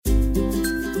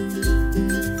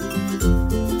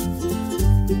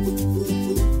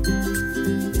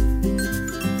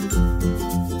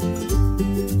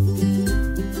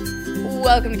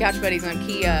Welcome to Couch Buddies. I'm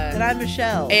Kia. And I'm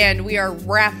Michelle. And we are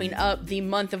wrapping up the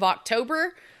month of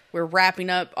October. We're wrapping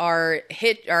up our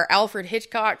Alfred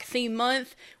Hitchcock theme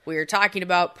month. We are talking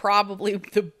about probably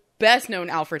the best known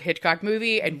Alfred Hitchcock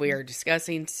movie, and we are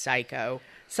discussing Psycho.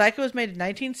 Psycho was made in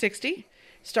 1960.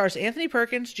 Stars Anthony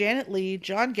Perkins, Janet Leigh,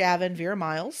 John Gavin, Vera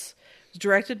Miles. It's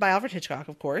directed by Alfred Hitchcock,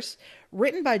 of course.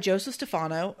 Written by Joseph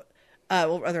Stefano.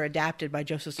 Well, rather adapted by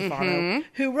Joseph Stefano,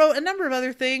 who wrote a number of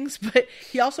other things, but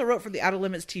he also wrote for the Outer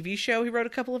Limits TV show. He wrote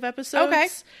a couple of episodes. Okay.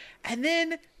 And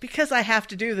then, because I have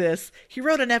to do this, he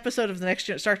wrote an episode of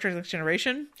Star Trek Next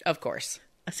Generation. Of course.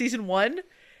 Season 1.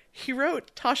 He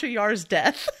wrote Tasha Yar's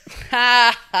death.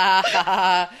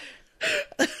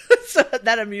 So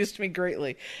that amused me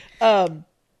greatly.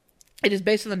 It is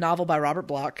based on the novel by Robert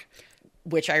Bloch,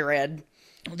 which I read.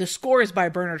 The score is by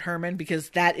Bernard Herrmann,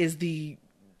 because that is the...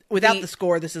 Without the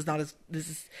score, this is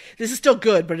still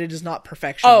good, but it is not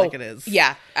perfection like it is.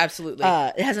 Yeah, absolutely.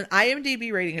 It has an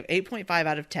IMDb rating of 8.5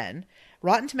 out of 10,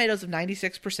 Rotten Tomatoes of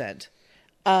 96%.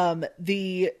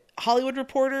 The Hollywood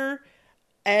Reporter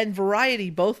and Variety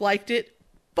both liked it.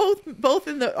 Both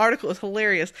in the article is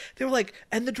hilarious. They were like,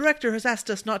 and the director has asked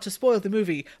us not to spoil the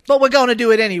movie, but we're going to do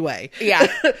it anyway. Yeah.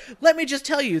 Let me just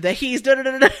tell you that he's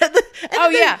da-da-da-da.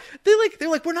 Yeah. They're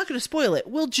like, we're not going to spoil it.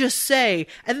 We'll just say,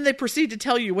 and then they proceed to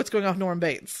tell you what's going on with Norman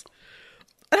Bates.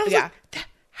 And I was like,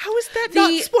 how is that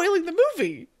not spoiling the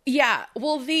movie? Yeah.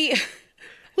 Well,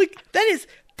 like, that is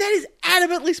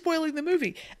adamantly spoiling the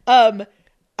movie.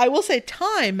 I will say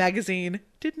Time magazine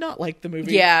did not like the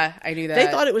movie. Yeah, I knew that. They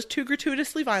thought it was too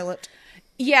gratuitously violent.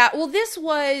 Yeah, well,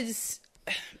 because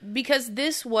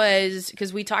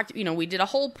we talked, we did a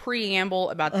whole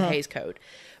preamble about the Hays Code.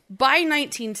 By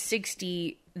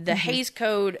 1960, the Hays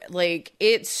Code, like,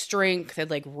 its strength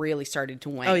had, like, really started to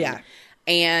wane. Oh, yeah.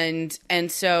 And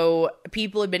so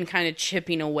people had been kind of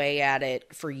chipping away at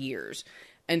it for years.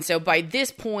 And so by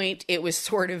this point, it was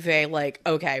sort of a, like,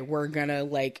 okay, we're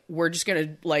just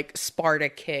gonna Sparta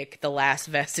kick the last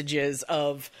vestiges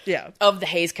of the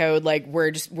Hays Code. Like,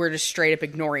 we're just straight up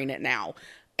ignoring it now.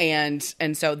 And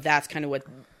so that's kind of what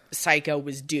Psycho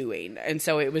was doing. And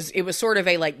so it was sort of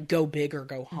a, like, go big or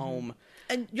go home.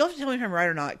 And you'll have to tell me if I'm right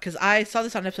or not, because I saw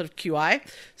this on an episode of QI,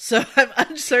 so I'm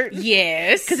uncertain.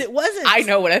 Yes. Because it wasn't... I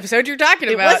know what episode you're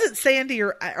talking about. It wasn't Sandy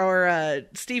or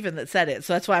Steven that said it,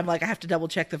 so that's why I'm like, I have to double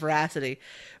check the veracity.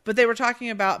 But they were talking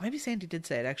about... Maybe Sandy did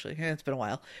say it, actually. Yeah, it's been a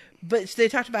while. But they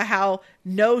talked about how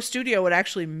no studio would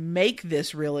actually make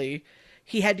this, really.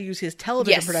 He had to use his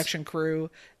television production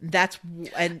crew.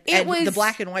 And the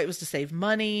black and white was to save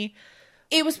money.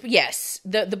 It was... Yes.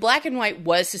 The black and white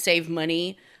was to save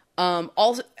money.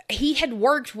 Also, he had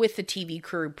worked with the TV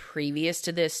crew previous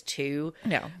to this too.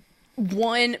 Yeah.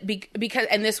 Because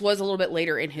and this was a little bit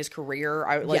later in his career.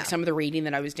 Some of the reading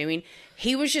that I was doing,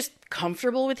 he was just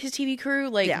comfortable with his TV crew.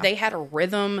 Like they had a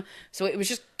rhythm, so it was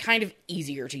just kind of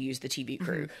easier to use the TV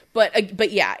crew.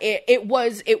 But yeah, it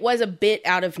was a bit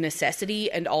out of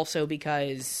necessity, and also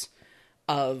because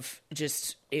of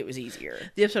just it was easier.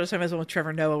 The episode I was talking about with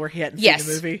Trevor Noah where he hadn't seen the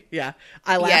movie. Yeah.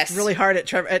 I laughed really hard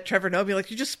at Trevor Noah being like,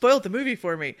 you just spoiled the movie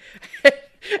for me.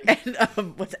 And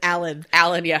what's Alan?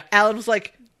 Alan, yeah. Alan was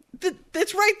like,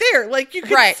 it's right there. Like, you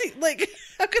can see, like,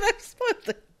 how could I spoil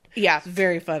it? Yeah. It's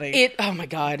very funny. Oh my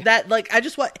God. That, like,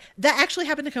 that actually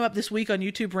happened to come up this week on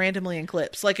YouTube randomly in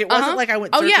clips. Like, it wasn't like I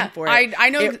went searching for it. I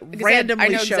know. It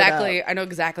randomly showed up. I know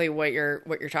exactly what you're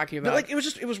talking about. But, like,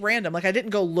 it was random. Like, I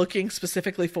didn't go looking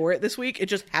specifically for it this week. It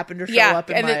just happened to show up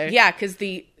in my...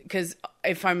 because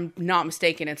if I'm not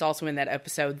mistaken, it's also in that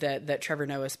episode that Trevor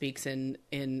Noah speaks in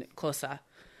Closa.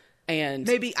 And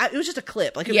maybe it was just a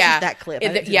clip. Like, it was just that clip.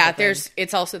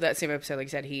 It's also that same episode. Like I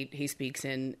said, he speaks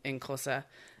in Closa.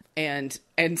 And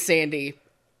Sandy,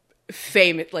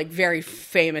 very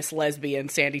famous lesbian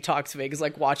Sandy Toksvig is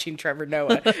like watching Trevor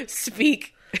Noah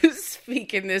speak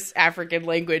in this African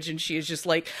language, and she is just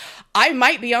like, I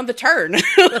might be on the turn.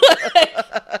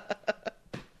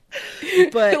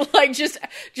 But like it's just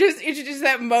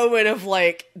that moment of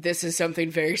like, this is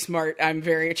something very smart. I'm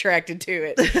very attracted to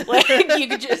it. Like, you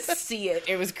could just see it.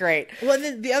 It was great. Well, and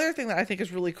then the other thing that I think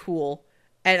is really cool,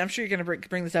 and I'm sure you're going to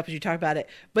bring this up as you talk about it,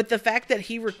 but the fact that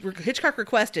Hitchcock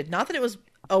requested, not that it was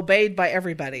obeyed by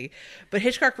everybody, but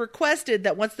Hitchcock requested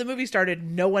that once the movie started,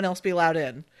 no one else be allowed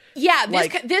in. Yeah,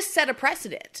 this set a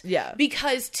precedent. Yeah.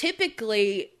 Because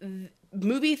typically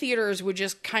movie theaters would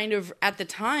just kind of, at the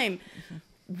time,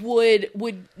 would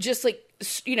just like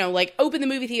like open the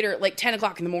movie theater at like 10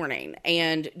 o'clock in the morning,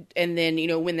 and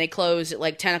then when they close at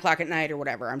like 10 o'clock at night or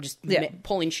whatever, I'm just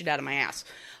pulling shit out of my ass.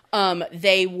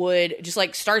 They would just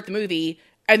like start the movie,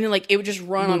 and then like it would just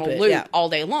run on a loop all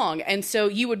day long. And so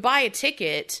you would buy a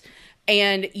ticket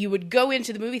and you would go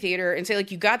into the movie theater and say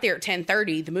like you got there at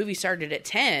 10:30, the movie started at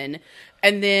 10,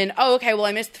 and then okay, well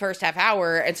I missed the first half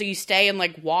hour, and so you stay and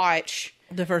like watch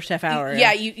the first half hour.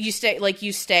 Yeah, you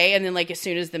stay, and then like as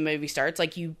soon as the movie starts,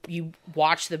 like you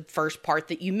watch the first part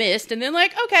that you missed, and then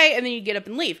like okay, and then you get up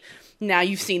and leave. Now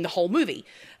you've seen the whole movie.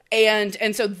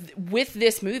 And so with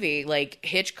this movie, like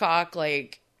Hitchcock,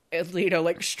 like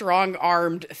like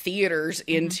strong-armed theaters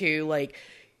into like,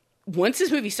 once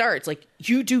this movie starts, like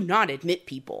you do not admit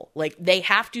people. Like they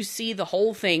have to see the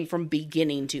whole thing from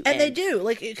beginning to end. And they do,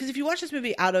 like, because if you watch this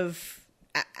movie out of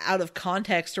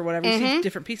context or whatever, you see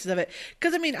different pieces of it.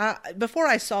 Because I mean, before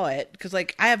I saw it, because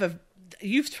like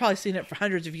you've probably seen it for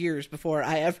hundreds of years before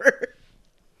I ever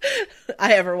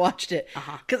watched it.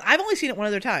 Because I've only seen it one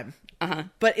other time.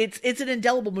 But it's an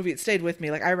indelible movie. It stayed with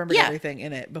me. Like I remembered everything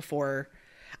in it before.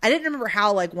 I didn't remember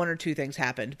how like one or two things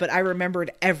happened, but I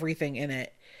remembered everything in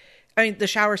it. I mean, the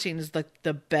shower scene is like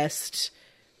the best,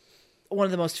 one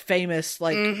of the most famous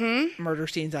like murder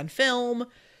scenes on film.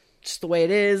 Just the way it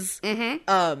is.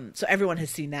 So everyone has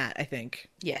seen that, I think.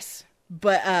 Yes,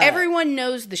 but everyone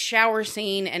knows the shower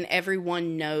scene, and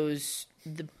everyone knows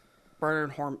the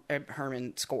Bernard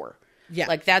Herrmann score. Yeah.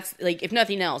 Like, that's, like, if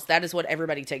nothing else, that is what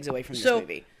everybody takes away from this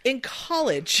movie. In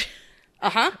college,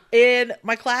 in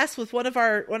my class with one of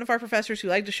our professors who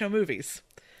liked to show movies.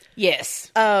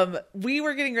 Yes. We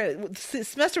were getting ready. The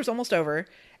semester was almost over,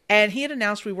 and he had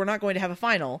announced we were not going to have a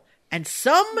final. And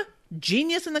some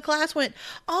genius in the class went,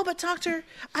 "Oh, but doctor,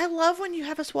 I love when you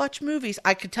have us watch movies."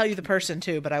 I could tell you the person,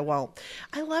 too, but I won't.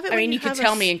 I love it when you could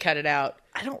tell me and cut it out.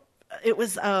 I don't... It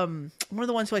was one of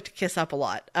the ones who like to kiss up a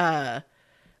lot.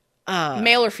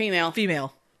 Male or female?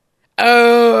 Female.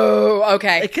 Oh,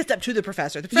 okay. It kissed up to the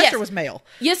professor. The professor was male.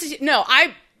 Yes, no,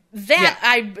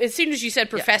 as soon as you said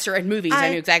professor and movies,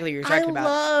 I knew exactly what you were talking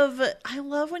about. I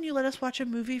love when you let us watch a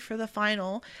movie for the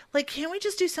final. Like, can't we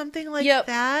just do something like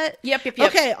that? Yep.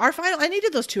 Okay, our final, I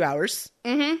needed those 2 hours.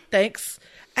 Thanks.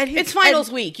 And it's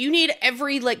finals week. You need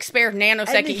every like spare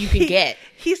nanosecond you can get.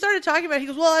 He started talking about it. He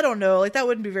goes, "Well, I don't know. Like that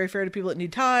wouldn't be very fair to people that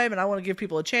need time, and I want to give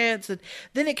people a chance." And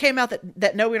then it came out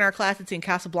that nobody in our class had seen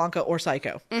Casablanca or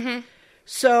Psycho.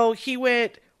 So he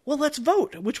went, "Well, let's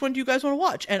vote. Which one do you guys want to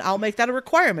watch? And I'll make that a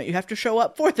requirement. You have to show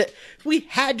up for it." We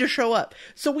had to show up.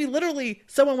 So we literally,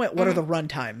 someone went, "What are the run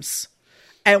times?"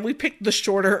 And we picked the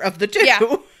shorter of the two.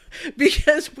 Yeah.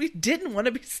 Because we didn't want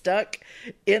to be stuck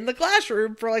in the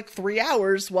classroom for like 3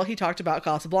 hours while he talked about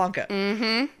Casablanca.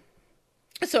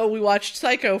 So we watched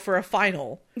Psycho for a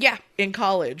final. Yeah. In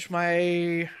college.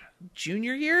 My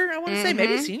junior year, I want to say.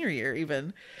 Maybe senior year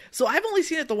even. So I've only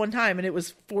seen it the one time, and it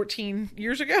was 14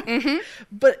 years ago.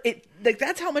 But it like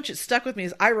that's how much it stuck with me,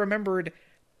 is I remembered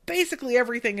basically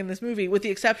everything in this movie, with the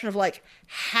exception of like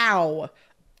how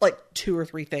like 2 or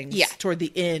 3 things toward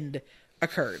the end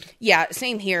occurred. Yeah,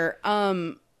 same here.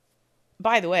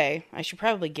 By the way, I should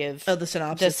probably give the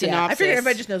synopsis. I figure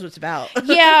everybody just knows what it's about.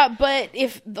 Yeah, but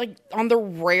if like on the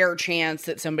rare chance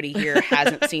that somebody here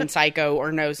hasn't seen Psycho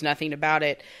or knows nothing about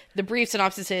it, the brief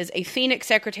synopsis is: a Phoenix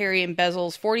secretary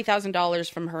embezzles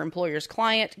 $40,000 from her employer's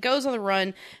client, goes on the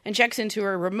run, and checks into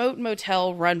a remote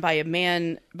motel run by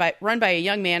a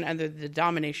young man under the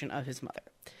domination of his mother.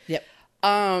 Yep.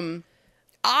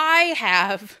 I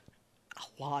have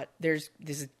a lot. This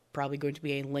is probably going to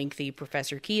be a lengthy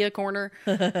Professor Kia corner,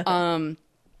 because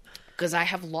I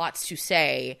have lots to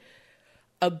say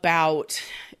about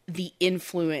the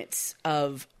influence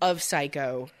of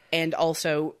Psycho, and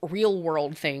also real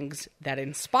world things that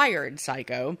inspired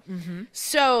Psycho.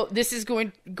 So this is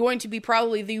going to be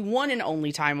probably the one and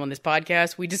only time on this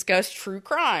podcast we discuss true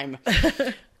crime.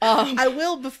 I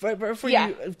will before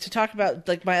you to talk about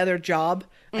like my other job.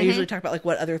 I usually talk about like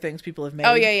what other things people have made.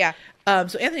 Oh yeah.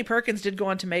 So Anthony Perkins did go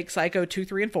on to make Psycho 2,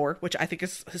 3, and 4, which I think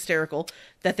is hysterical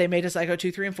that they made a Psycho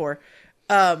 2, 3, and 4.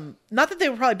 Not that they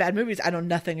were probably bad movies. I know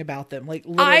nothing about them. Like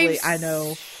literally, I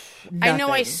know nothing. I know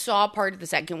I saw part of the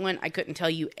second one. I couldn't tell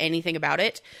you anything about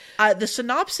it. The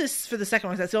synopsis for the second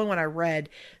one, that's the only one I read,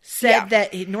 said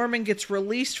that Norman gets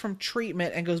released from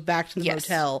treatment and goes back to the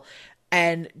motel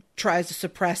and tries to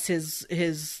suppress his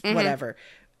whatever.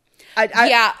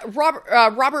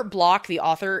 Robert Bloch, the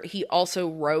author, he also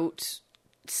wrote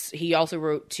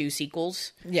 2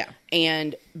 sequels. Yeah.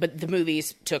 But the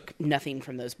movies took nothing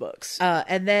from those books.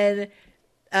 And then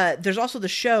there's also the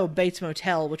show Bates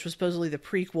Motel, which was supposedly the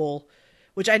prequel,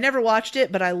 which I never watched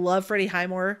it, but I love Freddie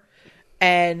Highmore.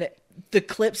 And the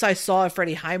clips I saw of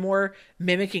Freddie Highmore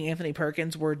mimicking Anthony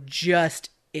Perkins were just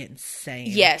insane.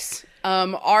 Yes.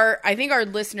 I think our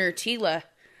listener Tila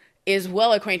is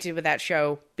well acquainted with that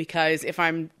show because if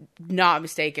I'm not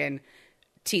mistaken,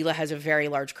 Tila has a very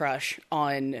large crush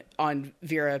on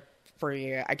Vera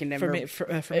Farmiga. I can never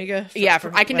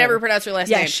Farmiga. I can never pronounce her last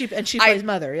name. Yeah, she plays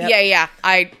Mother. Yep. Yeah.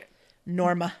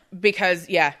 Norma. Because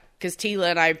Tila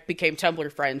and I became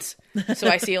Tumblr friends, so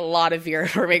I see a lot of Vera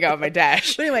Farmiga on my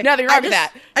dash. But anyway, nothing wrong with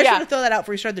that. I just want to throw that out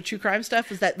before you start the true crime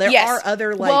stuff. Is that there are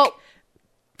other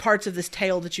parts of this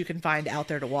tale that you can find out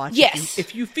there to watch. Yes,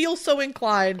 if you feel so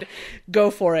inclined,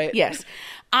 go for it. Yes,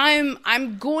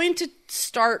 I'm going to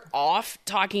start off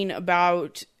talking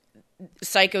about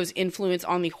Psycho's influence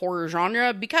on the horror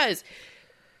genre because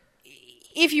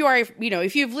if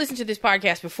you've listened to this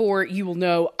podcast before, you will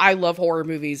know I love horror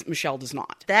movies. Michelle does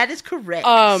not. That is correct.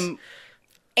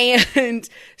 And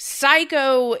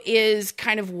Psycho is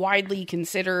kind of widely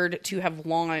considered to have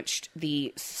launched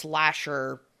the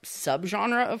slasher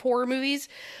subgenre of horror movies.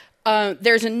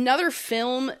 There's another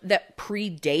film that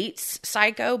predates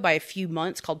Psycho by a few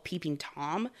months called Peeping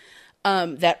Tom,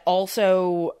 that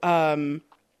also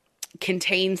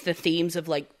contains the themes of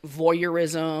like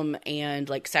voyeurism and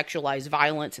like sexualized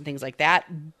violence and things like that,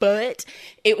 but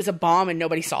it was a bomb and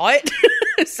nobody saw it.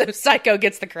 So Psycho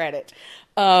gets the credit.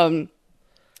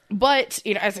 But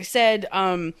as I said,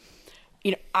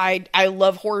 I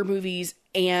love horror movies,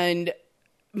 and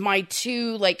my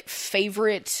two like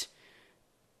favorite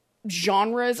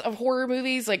genres of horror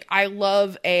movies, like I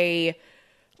love a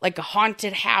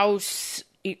haunted house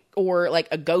or like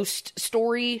a ghost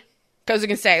story. Because I was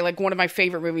going to say, like, one of my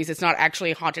favorite movies, it's not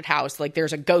actually a haunted house. Like,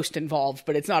 there's a ghost involved,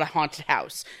 but it's not a haunted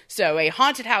house. So, a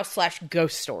haunted house /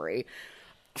 ghost story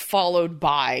followed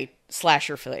by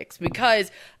slasher flicks. Because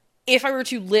if I were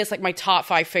to list, like, my top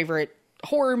 5 favorite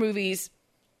horror movies,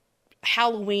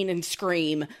 Halloween and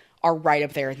Scream are right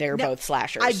up there. They're both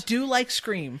slashers. I do like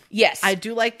Scream. Yes. I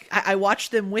do like... I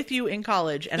watched them with you in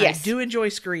college, and I do enjoy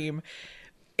Scream.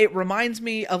 It reminds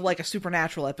me of like a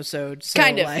Supernatural episode. So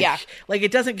kind of, like, yeah. Like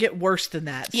it doesn't get worse than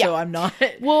that. Yeah. So I'm not.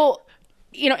 Well,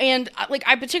 and like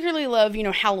I particularly love,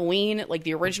 Halloween, like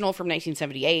the original from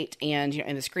 1978, and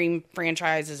and the Scream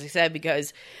franchise, as I said,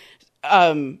 because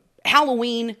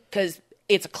Halloween, because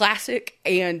it's a classic,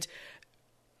 and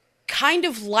kind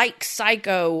of like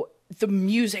Psycho, the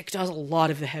music does a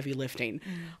lot of the heavy lifting.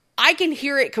 I can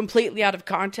hear it completely out of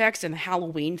context, and the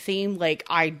Halloween theme, like,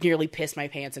 I nearly pissed my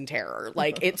pants in terror.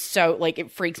 Like, it's so, like, it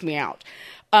freaks me out.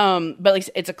 But like,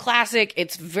 it's a classic.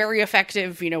 It's very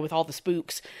effective, with all the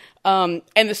spooks. And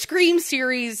the Scream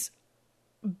series,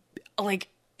 like,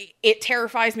 it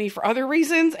terrifies me for other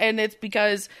reasons, and it's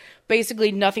because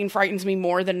basically nothing frightens me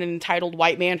more than an entitled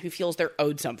white man who feels they're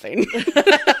owed something.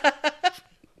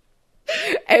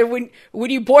 And when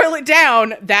you boil it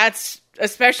down, that's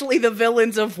especially the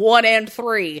villains of 1 and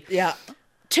 3. Yeah.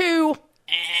 2,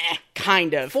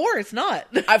 kind of. 4, it's not.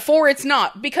 4, it's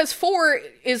not. Because 4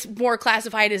 is more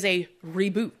classified as a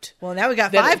reboot. Well, now we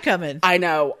got 5 coming. I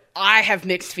know. I have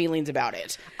mixed feelings about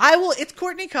it. It's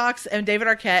Courtney Cox and David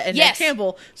Arquette and Neve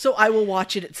Campbell, so I will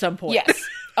watch it at some point. Yes.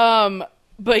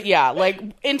 But yeah, like,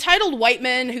 entitled white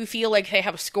men who feel like they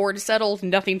have a score to settle,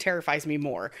 nothing terrifies me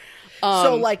more.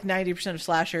 So, like, 90% of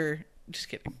slasher... Just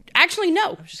kidding. Actually,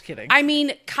 no. I'm just kidding. I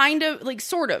mean, kind of, like,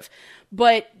 sort of.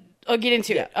 But I'll get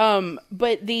into it.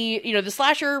 But the, the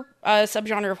slasher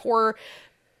subgenre of horror,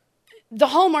 the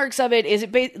hallmarks of it is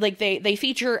like they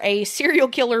feature a serial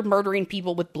killer murdering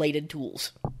people with bladed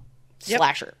tools.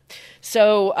 Slasher.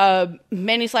 So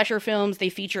many slasher films, they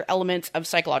feature elements of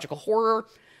psychological horror,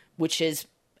 which is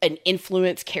an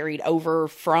influence carried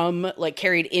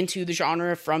into the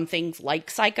genre from things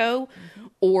like Psycho,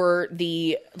 or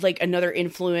another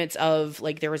influence of,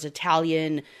 like, there was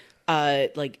Italian,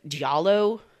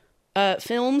 Giallo,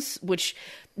 films, which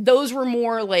those were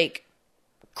more like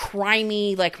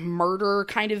crimey, like murder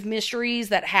kind of mysteries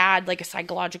that had like a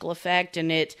psychological effect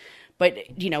in it, but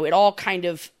it all kind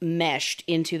of meshed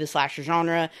into the slasher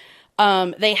genre.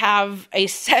 They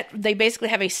basically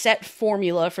have a set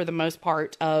formula for the most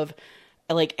part of,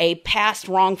 like, a past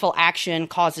wrongful action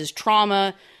causes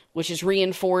trauma, which is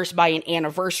reinforced by an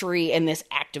anniversary, and this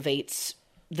activates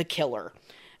the killer.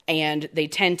 And they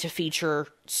tend to feature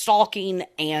stalking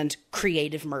and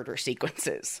creative murder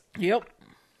sequences. Yep.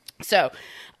 So,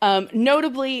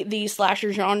 notably, the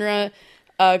slasher genre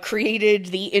created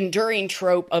the enduring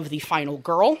trope of the final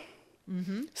girl.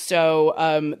 Mm-hmm. So,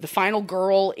 the final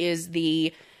girl is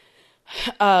the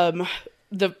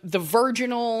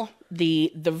virginal,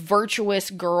 the virtuous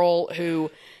girl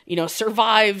who,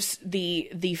 survives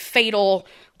the fatal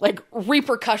like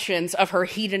repercussions of her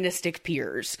hedonistic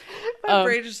peers. My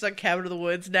brain just like Cabin in the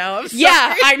Woods now. I'm sorry.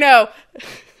 Yeah, I know.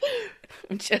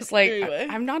 I'm just like, Anyway.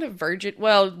 I'm not a virgin.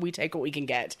 Well, we take what we can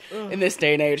get in this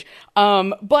day and age.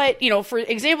 But, for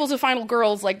examples of final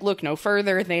girls, like, look no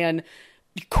further than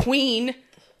Queen,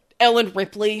 Ellen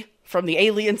Ripley from the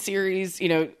Alien series,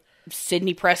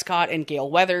 Sidney Prescott and Gale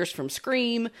Weathers from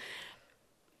Scream.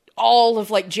 All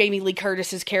of, like, Jamie Lee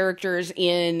Curtis's characters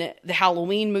in the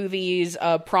Halloween movies,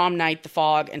 Prom Night, The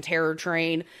Fog, and Terror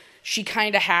Train. She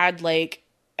kind of had, like,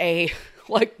 a,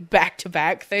 like,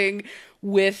 back-to-back thing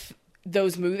with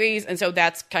those movies, and so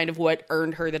that's kind of what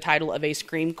earned her the title of a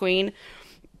Scream Queen.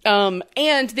 And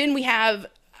then we have,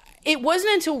 it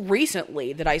wasn't until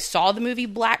recently that I saw the movie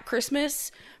Black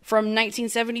Christmas from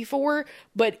 1974,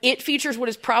 but it features what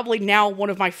is probably now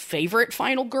one of my favorite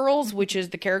final girls, which is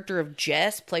the character of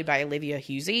Jess, played by Olivia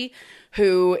Hussey,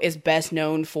 who is best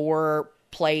known for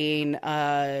playing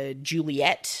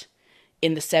Juliet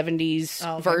in the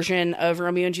 70s version of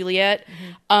Romeo and Juliet.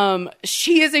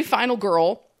 She is a final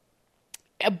girl,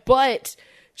 but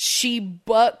she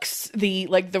bucks the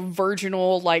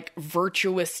virginal, like,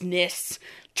 virtuousness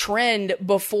trend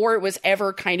before it was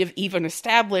ever kind of even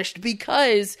established,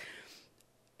 because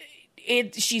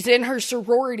she's in her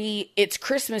sorority, it's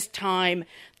Christmas time,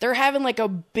 they're having, like, a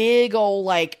big old,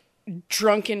 like,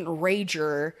 drunken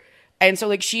rager. And so,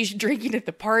 like, she's drinking at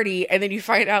the party, and then you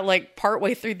find out, like,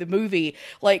 partway through the movie,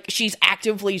 like, she's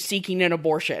actively seeking an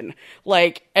abortion.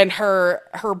 Like, and her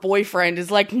boyfriend is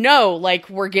like, no, like,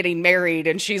 we're getting married.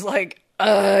 And she's like,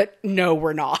 no,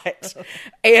 we're not.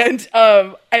 and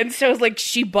so, like,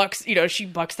 she bucks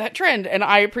that trend, and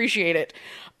I appreciate it.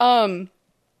 But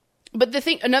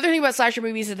another thing about slasher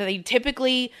movies is that they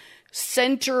typically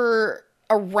center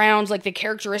around, like, the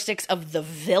characteristics of the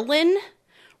villain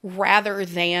rather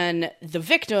than the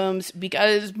victims,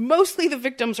 because mostly the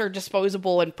victims are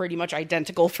disposable and pretty much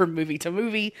identical from movie to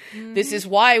movie. Mm-hmm. This is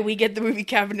why we get the movie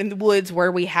Cabin in the Woods,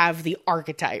 where we have the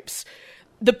archetypes.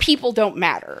 The people don't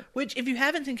matter. Which, if you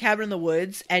haven't seen Cabin in the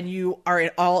Woods and you are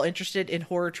at all interested in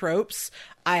horror tropes,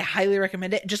 I highly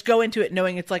recommend it. Just go into it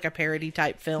knowing it's like a parody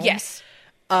type film. Yes.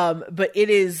 But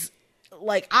it is,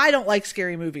 like, I don't like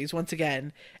scary movies, once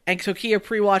again. And so Kia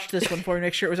pre-watched this one for me to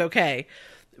make sure it was okay.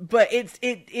 But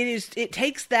it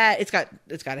takes that, it's got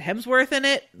a Hemsworth in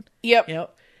it.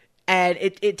 Yep. And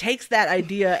it takes that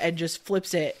idea and just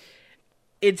flips it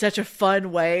in such a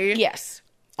fun way. Yes.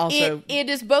 Also, it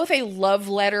is both a love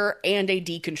letter and a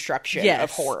deconstruction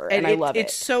of horror, and I love it.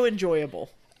 It's so enjoyable.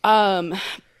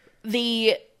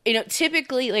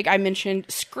 Typically, like I mentioned,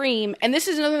 Scream, and this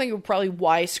is another thing of probably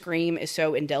why Scream is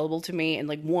so indelible to me, and,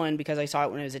 like, one, because I saw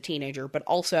it when I was a teenager, but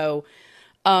also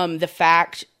the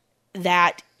fact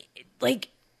that, like,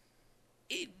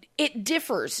 it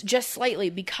differs just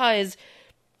slightly, because,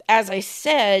 as I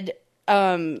said,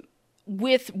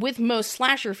 with most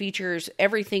slasher features,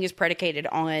 everything is predicated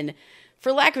on,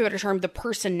 for lack of a better term, the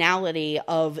personality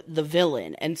of the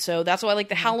villain. And so that's why, like,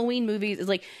 the Halloween movies is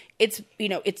like, it's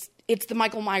the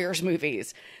Michael Myers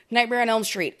movies, Nightmare on Elm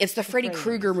Street, it's the Freddy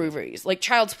Krueger movies, like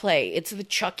Child's Play, it's the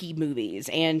Chucky movies,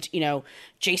 and,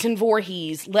 Jason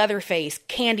Voorhees, Leatherface,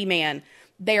 Candyman.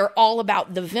 They are all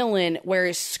about the villain,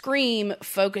 whereas Scream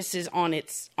focuses on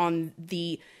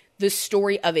the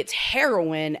story of its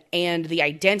heroine, and the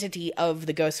identity of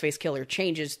the Ghostface killer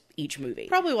changes each movie.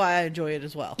 Probably why I enjoy it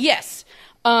as well. Yes.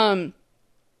 So,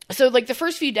 like, the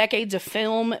first few decades of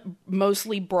film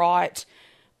mostly brought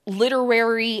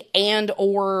literary and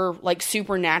or, like,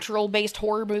 supernatural based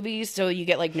horror movies. So you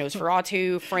get, like,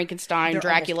 Nosferatu, Frankenstein,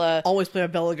 Dracula. Always play a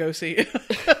Bela Lugosi.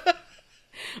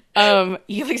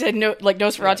 You like said,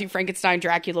 Nosferatu, Frankenstein,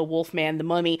 Dracula, Wolfman, The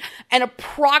Mummy, and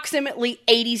approximately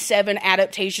 87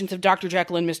 adaptations of Dr.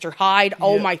 Jekyll and Mr. Hyde.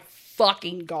 Oh my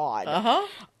fucking god.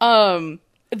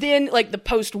 Then, like, the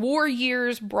post-war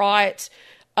years brought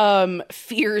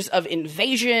fears of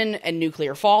invasion and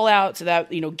nuclear fallout, so that,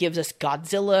 gives us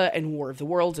Godzilla and War of the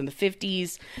Worlds in the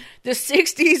 50s. The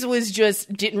 60s was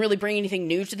didn't really bring anything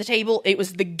new to the table. It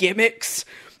was the gimmicks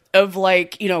of,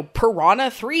 like,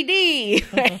 Piranha 3D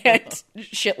and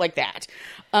shit like that.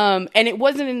 And it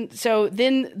wasn't so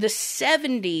then the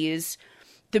 70s,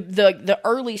 the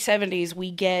early 70s, we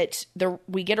get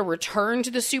a return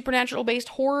to the supernatural based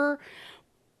horror,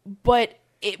 but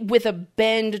with a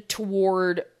bend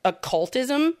toward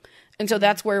occultism. And so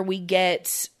that's where we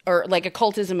get, or like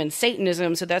occultism and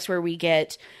Satanism. So that's where we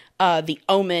get The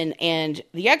Omen and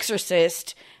The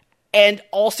Exorcist. And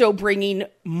also bringing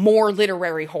more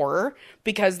literary horror,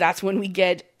 because that's when we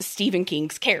get Stephen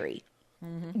King's Carrie,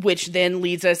 which then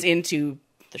leads us into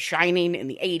The Shining in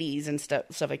the 80s and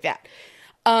stuff like that.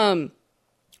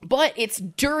 But it's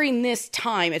during this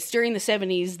time, it's during the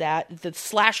 70s that the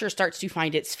slasher starts to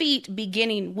find its feet,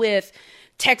 beginning with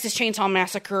Texas Chainsaw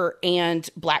Massacre and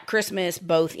Black Christmas,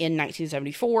 both in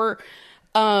 1974.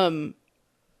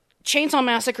 Chainsaw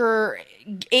Massacre,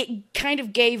 it kind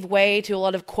of gave way to a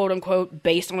lot of quote-unquote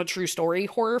based on a true story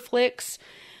horror flicks,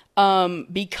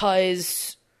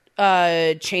 because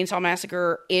Chainsaw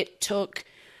Massacre, it took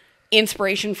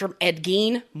inspiration from Ed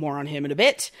Gein. More on him in a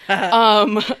bit.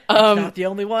 Not the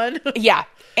only one. Yeah.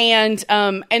 And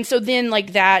so then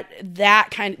like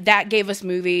that gave us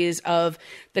movies of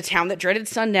The Town That Dreaded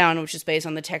Sundown, which is based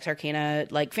on the Texarkana,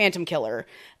 like, Phantom Killer.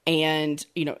 And,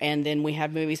 you know, and then we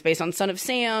had movies based on Son of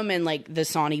Sam and like the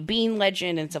Sonny Bean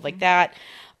legend and stuff like that.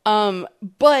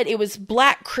 But it was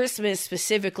Black Christmas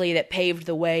specifically that paved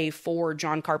the way for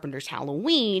John Carpenter's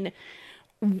Halloween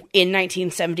in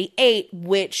 1978,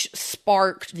 which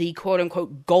sparked the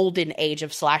quote-unquote golden age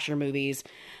of slasher movies,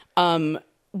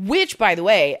 which, by the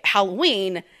way,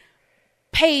 Halloween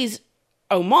pays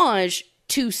homage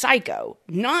to Psycho,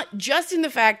 not just in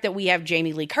the fact that we have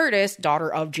Jamie Lee Curtis,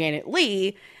 daughter of Janet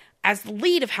Leigh, as the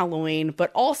lead of Halloween,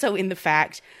 but also in the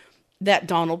fact that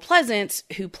Donald Pleasance,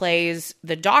 who plays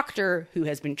the doctor who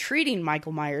has been treating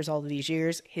Michael Myers all of these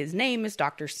years, his name is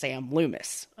Dr. Sam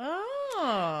Loomis. Oh.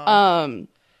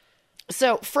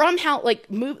 So from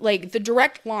the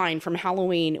direct line from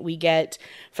Halloween, we get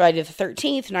Friday the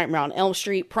 13th, Nightmare on Elm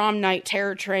Street, Prom Night,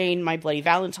 Terror Train, My Bloody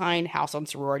Valentine, House on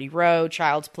Sorority Row,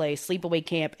 Child's Play, Sleepaway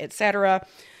Camp, etc.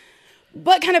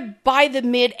 But kind of by the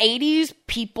mid-'80s,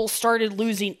 people started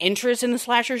losing interest in the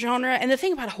slasher genre. And the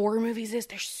thing about horror movies is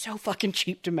they're so fucking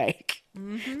cheap to make.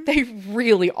 Mm-hmm. They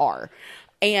really are.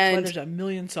 And well, there's a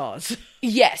million saws.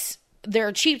 Yes.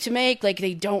 They're cheap to make. Like,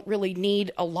 they don't really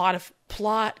need a lot of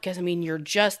plot. Because, I mean, you're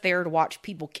just there to watch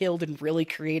people killed in really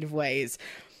creative ways.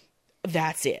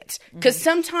 That's it. Because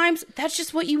sometimes that's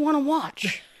just what you want to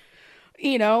watch.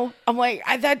 You know? I'm like,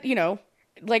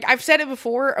 I've said it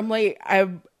before. I'm like,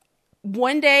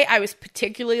 one day I was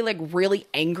particularly like really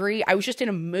angry. I was just in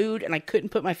a mood and I couldn't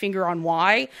put my finger on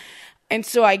why. And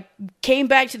so I came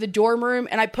back to the dorm room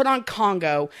and I put on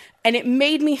Congo, and it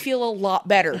made me feel a lot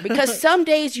better, because some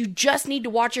days you just need to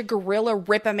watch a gorilla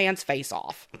rip a man's face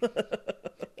off.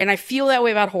 And I feel that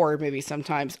way about horror movies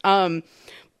sometimes.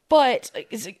 But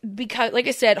because, like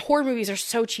I said, horror movies are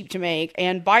so cheap to make,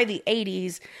 and by the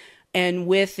 80s, and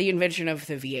with the invention of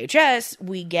the VHS,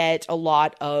 we get a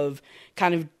lot of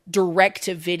kind of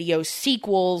direct-to-video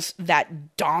sequels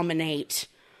that dominate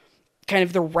kind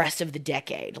of the rest of the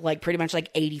decade, like pretty much like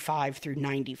 85 through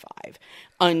 95,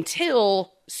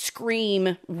 until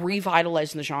Scream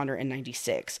revitalized the genre in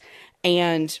 96.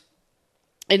 And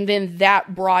then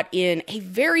that brought in a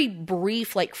very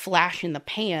brief, like, flash in the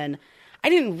pan. I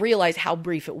didn't realize how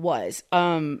brief it was.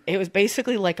 It was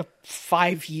basically like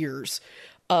 5 years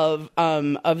of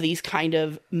these kind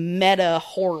of meta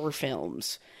horror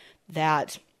films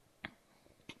that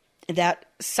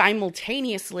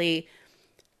simultaneously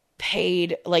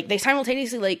paid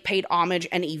homage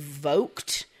and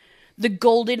evoked the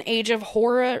golden age of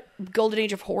horror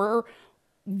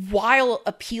while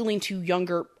appealing to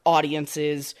younger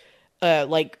audiences,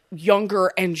 like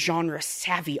younger and genre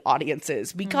savvy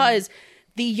audiences, because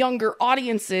the younger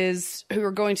audiences who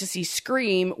are going to see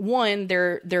Scream, one,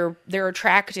 they're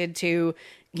attracted to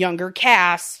younger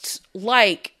casts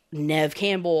like Neve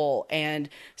Campbell and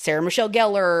Sarah Michelle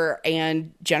Gellar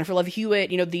and Jennifer Love Hewitt,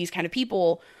 you know, these kind of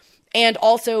people, and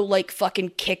also like fucking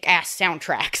kick-ass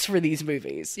soundtracks for these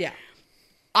movies. Yeah.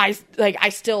 I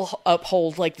still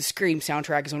uphold like the Scream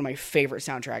soundtrack is one of my favorite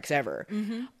soundtracks ever.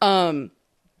 Mm-hmm.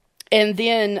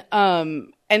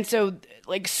 And so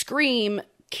like Scream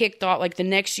kicked off, like the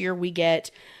next year we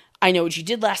get I Know What You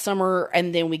Did Last Summer,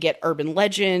 and then we get Urban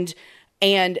Legend,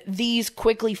 and these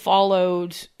quickly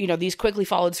followed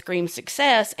Scream's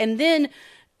success. And then,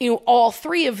 you know, all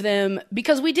three of them,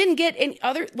 because we didn't get any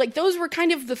other, like those were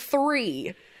kind of the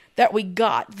three that we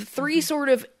got, the three sort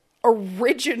of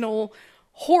original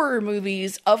horror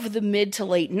movies of the mid to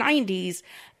late 90s,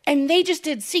 and they just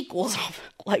did sequels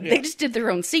they just did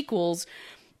their own sequels,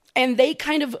 and they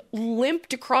kind of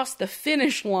limped across the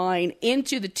finish line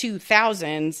into the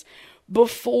 2000s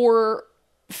before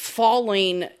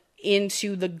falling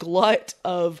into the glut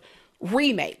of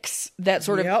remakes that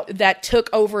sort of that took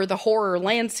over the horror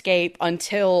landscape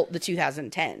until the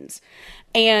 2010s.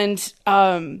 And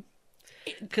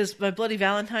Because My Bloody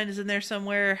Valentine is in there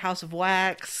somewhere. House of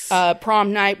Wax.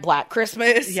 Prom Night, Black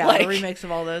Christmas. Yeah, like, the remakes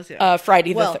of all those. Yeah.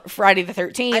 Friday the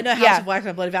 13th. I know House of Wax and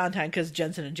My Bloody Valentine because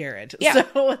Jensen and Jared. Yeah.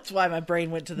 So that's why my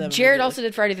brain went to them. Jared also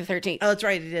did Friday the 13th. Oh, that's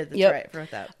right. He did. That's Yep. right. I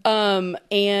forgot that.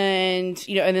 And,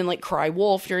 you know, and then like Cry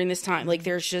Wolf during this time. Like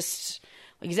there's just,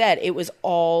 like I said, it was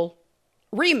all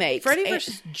remakes. Freddy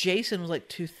versus Jason was like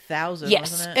 2000,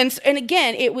 yes, wasn't it? and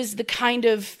again, it was the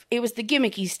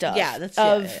gimmicky stuff. Yeah, that's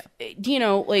you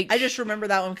know, like I just remember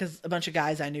that one because a bunch of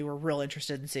guys I knew were real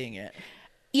interested in seeing it.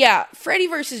 Yeah, Freddy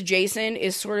versus Jason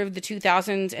is sort of the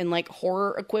 2000s and like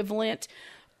horror equivalent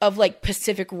of like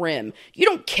Pacific Rim. You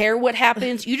don't care what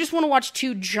happens. You just want to watch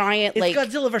two giant It's like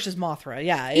Godzilla versus Mothra.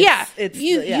 Yeah.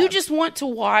 You just want to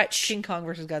watch King Kong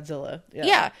versus Godzilla.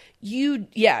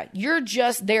 You're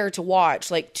just there to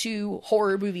watch like two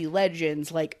horror movie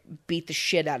legends like beat the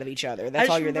shit out of each other. That's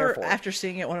all you're there for. After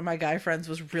seeing it, one of my guy friends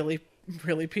was really,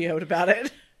 really PO'd about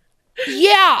it.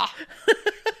 Yeah.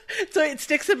 So it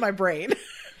sticks in my brain.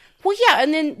 Well, yeah,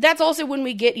 and then that's also when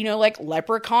we get, you know, like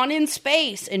Leprechaun in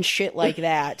space and shit like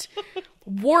that.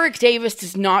 Warwick Davis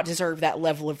does not deserve that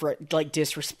level of like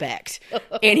disrespect.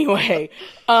 Anyway,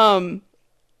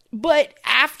 but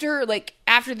after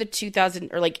the 2000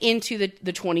 or like into the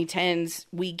 2010s,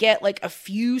 we get like a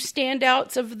few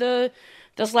standouts of the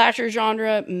slasher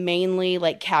genre, mainly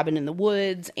like Cabin in the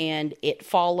Woods and It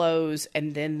Follows,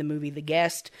 and then the movie The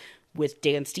Guest with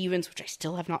Dan Stevens, which I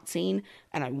still have not seen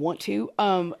and I want to.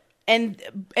 And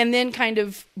then kind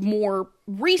of more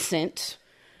recent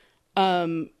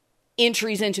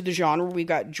entries into the genre. We've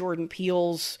got Jordan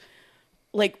Peele's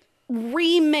like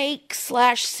remake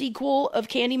 / sequel of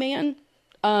Candyman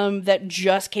that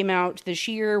just came out this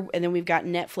year, and then we've got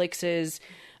Netflix's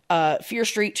Fear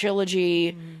Street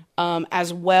trilogy,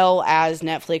 as well as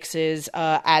Netflix's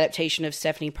adaptation of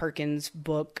Stephanie Perkins'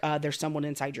 book, There's Someone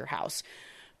Inside Your House.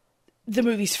 The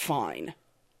movie's fine.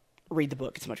 Read the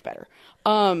book; it's much better.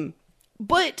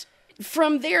 But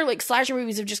from there, like slasher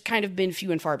movies have just kind of been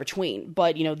few and far between.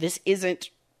 But you know, this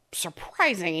isn't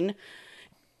surprising,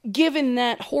 given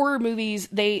that horror movies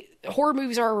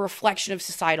are a reflection of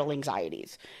societal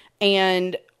anxieties,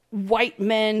 and white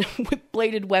men with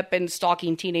bladed weapons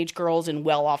stalking teenage girls in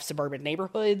well-off suburban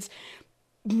neighborhoods,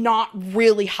 not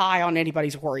really high on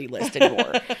anybody's worry list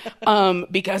anymore,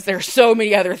 because there's so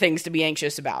many other things to be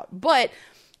anxious about. But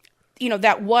you know,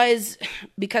 that was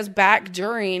because back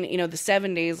during, you know, the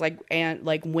 70s,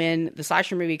 like when the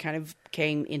slasher movie kind of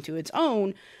came into its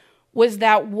own, you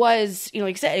know, like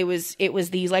I said, it was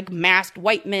these like masked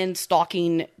white men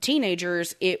stalking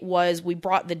teenagers. We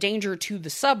brought the danger to the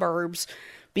suburbs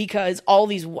because all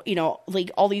these, you know,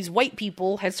 like all these white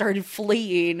people had started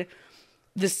fleeing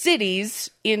the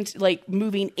cities into like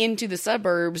moving into the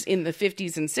suburbs in the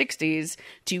 50s and 60s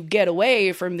to get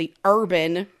away from the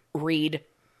urban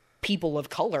people of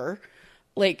color,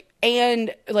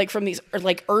 and from these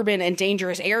like urban and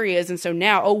dangerous areas. And so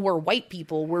now, we're white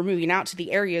people, we're moving out to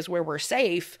the areas where we're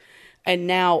safe. And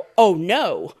now, oh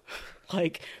no,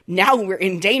 like now we're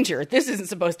in danger. This isn't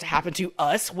supposed to happen to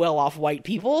us well-off white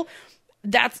people.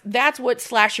 That's what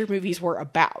slasher movies were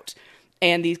about.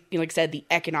 And these, you know, like I said, the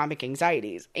economic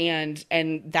anxieties, and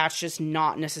that's just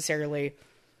not necessarily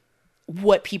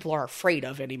what people are afraid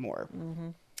of anymore. Mm-hmm.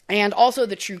 And also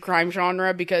the true crime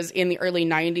genre, because in the early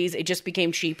 90s, it just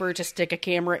became cheaper to stick a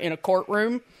camera in a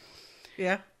courtroom.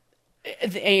 Yeah.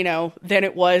 You know, than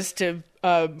it was to,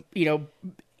 you know,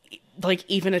 like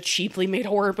even a cheaply made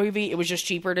horror movie. It was just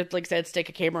cheaper to, like I said, stick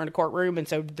a camera in a courtroom. And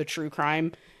so the true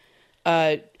crime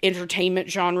entertainment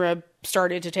genre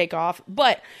started to take off.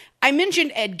 But I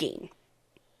mentioned Ed Gein.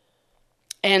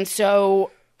 And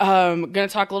so I'm going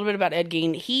to talk a little bit about Ed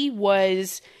Gein. He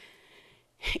was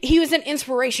an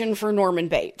inspiration for Norman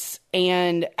Bates,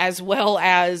 and as well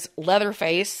as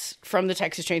Leatherface from the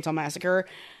Texas Chainsaw Massacre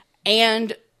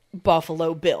and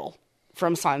Buffalo Bill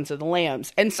from Silence of the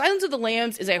Lambs. And Silence of the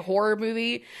Lambs is a horror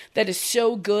movie that is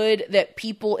so good that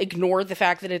people ignore the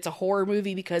fact that it's a horror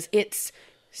movie because it's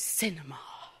cinema.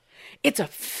 It's a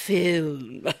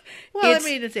film. Well,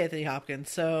 it's Anthony Hopkins,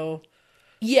 so...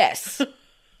 Yes.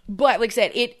 But like I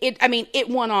said, it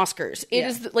won Oscars. It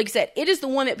is, like I said, it is the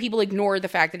one that people ignore the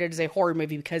fact that it is a horror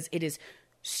movie because it is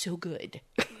so good.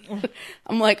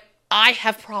 I'm like, I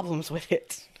have problems with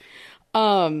it.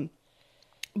 But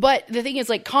the thing is,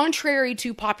 like, contrary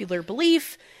to popular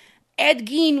belief, Ed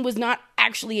Gein was not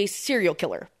actually a serial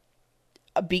killer,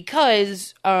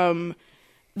 because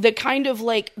the kind of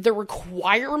like the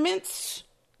requirements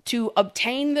to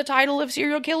obtain the title of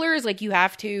serial killer is like you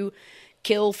have to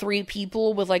kill 3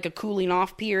 people with like a cooling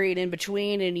off period in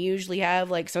between, and usually have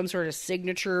like some sort of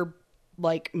signature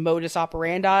like modus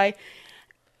operandi.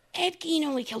 Ed Gein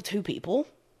only killed 2 people.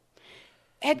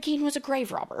 Ed Gein was a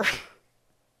grave robber.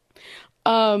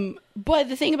 But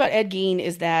the thing about Ed Gein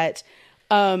is that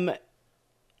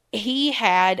he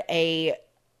had a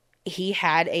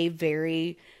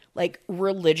very, like,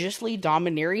 religiously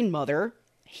domineering mother.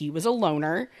 He was a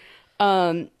loner.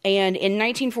 And in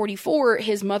 1944,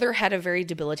 his mother had a very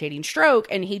debilitating stroke,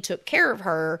 and he took care of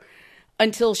her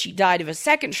until she died of a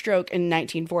second stroke in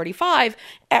 1945,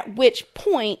 at which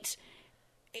point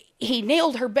he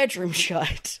nailed her bedroom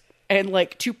shut and,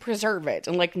 like, to preserve it.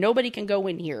 And, like, nobody can go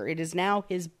in here. It is now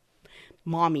his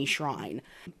mommy shrine.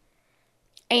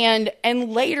 And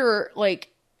later, like,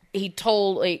 he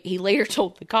later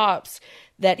told the cops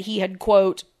that he had,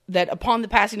 quote, that upon the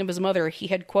passing of his mother, he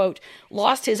had, quote,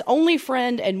 lost his only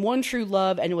friend and one true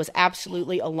love and was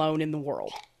absolutely alone in the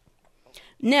world.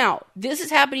 Now, this is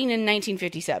happening in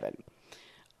 1957.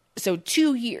 So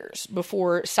 2 years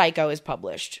before Psycho is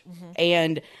published. Mm-hmm.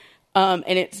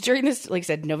 And it's during this, like I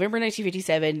said, November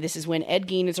 1957. This is when Ed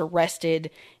Gein is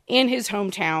arrested in his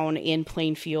hometown in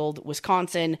Plainfield,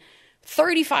 Wisconsin,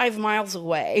 35 miles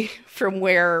away from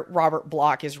where Robert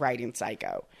Bloch is writing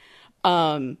Psycho.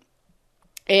 And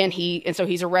so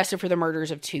he's arrested for the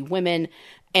murders of 2 women.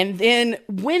 And then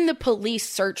when the police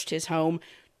searched his home,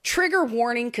 trigger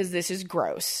warning, because this is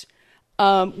gross.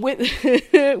 When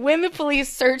the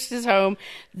police searched his home,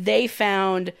 they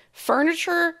found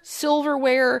furniture,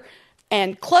 silverware,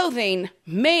 and clothing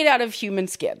made out of human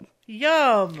skin.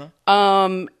 Yum.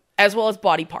 As well as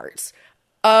body parts.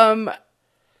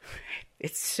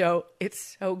 It's so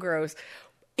gross.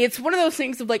 It's one of those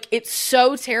things of, like, it's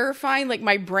so terrifying, like,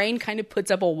 my brain kind of puts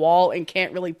up a wall and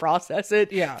can't really process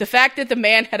it. Yeah. The fact that the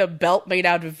man had a belt made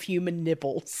out of human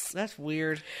nipples. That's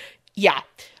weird. Yeah.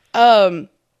 And,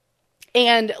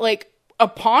 like,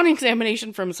 upon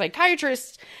examination from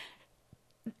psychiatrists,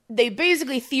 they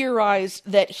basically theorized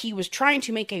that he was trying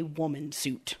to make a woman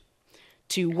suit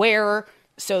to wear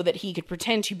so that he could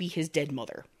pretend to be his dead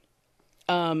mother.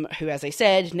 Who, as I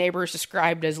said, neighbors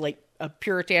described as, like, a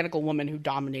puritanical woman who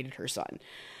dominated her son.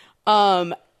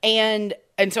 And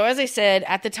so, as I said,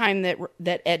 at the time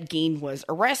that Ed Gein was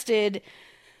arrested,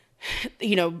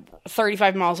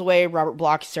 35 miles away, Robert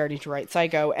Bloch is starting to write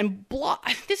Psycho. And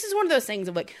this is one of those things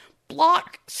of, like,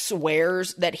 Bloch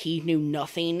swears that he knew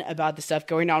nothing about the stuff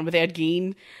going on with Ed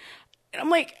Gein. And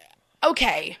I'm like,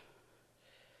 okay.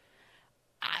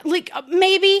 Like,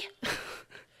 maybe.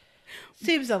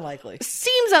 Seems unlikely.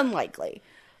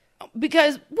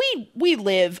 Because we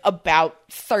live about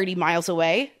 30 miles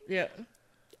away. Yeah.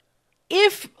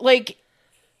 If, I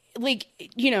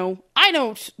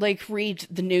don't, like, read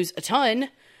the news a ton,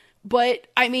 but,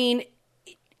 I mean,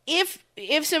 if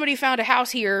somebody found a house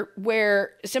here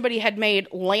where somebody had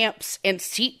made lamps and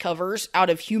seat covers out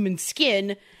of human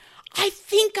skin, I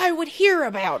think I would hear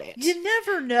about it. You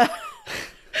never know.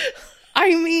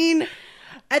 I mean,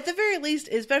 at the very least,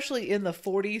 especially in the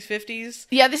 40s, 50s.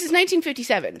 Yeah, this is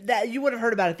 1957. That you would have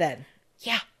heard about it then.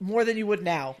 Yeah. More than you would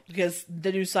now, because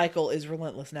the news cycle is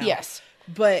relentless now. Yes.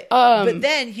 But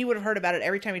then he would have heard about it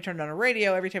every time he turned on a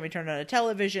radio, every time he turned on a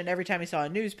television, every time he saw a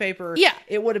newspaper. Yeah.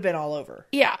 It would have been all over.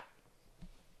 Yeah.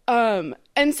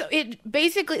 And so it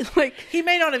basically, like, he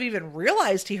may not have even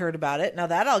realized he heard about it. Now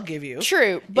that I'll give you.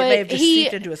 True, but it may have just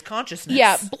seeped into his consciousness.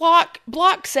 Yeah,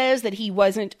 Bloch says that he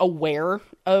wasn't aware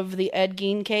of the Ed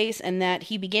Gein case, and that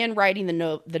he began writing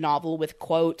the novel with,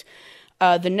 quote,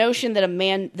 the notion that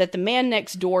the man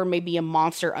next door may be a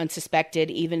monster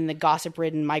unsuspected, even in the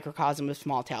gossip-ridden microcosm of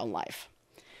small-town life.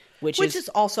 Which is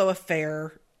also a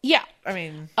fair. Yeah. I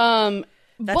mean.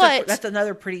 That's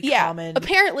another pretty common.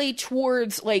 Apparently,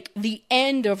 towards, like, the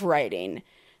end of writing,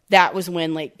 that was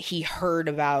when, like, he heard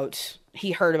about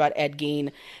Ed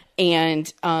Gein,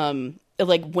 and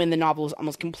like, when the novel was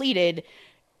almost completed,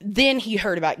 then he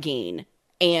heard about Gein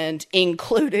and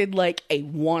included, like, a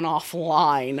one-off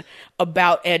line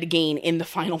about Ed Gein in the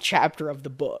final chapter of the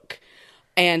book.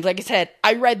 And like I said,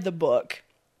 I read the book.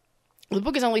 The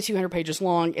book is only 200 pages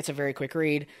long. It's a very quick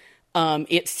read.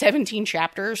 It's 17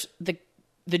 chapters.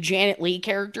 The Janet Leigh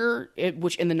character,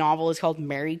 which in the novel is called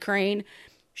Mary Crane,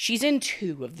 she's in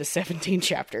 2 of the 17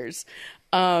 chapters.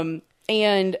 But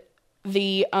yeah,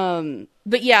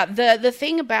 the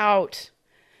thing about,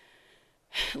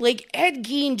 like, Ed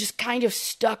Gein just kind of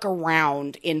stuck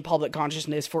around in public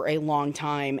consciousness for a long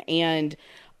time. And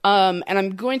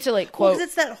I'm going to, like, quote. Well,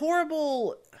 it's that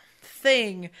horrible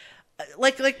thing,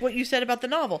 like what you said about the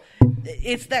novel.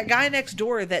 It's that guy next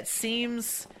door that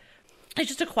seems. He's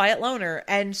just a quiet loner,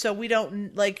 and so we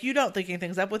don't, like, you don't think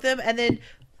anything's up with him, and then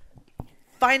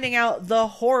finding out the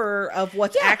horror of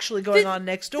what's actually going on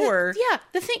next door.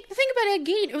 The thing about Ed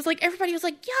Gein, it was like everybody was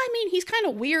like, yeah, I mean, he's kind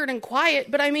of weird and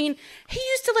quiet, but I mean, he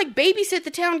used to like babysit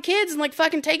the town kids and like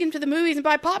fucking take them to the movies and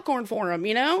buy popcorn for them,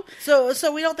 you know? So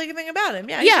we don't think anything about him.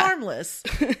 Yeah, he's harmless.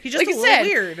 He's just like a little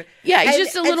weird. Yeah, he's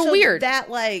just a little weird. That,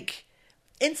 like,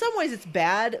 in some ways it's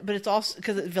bad, but it's also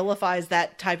because it vilifies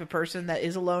that type of person that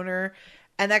is a loner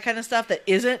and that kind of stuff that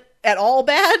isn't at all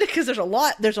bad, because there's a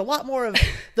lot more of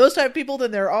those type of people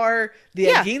than there are the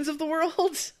Ed Geins of the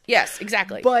world. Yes,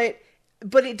 exactly. But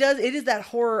it is that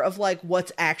horror of like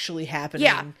what's actually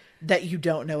happening that you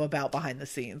don't know about behind the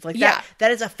scenes. Like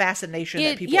that is a fascination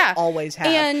that people always have.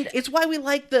 And it's why we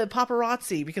like the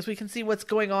paparazzi, because we can see what's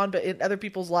going on but in other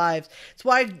people's lives. It's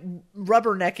why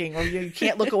rubbernecking, or you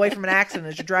can't look away from an accident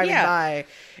as you're driving by.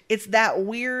 It's that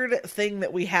weird thing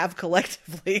that we have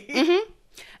collectively. Mm-hmm.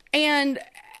 And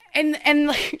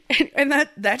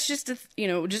that's just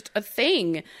just a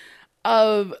thing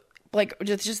of like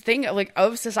just a thing like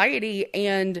of society,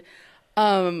 and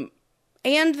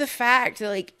the fact that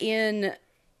like in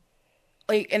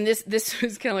like, and this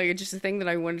was kind of like just a thing that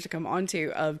I wanted to come on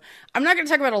to. Of I'm not going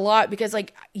to talk about a lot because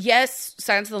like, yes,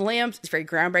 Silence of the Lambs is very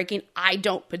groundbreaking. I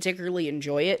don't particularly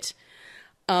enjoy it,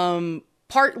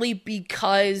 partly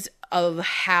because of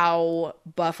how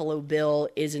Buffalo Bill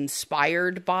is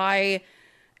inspired by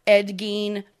Ed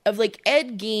Gein. Of like,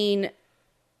 Ed Gein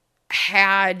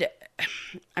had,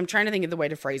 I'm trying to think of the way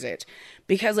to phrase it,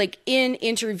 because like in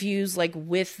interviews like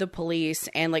with the police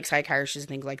and like psychiatrists and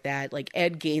things like that, like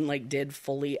Ed Gein like did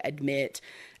fully admit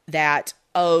that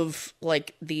of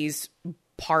like these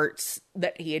parts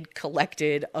that he had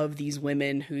collected of these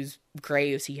women whose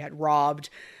graves he had robbed,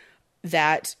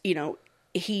 that, you know,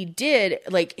 he did,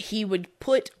 like, he would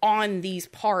put on these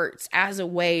parts as a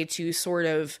way to sort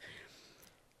of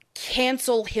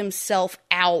cancel himself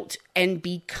out and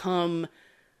become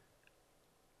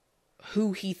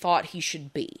who he thought he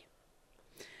should be.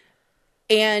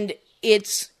 And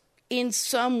it's in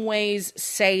some ways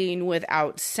saying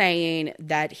without saying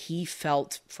that he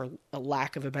felt, for a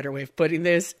lack of a better way of putting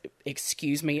this,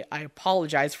 excuse me, I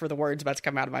apologize for the words about to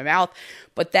come out of my mouth,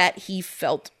 but that he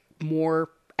felt more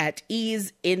at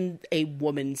ease in a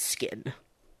woman's skin.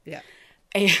 Yeah.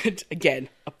 And again,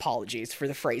 apologies for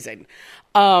the phrasing.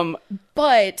 And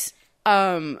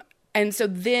so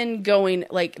then going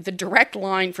like the direct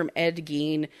line from Ed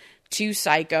Gein to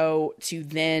Psycho to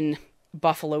then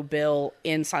Buffalo Bill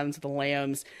in Silence of the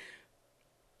Lambs.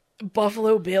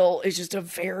 Buffalo Bill is just a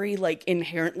very like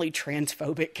inherently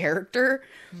transphobic character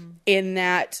in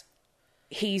that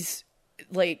he's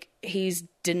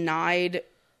denied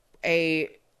a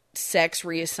sex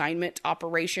reassignment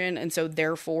operation, and so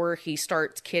therefore he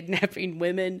starts kidnapping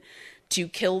women to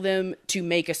kill them to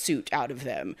make a suit out of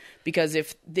them, because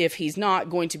if he's not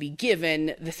going to be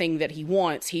given the thing that he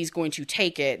wants, he's going to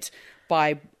take it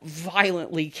by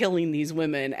violently killing these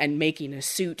women and making a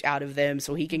suit out of them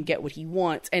so he can get what he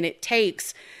wants. And it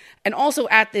takes, and also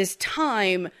at this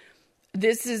time,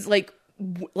 this is like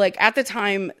at the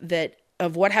time that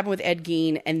of what happened with Ed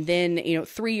Gein, and then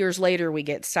 3 years later we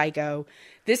get Psycho.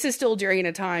 This is still during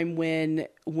a time when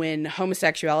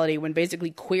homosexuality, when basically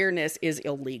queerness is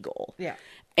illegal. Yeah.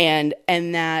 And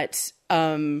that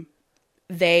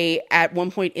they, at one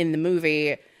point in the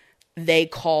movie, they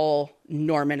call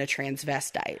Norman a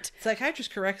transvestite. The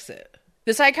psychiatrist corrects it.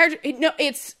 The psychiatrist, no,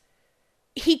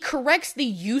 he corrects the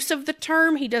use of the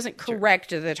term. He doesn't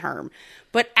correct the term.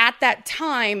 But at that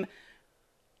time,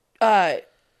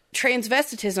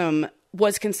 transvestitism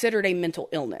was considered a mental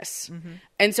illness. Mm-hmm.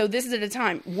 And so this is at a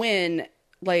time when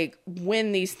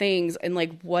these things, and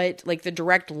the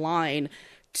direct line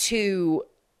to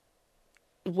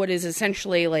what is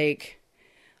essentially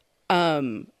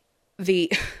I'm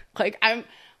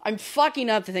fucking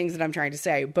up the things that I'm trying to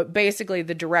say, but basically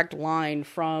the direct line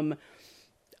from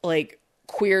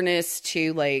queerness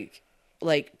to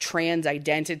trans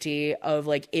identity of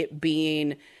it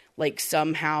being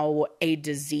somehow a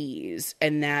disease,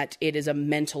 and that it is a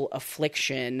mental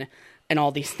affliction and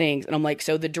all these things. And I'm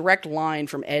so the direct line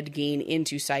from Ed Gein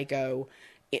into Psycho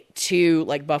to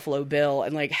Buffalo Bill,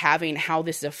 and having how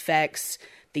this affects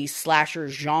the slasher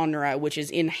genre, which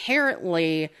is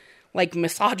inherently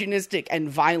misogynistic and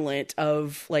violent,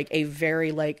 of a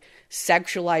very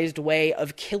sexualized way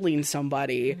of killing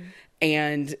somebody. Mm-hmm.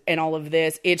 And all of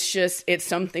this, it's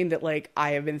something that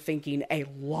I have been thinking a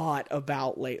lot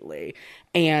about lately.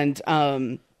 And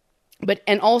also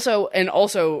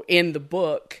in the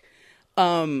book,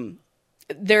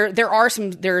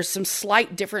 there's some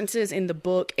slight differences in the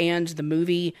book and the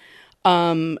movie.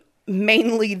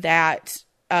 Mainly that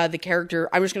the character,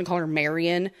 I'm just going to call her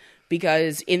Marion,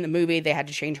 because in the movie they had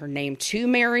to change her name to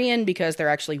Marion because there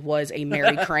actually was a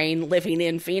Mary Crane living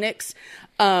in Phoenix.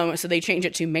 So they changed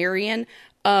it to Marion.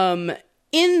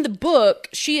 In the book,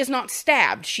 she is not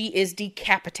stabbed. She is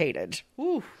decapitated.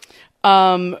 Ooh.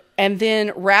 And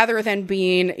then rather than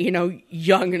being,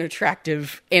 young and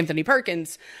attractive Anthony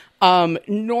Perkins,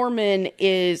 Norman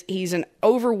he's an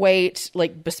overweight,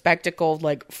 bespectacled,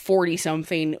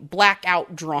 40-something,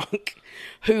 blackout drunk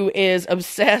who is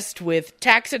obsessed with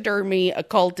taxidermy,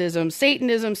 occultism,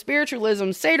 Satanism, spiritualism,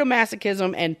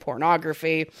 sadomasochism, and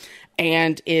pornography,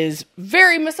 and is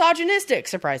very misogynistic.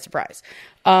 Surprise, surprise.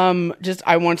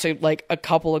 I want to, a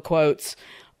couple of quotes,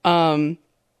 from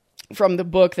the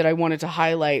book that I wanted to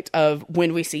highlight of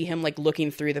when we see him, looking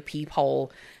through the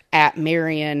peephole at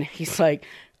Marion. He's like,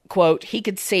 quote, he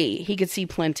could see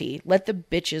plenty. Let the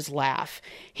bitches laugh.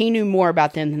 He knew more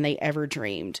about them than they ever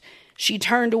dreamed. She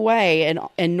turned away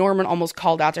and Norman almost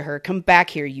called out to her, come back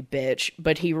here, you bitch.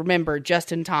 But he remembered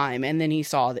just in time. And then he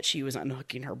saw that she was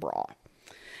unhooking her bra.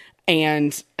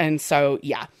 And so,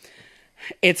 yeah,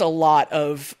 it's a lot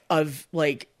of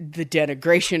the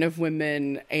denigration of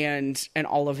women and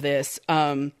all of this.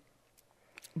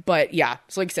 But yeah,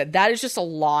 so like I said, that is just a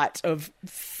lot of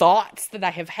thoughts that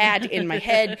I have had in my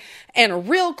head. And a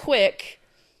real quick,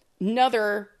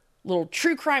 another little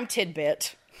true crime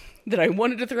tidbit that I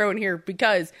wanted to throw in here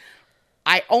because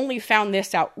I only found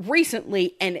this out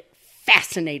recently and it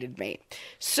fascinated me.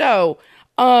 So,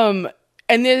 and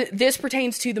then this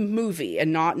pertains to the movie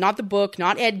and not the book,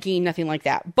 not Ed Gein, nothing like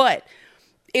that. But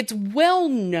it's well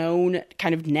known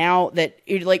kind of now that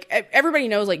everybody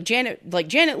knows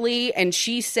Janet Leigh, and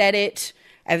she said it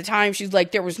at the time. She's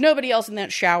like, there was nobody else in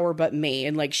that shower but me.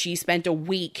 And she spent a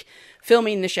week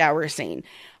filming the shower scene.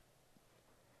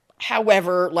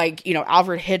 However,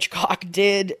 Alfred Hitchcock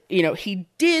did, he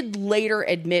did later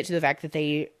admit to the fact that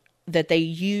they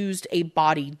used a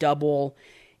body double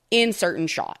in certain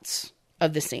shots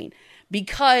of the scene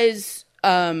because,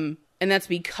 and that's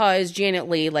because Janet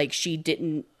Leigh, she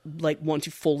didn't want to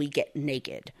fully get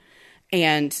naked,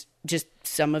 and just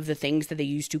some of the things that they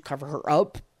used to cover her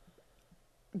up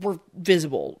were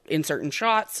visible in certain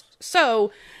shots.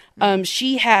 So,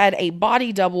 she had a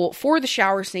body double for the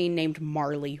shower scene named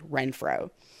Marley Renfro.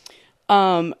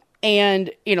 And,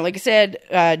 like I said,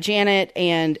 Janet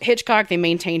and Hitchcock, they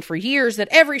maintained for years that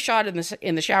every shot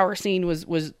in the shower scene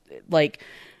was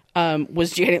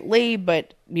Janet Leigh,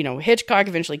 but, Hitchcock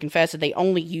eventually confessed that they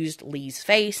only used Leigh's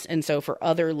face. And so for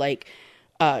other,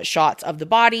 shots of the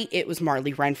body, it was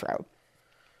Marley Renfro.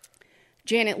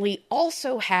 Janet Leigh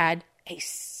also had a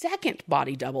second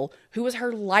body double who was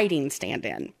her lighting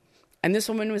stand-in. And this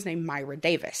woman was named Myra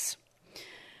Davis.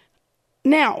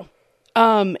 Now,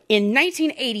 in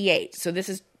 1988, so this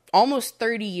is almost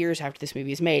 30 years after this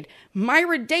movie is made,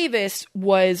 Myra Davis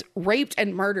was raped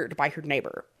and murdered by her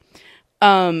neighbor.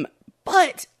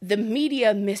 But the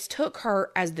media mistook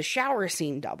her as the shower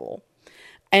scene double.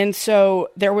 And so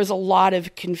there was a lot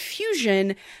of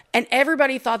confusion, and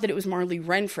everybody thought that it was Marley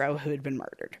Renfro who had been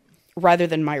murdered rather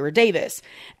than Myra Davis.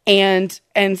 And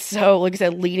so, like I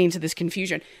said, leading to this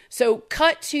confusion. So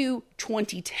cut to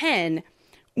 2010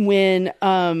 when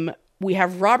we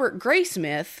have Robert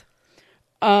Graysmith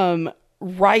Robert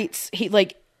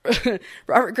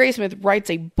Graysmith writes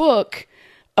a book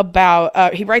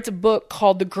about, he writes a book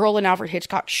called The Girl in Alfred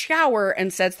Hitchcock's Shower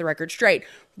and sets the record straight.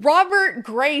 Robert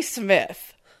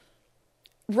Graysmith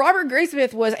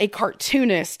was a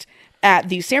cartoonist at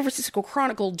the San Francisco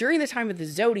Chronicle during the time of the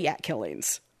Zodiac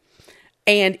killings.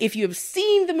 And if you have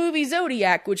seen the movie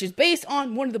Zodiac, which is based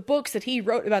on one of the books that he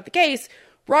wrote about the case,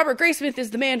 Robert Graysmith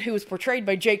is the man who was portrayed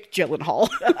by Jake Gyllenhaal.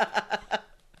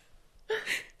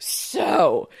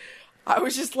 So I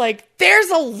was just like, there's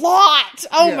a lot.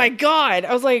 Oh my God.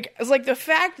 I was like, the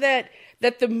fact that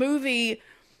the movie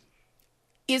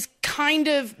is kind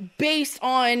of based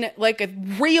on a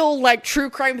real true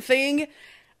crime thing.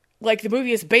 The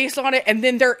movie is based on it, and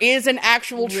then there is an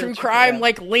actual true crime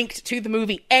linked to the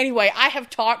movie. Anyway, I have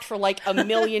talked for a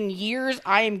million years.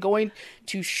 I am going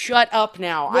to shut up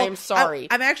now. Well, I am sorry.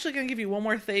 I'm actually going to give you one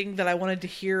more thing that I wanted to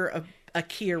hear a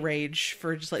Kia rage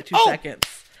for just 2 seconds.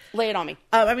 Lay it on me.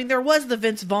 There was the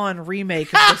Vince Vaughn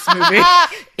remake of this movie.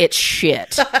 It's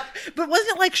shit. But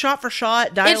wasn't it shot for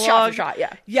shot dialogue? It's shot for shot,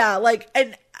 yeah. Yeah,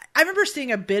 and I remember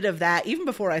seeing a bit of that even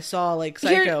before I saw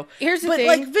Psycho. Here's the thing.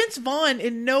 But Vince Vaughn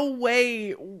in no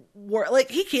way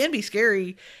he can be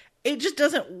scary. It just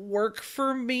doesn't work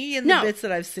for me in the bits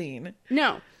that I've seen.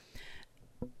 No.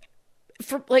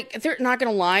 For they're not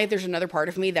gonna lie, there's another part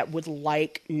of me that would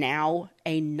like now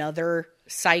another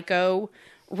Psycho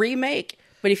remake.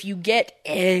 But if you get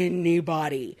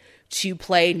anybody to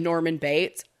play Norman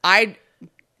Bates,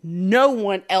 no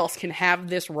one else can have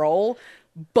this role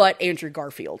but Andrew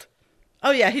Garfield.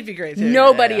 Oh yeah, he'd be great too.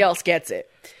 Nobody else gets it.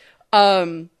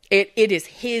 It is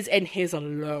his and his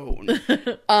alone.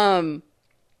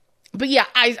 But yeah,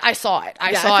 I saw it.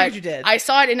 I saw it. You did. I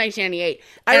saw it in 1998.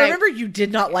 I remember you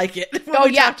did not like it when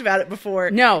we talked about it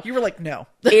before. No. You were like, no.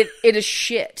 It is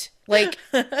shit. Like,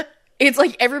 it's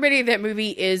like everybody in that movie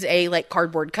is a like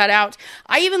cardboard cutout.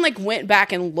 I even like went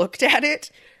back and looked at it.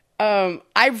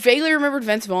 I vaguely remembered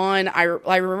Vince Vaughn. I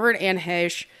remembered Anne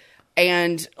Heche,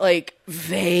 and like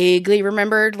vaguely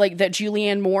remembered like that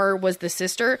Julianne Moore was the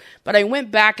sister. But I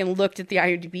went back and looked at the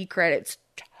IMDb credits.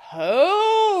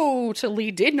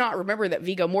 Totally did not remember that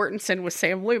Viggo Mortensen was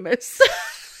Sam Loomis.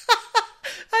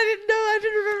 I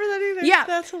didn't remember that either. Yeah.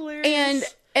 That's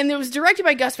hilarious. And it was directed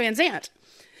by Gus Van Sant,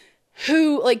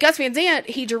 who, like, Gus Van Sant,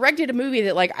 he directed a movie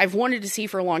that, like, I've wanted to see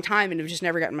for a long time and have just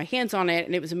never gotten my hands on it.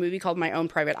 And it was a movie called My Own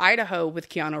Private Idaho with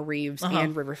Keanu Reeves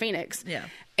and River Phoenix. Yeah.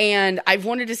 And I've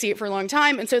wanted to see it for a long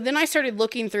time. And so then I started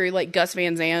looking through, like, Gus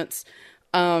Van Sant's,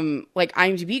 like,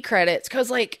 IMDb credits.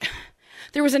 Because, like,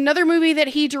 there was another movie that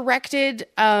he directed,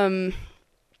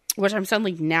 which I'm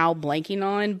suddenly now blanking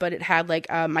on, but it had, like,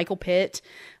 Michael Pitt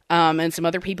and some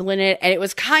other people in it. And it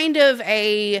was kind of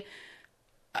a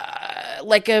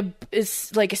like a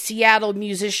Seattle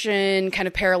musician kind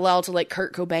of parallel to like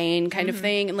Kurt Cobain kind of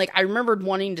thing. And like, I remembered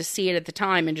wanting to see it at the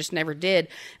time and just never did.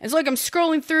 And so like, I'm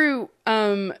scrolling through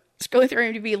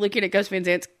IMDb, looking at Gus Van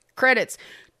Sant's credits.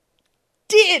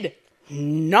 Did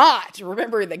not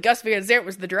remember that Gus Van Sant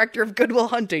was the director of Good Will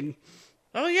Hunting.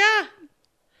 Oh yeah.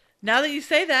 Now that you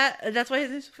say that, that's why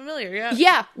it's familiar. Yeah.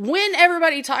 Yeah. When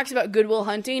everybody talks about Good Will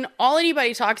Hunting, all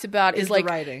anybody talks about is like the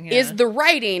writing, is the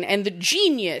writing and the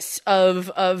genius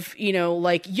of you know,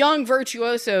 like young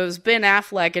virtuosos Ben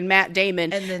Affleck and Matt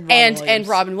Damon and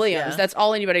Robin Williams. Yeah. That's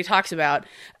all anybody talks about.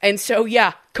 And so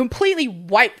yeah, completely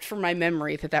wiped from my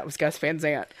memory that was Gus Van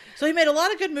Sant. So he made a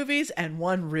lot of good movies and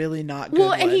one really not good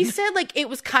Well, and one. he said like it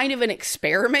was kind of an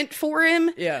experiment for him.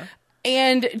 Yeah.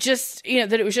 And just, you know,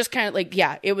 that it was just kind of like,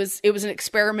 yeah, it was an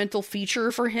experimental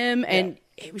feature for him. And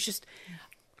it was just,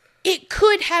 it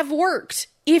could have worked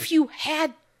if you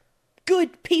had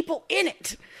good people in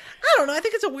it. I don't know. I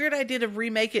think it's a weird idea to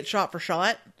remake it shot for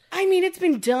shot. I mean, it's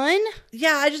been done.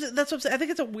 Yeah, that's what I'm saying. I think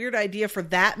it's a weird idea for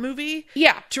that movie.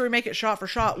 Yeah. To remake it shot for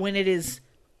shot when it is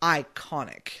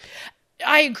iconic.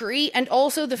 I agree. And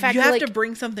also the fact you that have to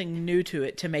bring something new to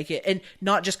it to make it, and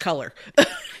not just color.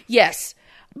 Yes.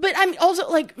 But I'm also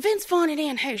like Vince Vaughn and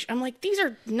Anne Heche. I'm like, these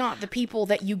are not the people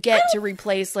that you get to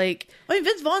replace. Like, I mean,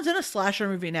 Vince Vaughn's in a slasher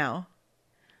movie now.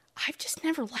 I've just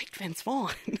never liked Vince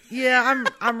Vaughn. Yeah,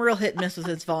 I'm real hit and miss with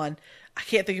Vince Vaughn. I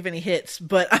can't think of any hits,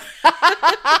 but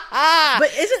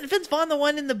but isn't Vince Vaughn the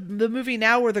one in the movie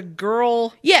now where the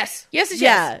girl? Yes,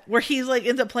 where he's like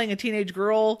ends up playing a teenage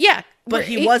girl. Yeah, but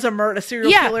he was a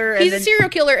serial killer. He's a serial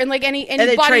killer, and like and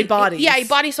they trade bodies. Yeah, he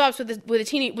body swaps with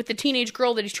the teenage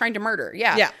girl that he's trying to murder.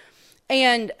 Yeah,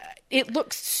 and it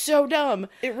looks so dumb.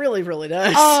 It really, really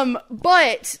does.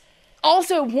 But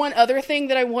also one other thing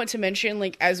that I want to mention,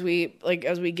 like as we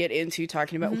get into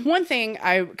talking about one thing,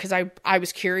 because I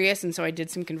was curious, and so I did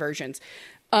some conversions.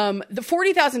 The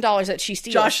 $40,000 that she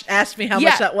steals. Josh asked me how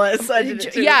much that was. I did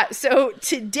it too. Yeah, so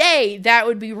today that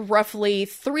would be roughly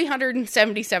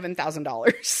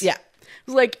 $377,000. Yeah,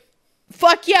 like,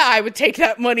 fuck yeah, I would take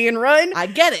that money and run. I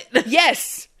get it.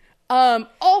 Yes.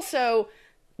 Also,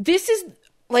 this is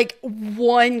like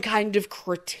one kind of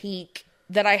critique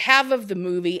that I have of the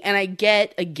movie, and I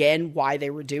get again why they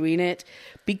were doing it,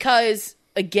 because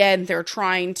again they're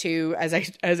trying to, as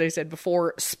I said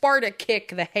before, Sparta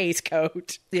kick the Hays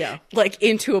Code, like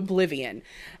into oblivion,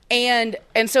 and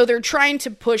so they're trying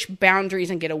to push boundaries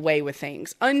and get away with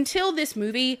things. Until this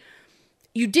movie,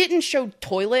 you didn't show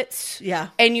toilets,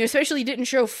 and you especially didn't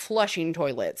show flushing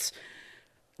toilets.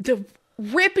 The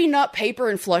ripping up paper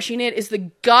and flushing it is the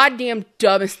goddamn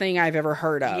dumbest thing I've ever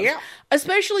heard of. Yeah.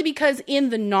 Especially because in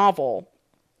the novel,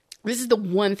 this is the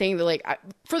one thing that, like,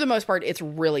 for the most part, it's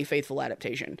really faithful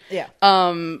adaptation. Yeah.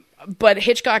 But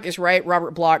Hitchcock is right.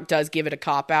 Robert Bloch does give it a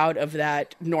cop-out of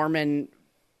that Norman...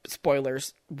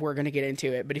 Spoilers, we're going to get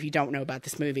into it, but if you don't know about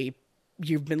this movie,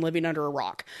 you've been living under a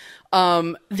rock.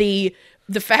 The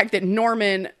fact that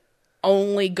Norman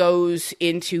only goes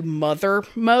into mother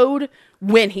mode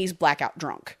when he's blackout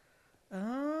drunk.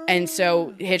 Oh. And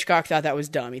so Hitchcock thought that was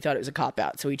dumb. He thought it was a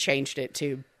cop-out, so he changed it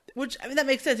to... Which, I mean, that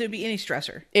makes sense. It would be any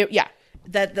stressor. Yeah.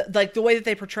 That like, the way that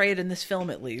they portray it in this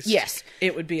film, at least. Yes.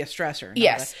 It would be a stressor.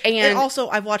 Yes. And also,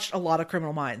 I've watched a lot of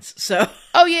Criminal Minds, so...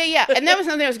 Oh, yeah. And that was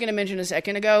something I was going to mention a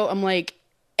second ago. I'm like,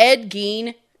 Ed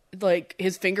Gein, like,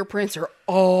 his fingerprints are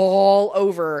all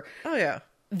over... Oh, yeah.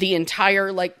 the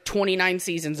entire like 29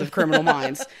 seasons of Criminal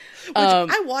Minds. Which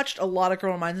I watched a lot of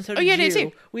Criminal Minds, and so did yeah, you.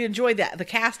 too. We enjoyed that, the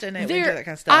cast in it. We enjoyed that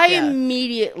kind of stuff. I yeah.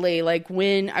 immediately, like,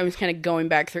 when I was kind of going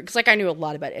back through, because like I knew a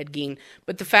lot about Ed Gein,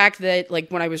 but the fact that like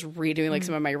when I was redoing like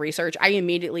some of my research, I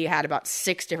immediately had about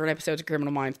 6 different episodes of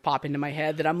Criminal Minds pop into my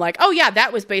head that I'm like, oh yeah,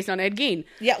 that was based on Ed Gein.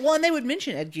 Yeah, well, and they would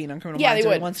mention Ed Gein on Criminal Yeah, Minds they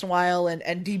every would. once in a while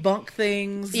and debunk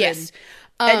things. Yes.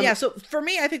 And yeah, so for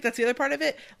me, I think that's the other part of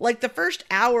it. Like, the first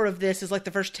hour of this is like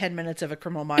the first 10 minutes of a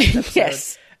Criminal Minds episode.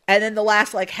 Yes. And then the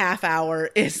last like half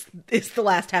hour is the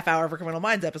last half hour of a Criminal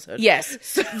Minds episode. Yes.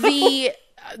 So...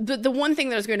 The one thing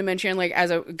that I was going to mention, like,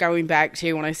 as I going back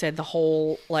to when I said the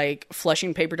whole like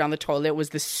flushing paper down the toilet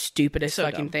was the stupidest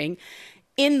fucking dumb. thing.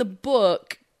 In the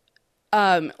book,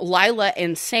 Lila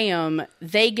and Sam,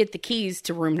 they get the keys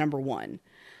to room number 1.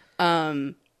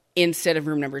 Instead of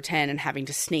room number 10 and having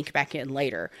to sneak back in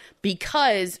later,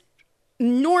 because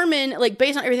Norman, like,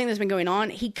 based on everything that's been going on,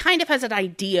 he kind of has an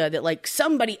idea that like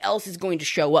somebody else is going to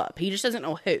show up. He just doesn't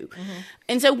know who. Mm-hmm.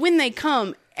 And so when they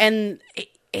come, and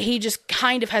he just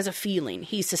kind of has a feeling,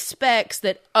 he suspects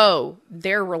that, oh,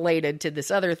 they're related to this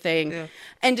other thing,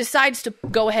 and decides to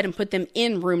go ahead and put them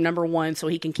in room number 1 so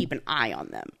he can keep an eye on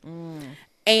them.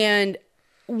 And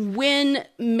when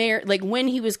when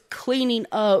he was cleaning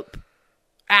up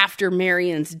after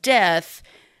Marion's death,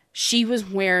 she was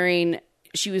wearing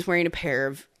a pair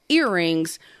of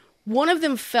earrings. One of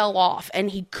them fell off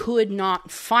and he could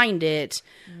not find it.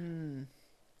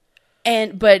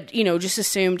 But just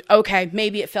assumed, okay,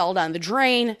 maybe it fell down the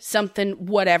drain, something,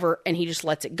 whatever, and he just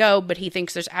lets it go. But he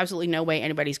thinks there's absolutely no way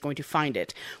anybody's going to find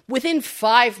it. Within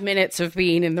 5 minutes of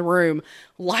being in the room,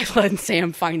 Lila and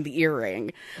Sam find the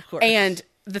earring. Of course. And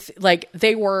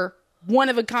they were one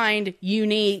of a kind,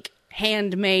 unique,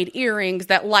 handmade earrings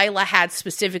that Lila had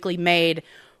specifically made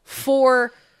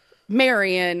for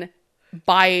Marion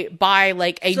by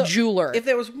like a jeweler. If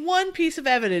there was one piece of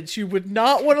evidence you would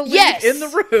not want to leave Yes. in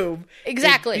the room,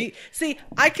 Exactly. See,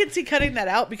 I could see cutting that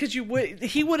out because he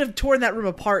would have torn that room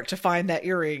apart to find that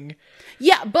earring.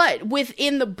 Yeah, but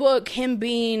within the book, him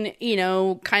being,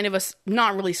 kind of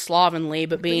not really slovenly,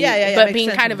 but being, makes being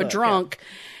sense kind in of the a book, drunk,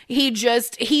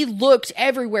 he looked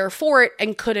everywhere for it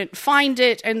and couldn't find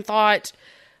it and thought,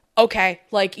 okay,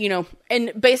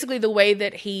 and basically the way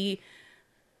that he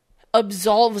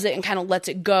absolves it and kind of lets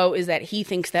it go is that he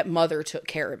thinks that Mother took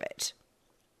care of it.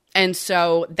 And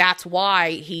so that's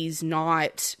why he's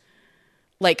not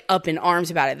like up in arms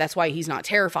about it. That's why he's not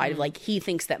terrified. Like, he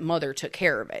thinks that Mother took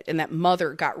care of it and that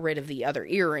Mother got rid of the other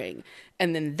earring,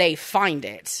 and then they find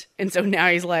it. And so now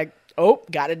he's like, oh,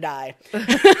 gotta die.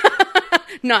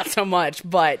 Not so much,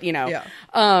 but Yeah.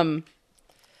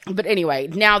 But anyway,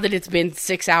 now that it's been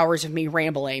 6 hours of me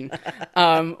rambling,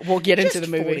 we'll get into the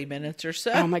movie. 40 minutes or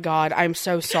so. Oh my God, I'm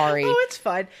so sorry. Oh, it's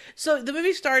fine. So the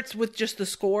movie starts with just the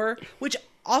score, which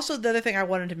also the other thing I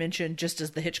wanted to mention, just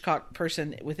as the Hitchcock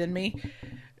person within me,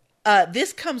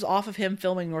 this comes off of him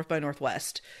filming North by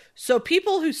Northwest. So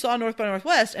people who saw North by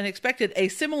Northwest and expected a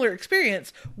similar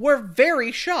experience were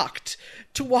very shocked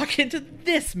to walk into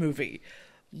this movie.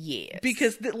 Yes.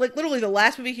 Because, literally the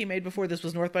last movie he made before this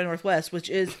was North by Northwest, which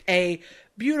is a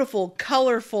beautiful,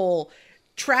 colorful,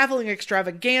 traveling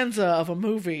extravaganza of a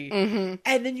movie. Mm-hmm.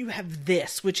 And then you have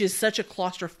this, which is such a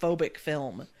claustrophobic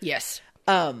film. Yes.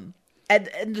 And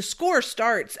the score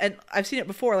starts, and I've seen it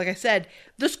before, like I said,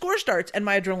 the score starts and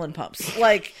my adrenaline pumps.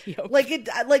 There's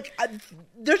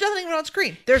nothing even on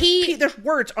screen. There's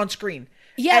words on screen.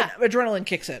 Yeah. And adrenaline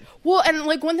kicks in. Well, and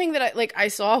one thing that I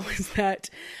saw was that,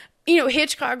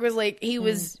 Hitchcock was he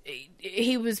was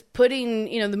putting,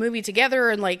 the movie together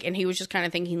and he was just kind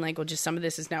of thinking well, just some of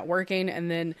this is not working. And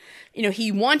then,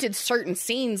 he wanted certain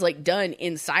scenes done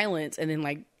in silence, and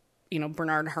then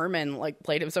Bernard Herrmann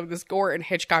played him some of the score, and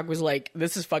Hitchcock was like,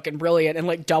 this is fucking brilliant,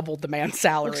 and doubled the man's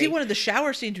salary. He wanted the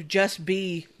shower scene to just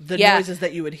be the noises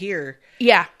that you would hear.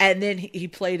 Yeah. And then he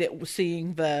played it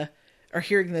seeing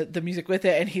hearing the music with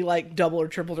it, and he doubled or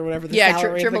tripled or whatever the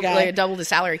salary of the guy. Doubled the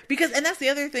salary. And that's the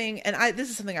other thing, and this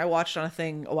is something I watched on a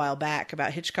thing a while back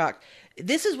about Hitchcock.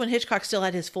 This is when Hitchcock still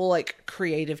had his full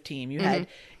creative team.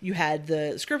 You had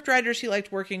the script writers he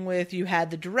liked working with, you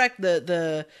had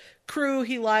the crew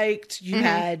he liked, you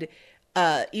had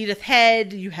Edith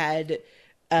Head, you had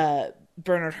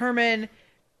Bernard Herrmann.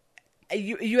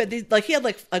 You had these, he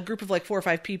had a group of 4 or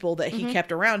 5 people that he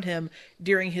kept around him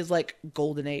during his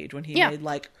golden age, when he made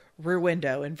Rear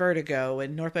Window and Vertigo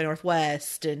and North by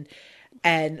Northwest and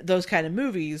those kind of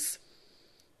movies.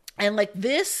 And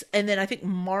this, and then I think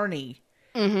Marnie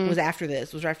was after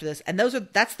this, and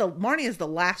Marnie is the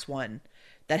last one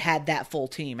that had that full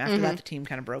team. After that, the team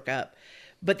kind of broke up.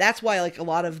 But that's why like a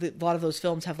lot of those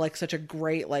films have like such a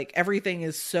great, like everything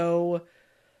is so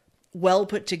well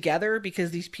put together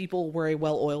because these people were a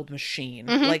well-oiled machine.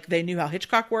 Like they knew how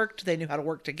Hitchcock worked, they knew how to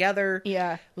work together.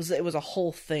 Yeah. It was a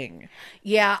whole thing.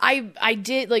 Yeah, I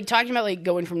did, like, talking about, like,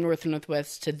 going from North and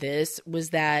Northwest to this, was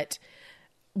that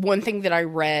one thing that I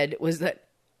read was that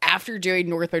after doing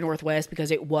North by Northwest, because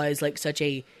it was, like, such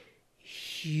a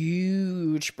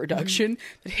huge production,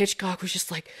 that Hitchcock was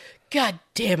just like, God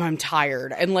damn, I'm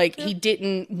tired. And, like, he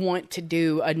didn't want to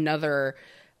do another,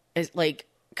 like,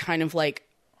 kind of, like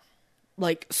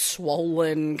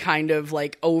swollen, kind of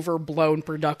like overblown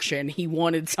production. He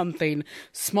wanted something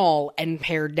small and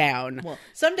pared down. Well,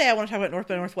 someday I want to talk about North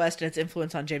by Northwest and its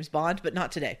influence on James Bond, but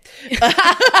not today.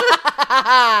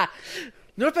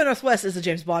 North by Northwest is a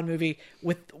James Bond movie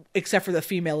except for the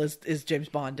female is James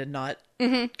Bond and not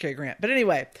Cary Grant. But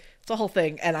anyway, it's a whole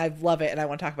thing and I love it and I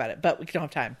want to talk about it, but we don't have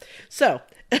time. So,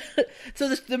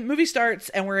 the movie starts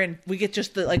and we get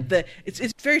just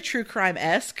it's very true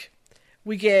crime-esque.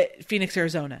 We get Phoenix,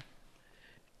 Arizona.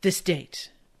 This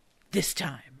date. This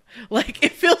time. Like,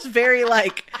 it feels very,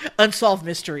 like, Unsolved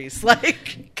Mysteries.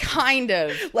 Like... Kind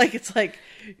of. Like, it's like...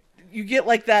 You get,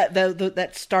 like, that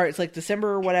start. It's like December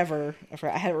or whatever.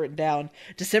 I had it written down.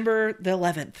 December the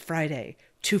 11th, Friday,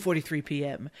 2:43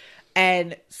 p.m.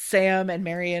 And Sam and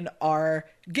Marion are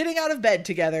getting out of bed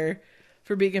together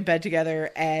for being in bed together.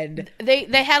 And... They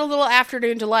had a little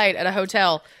afternoon delight at a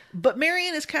hotel. But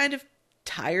Marion is kind of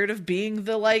tired of being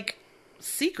the like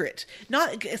secret.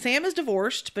 Sam is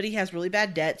divorced, but he has really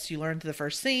bad debts. You learn through the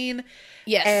first scene.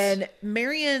 Yes. And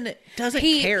Marion doesn't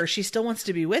care. She still wants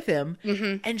to be with him.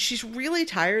 And she's really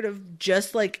tired of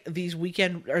just like these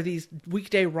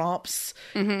weekday romps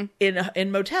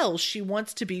in motels. She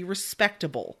wants to be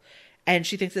respectable. And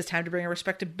she thinks it's time to bring a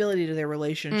respectability to their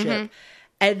relationship.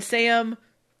 And Sam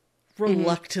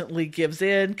reluctantly gives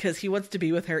in because he wants to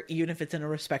be with her even if it's in a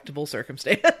respectable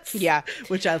circumstance. Yeah.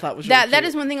 Which I thought was really that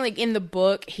is one thing, like, in the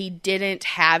book, he didn't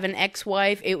have an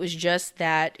ex-wife. It was just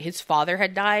that his father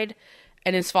had died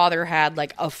and his father had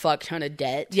like a fuck ton of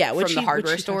debt from the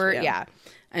hardware store. Yeah.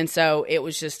 And so it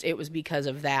was because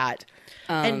of that.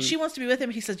 And she wants to be with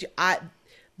him. He says,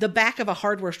 the back of a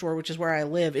hardware store, which is where I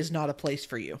live, is not a place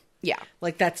for you. Yeah.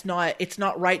 Like, it's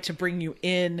not right to bring you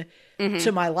in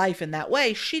to my life in that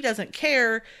way. She doesn't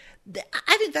care.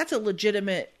 I think that's a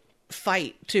legitimate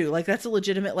fight too. Like, that's a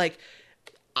legitimate, like,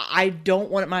 I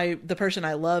don't want the person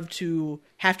I love to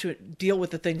have to deal with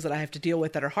the things that I have to deal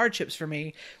with that are hardships for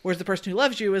me. Whereas the person who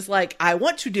loves you is like, I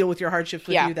want to deal with your hardships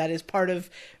with you. That is part of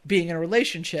being in a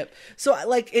relationship. So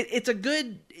like, it's a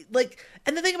good, like,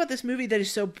 and the thing about this movie that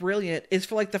is so brilliant is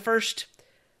for like the first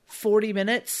 40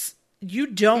 minutes, you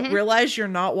don't realize you're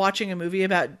not watching a movie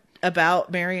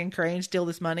about Marion Crane steal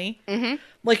this money.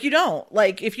 Like, you don't.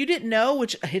 Like, if you didn't know,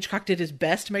 which Hitchcock did his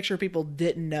best to make sure people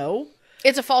didn't know.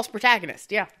 It's a false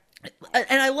protagonist, yeah.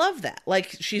 And I love that.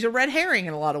 Like, she's a red herring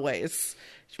in a lot of ways.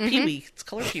 Pee-wee. It's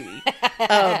color Pee-wee.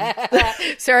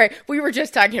 Sorry, we were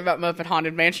just talking about Muppet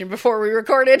Haunted Mansion before we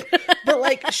recorded. But,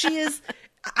 like, she is...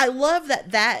 I love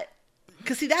that...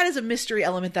 Because, see, that is a mystery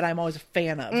element that I'm always a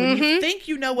fan of. When you think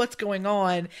you know what's going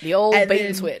on. The old bait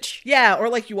and switch. Yeah, or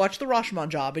like you watch the Rashomon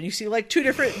Job and you see like 2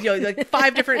 different, like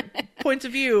 5 different points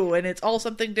of view and it's all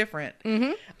something different.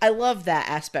 I love that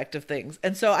aspect of things.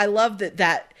 And so I love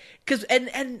that because,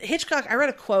 and Hitchcock, I read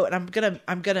a quote and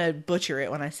I'm gonna butcher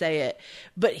it when I say it,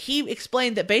 but he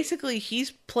explained that basically he's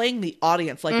playing the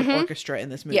audience like an orchestra in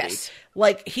this movie. Yes.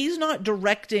 Like, he's not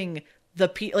directing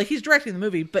he's directing the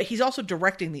movie, but he's also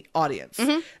directing the audience.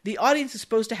 The audience is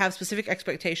supposed to have specific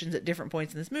expectations at different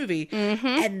points in this movie,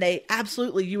 and they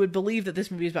absolutely, you would believe that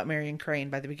this movie is about Marion Crane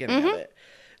by the beginning of it.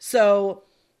 So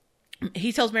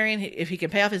he tells Marion if he can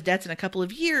pay off his debts in a couple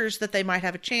of years, that they might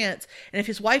have a chance, and if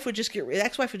his ex-wife would just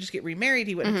get remarried,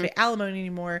 he wouldn't have to pay alimony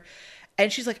anymore.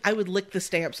 And she's like, I would lick the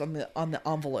stamps on the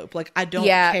envelope. Like, I don't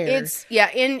care.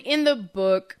 In the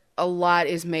book, a lot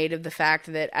is made of the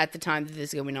fact that at the time that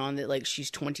this is going on, that like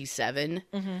she's 27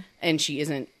 and she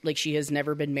isn't, like, she has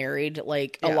never been married.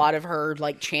 Like, a lot of her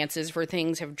like chances for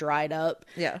things have dried up.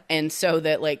 Yeah. And so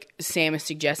that like Sam is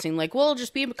suggesting like, well,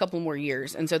 just be a couple more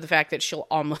years. And so the fact that she'll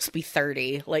almost be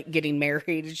 30, like getting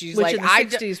married, she's which like, in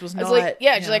the 60s was not. Like,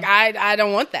 she's like, I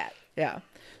don't want that. Yeah.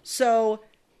 So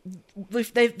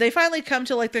they finally come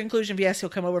to like the conclusion of, yes, he'll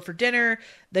come over for dinner.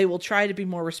 They will try to be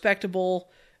more respectable,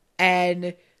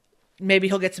 and maybe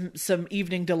he'll get some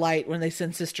evening delight when they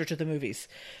send sister to the movies.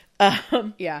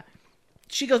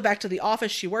 She goes back to the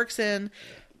office she works in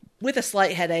with a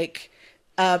slight headache.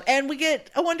 And we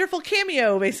get a wonderful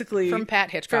cameo, basically. From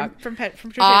Pat Hitchcock. From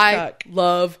Hitchcock. I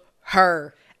love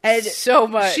her. And so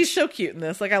much. She's so cute in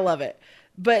this. Like, I love it.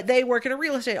 but they work in a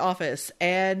real estate office,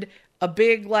 and a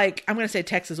big, like, I'm going to say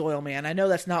Texas oil man. I know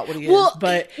that's not what he is,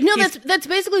 but no, that's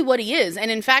basically what he is. And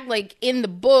in fact, like in the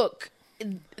book,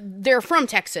 they're from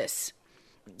Texas.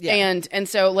 Yeah. And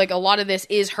so, like, a lot of this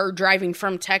is her driving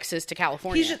from Texas to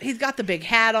California. He's got the big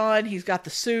hat on. He's got the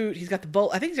suit. He's got the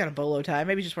I think he's got a bolo tie.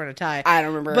 Maybe he's just wearing a tie. I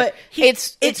don't remember. But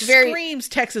it very screams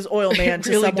Texas oil man to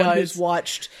really someone does. who's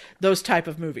watched those type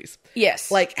of movies.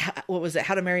 Yes. Like, what was it?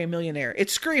 How to Marry a Millionaire.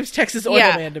 It screams Texas oil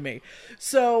man to me.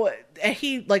 So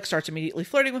he, like, starts immediately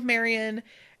flirting with Marion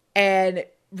and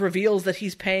reveals that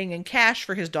he's paying in cash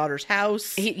for his daughter's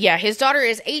house. His daughter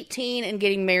is 18 and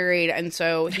getting married, and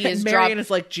so he is Marion is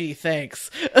like, gee, thanks.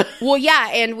 Well, yeah,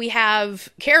 and we have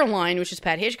Caroline, which is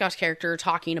Pat Hitchcock's character,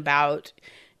 talking about,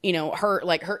 you know,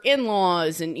 her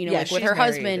in-laws and, you know, like with her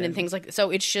husband and things like that. So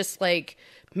it's just like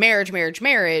marriage,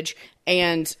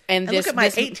 and this, look at my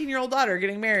 18-year-old daughter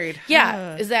getting married.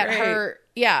 Yeah, is that great. her?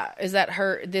 Yeah, is that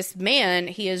her? This man,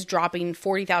 he is dropping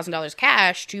 $40,000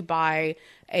 cash to buy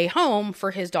a home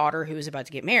for his daughter who is about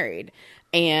to get married,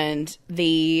 and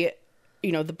the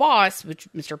boss, which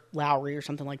Mr. Lowry or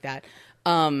something like that,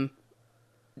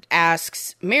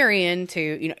 asks Marion to,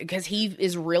 you know, because he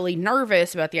is really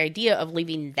nervous about the idea of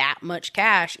leaving that much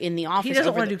cash in the office. He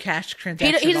doesn't want to do cash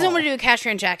transactions. He doesn't want to do a cash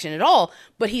transaction at all,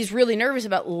 but he's really nervous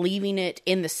about leaving it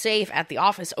in the safe at the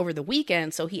office over the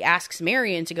weekend. So he asks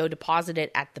Marion to go deposit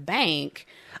it at the bank.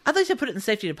 I'd like to put it in the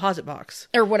safety deposit box.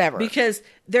 Or whatever. Because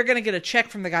they're going to get a check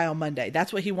from the guy on Monday.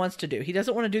 That's what he wants to do. He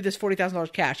doesn't want to do this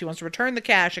 $40,000 cash. He wants to return the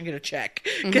cash and get a check.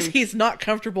 Because he's not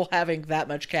comfortable having that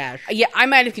much cash. Yeah, I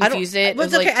might have confused it. But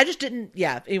it's okay. I just didn't.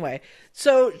 Yeah, anyway.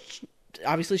 So,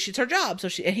 obviously, it's her job.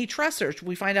 And he trusts her.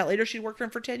 We find out later she worked for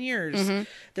him for 10 years.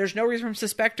 There's no reason for him to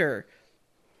suspect her.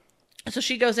 So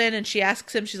she goes in and she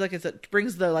asks him, she's like,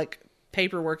 brings the, like,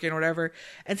 paperwork in or whatever,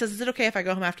 and says, is it okay if I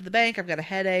go home after the bank? I've got a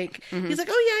headache. He's like,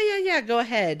 oh yeah, go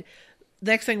ahead.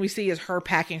 The next thing we see is her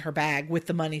packing her bag with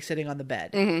the money sitting on the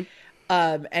bed.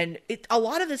 And a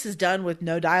lot of this is done with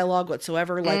no dialogue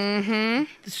whatsoever. Like,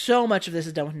 so much of this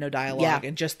is done with no dialogue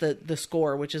and just the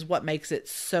score, which is what makes it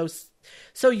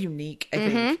so unique, I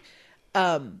think.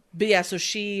 But yeah, so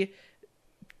she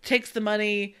takes the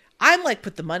money. I'm like,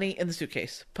 put the money in the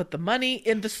suitcase. Put the money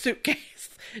in the suitcase.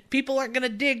 People aren't going to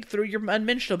dig through your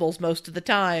unmentionables most of the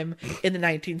time in the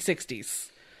 1960s.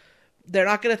 They're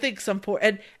not going to think some poor...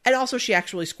 And also, she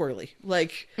actually squirrely.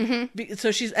 Like, so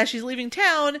as she's leaving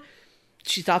town,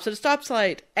 she stops at a stop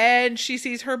sign, and she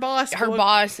sees her boss. Her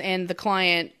boss and the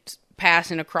client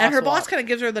passing across. And her boss kind of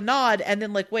gives her the nod, and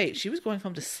then, like, wait, she was going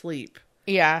home to sleep.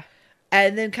 Yeah.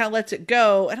 And then kind of lets it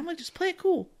go. And I'm like, just play it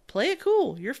cool. Play it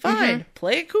cool. You're fine.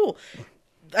 Play it cool.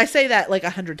 I say that like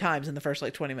 100 times in the first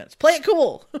like 20 minutes. Play it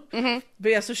cool. But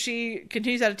yeah, so she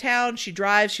continues out of town. She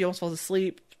drives. She almost falls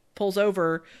asleep. Pulls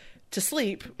over to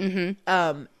sleep. And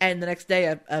the next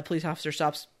day, a police officer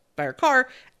stops by her car,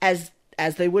 as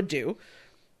they would do,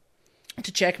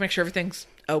 to check, make sure everything's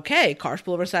okay. Cars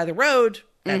pull over the side of the road.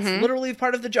 That's literally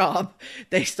part of the job.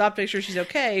 They stop to make sure she's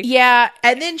okay. Yeah.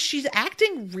 And then she's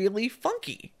acting really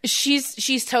funky.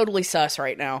 She's totally sus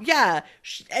right now. Yeah.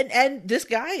 And this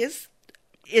guy is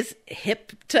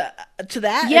hip to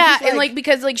that. Yeah, and like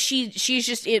because like she's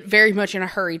just very much in a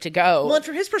hurry to go. Well, and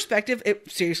from his perspective,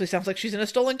 it seriously sounds like she's in a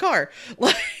stolen car.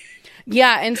 Like,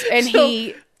 yeah, and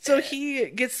so he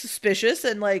gets suspicious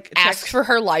and like asks for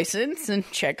her license and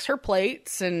checks her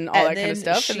plates and all that kind of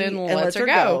stuff, and then lets her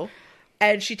go.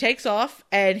 And she takes off,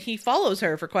 and he follows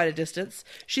her for quite a distance.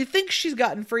 She thinks she's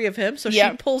gotten free of him, so she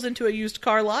pulls into a used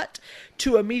car lot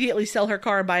to immediately sell her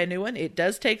car and buy a new one. It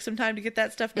does take some time to get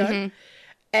that stuff done.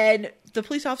 And the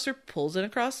police officer pulls in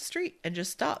across the street and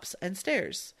just stops and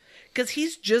stares. Because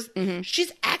he's just,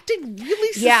 she's acting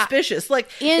really suspicious. Like,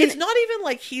 it's not even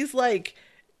like he's like,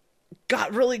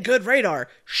 got really good radar.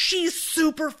 She's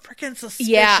super freaking suspicious.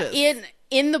 Yeah,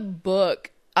 in the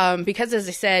book, because as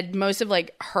I said, most of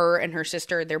like her and her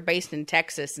sister, they're based in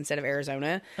Texas instead of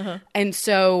Arizona. And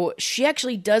so she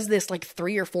actually does this like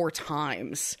 3 or 4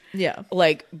 times. Yeah.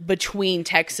 Like between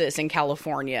Texas and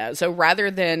California. So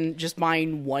rather than just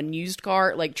buying one used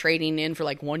car, like trading in for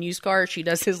like one used car, she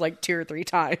does this like 2 or 3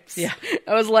 times. Yeah.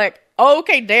 I was like, oh,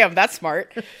 okay, damn, that's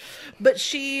smart. But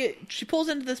she pulls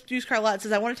into this used car lot and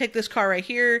says, I want to take this car right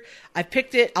here. I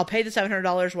picked it. I'll pay the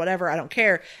 $700, whatever. I don't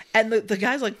care. And the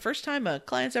guy's like, first time a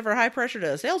client's ever high pressure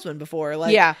to a salesman before.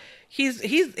 Like, yeah.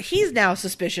 He's now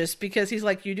suspicious because he's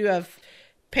like, you do have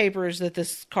papers that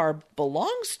this car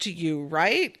belongs to you,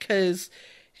 right? Because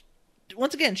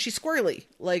once again, she's squirrely.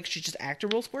 Like, she's just acting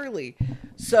real squirrely.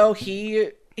 So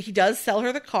he does sell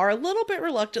her the car a little bit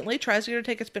reluctantly, tries to get her to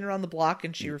take a spin around the block,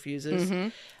 and she refuses.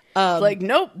 Like,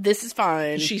 nope, this is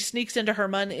fine. She sneaks into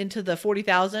Herman into the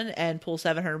 40,000 and pulls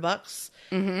 $700,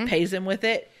 pays him with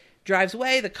it, drives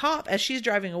away. The cop, as she's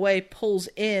driving away, pulls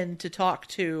in to talk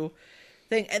to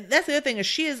thing. And that's the other thing, is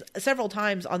she is several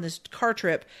times on this car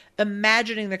trip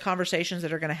imagining the conversations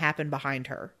that are going to happen behind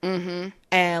her. Mm-hmm.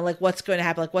 And like what's going to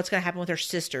happen, like what's going to happen with her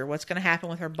sister, what's going to happen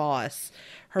with her boss.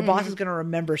 Her boss is going to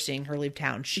remember seeing her leave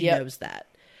town. She knows that.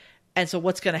 And so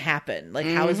what's going to happen? Like,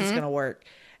 how is this going to work?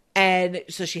 And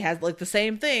so she has like the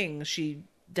same thing. She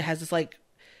has this like,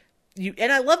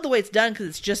 and I love the way it's done, because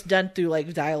it's just done through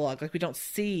like dialogue. Like we don't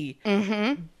see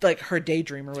like her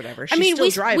daydream or whatever. She's still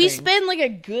driving. We spend like a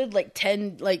good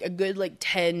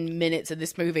 10 minutes of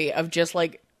this movie of just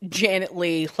like Janet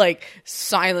Leigh like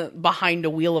silent behind a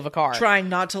wheel of a car, trying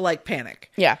not to like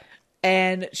panic. Yeah.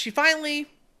 And she finally,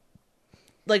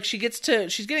 like, she's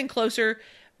getting closer,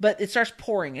 but it starts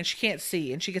pouring and she can't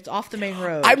see, and she gets off the main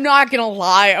road. I'm not gonna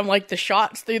lie, I'm like, the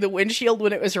shots through the windshield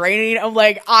when it was raining, I'm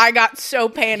like, I got so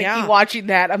panicky watching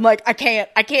that. I'm like, I can't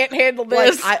handle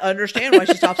this. Like, I understand why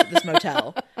she stops at this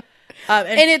motel.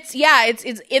 And it's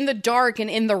in the dark and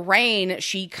in the rain,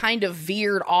 she kind of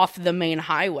veered off the main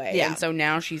highway. Yeah. And so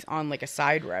now she's on like a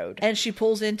side road. And she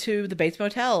pulls into the Bates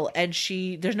Motel, and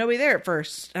there's nobody there at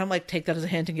first. And I'm like, take that as a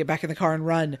hint and get back in the car and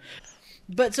run.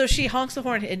 But so she honks the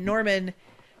horn, and Norman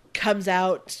comes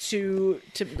out to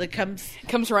like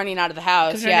comes running out of the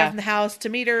house. Comes running out of the house to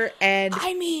meet her. And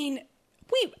I mean,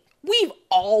 we've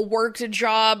all worked a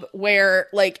job where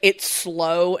like it's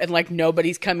slow and like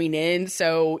nobody's coming in,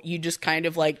 so you just kind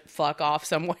of like fuck off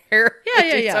somewhere.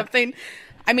 Yeah. Something.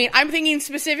 I mean, I'm thinking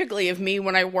specifically of me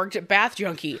when I worked at Bath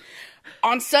Junkie.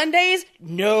 On Sundays,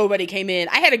 nobody came in.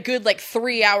 I had a good,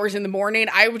 3 hours in the morning.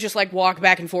 I would just, walk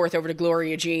back and forth over to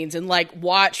Gloria Jean's and,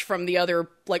 watch from the other,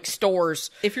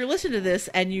 stores. If you're listening to this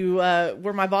and you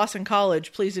were my boss in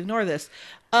college, please ignore this.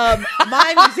 The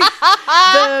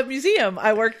museum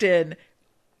I worked in,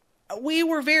 we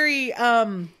were very,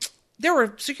 there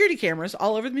were security cameras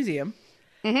all over the museum.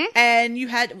 Mm-hmm. And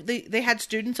they had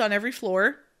students on every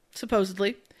floor,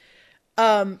 supposedly.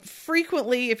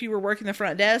 Frequently, if you were working the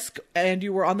front desk and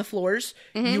you were on the floors,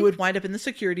 you would wind up in the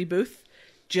security booth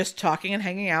just talking and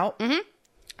hanging out.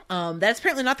 Mm-hmm. That's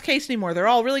apparently not the case anymore. They're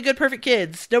all really good, perfect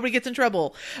kids. Nobody gets in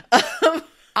trouble.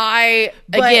 Again,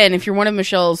 if you're one of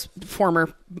Michelle's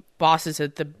former bosses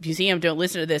at the museum, don't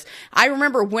listen to this. I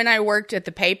remember when I worked at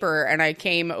the paper and I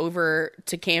came over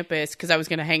to campus because I was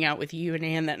going to hang out with you and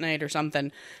Ann that night or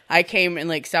something. I came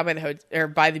and stopped by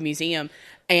by the museum.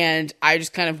 And I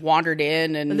just kind of wandered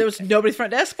in, and there was nobody's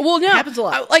front desk. Well, no, it happens a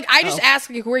lot. I just asked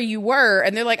where you were,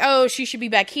 and they're like, "Oh, she should be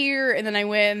back here." And then I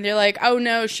went, and they're like, "Oh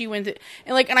no, she went."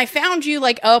 And I found you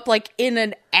up in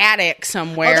an attic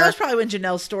somewhere. Oh, that was probably when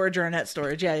Janelle's storage or Annette's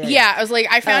storage. Yeah. Yeah, I was like,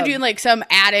 I found you in some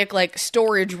attic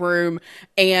storage room,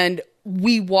 and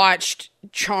we watched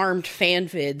Charmed fan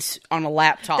vids on a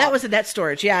laptop. That was Annette's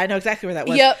storage. Yeah, I know exactly where that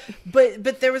was. Yep.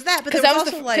 But there was that. But there was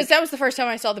also because that was the first time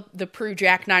I saw the Prue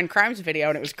Jack 9 Crimes video,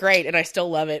 and it was great, and I still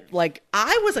love it.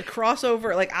 I was a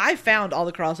crossover. I found all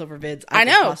the crossover vids I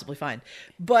could possibly find.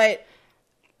 But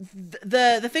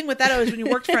the thing with that is when you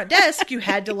worked front desk, you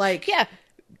had to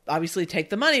obviously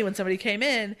take the money when somebody came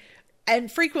in.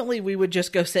 And frequently we would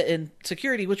just go sit in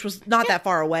security, which was not that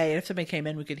far away. And if somebody came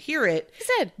in, we could hear it.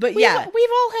 But we've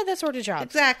all had that sort of job.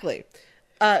 Exactly.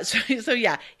 So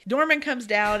yeah, Norman comes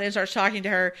down and starts talking to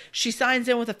her. She signs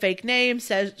in with a fake name,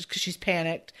 says, because she's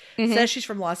panicked, says she's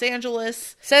from Los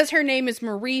Angeles. Says her name is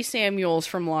Marie Samuels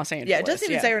from Los Angeles. Yeah, it doesn't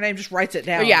even say her name, just writes it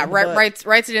down. Yeah, writes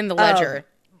it in the ledger.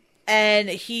 And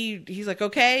he's like,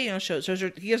 okay, shows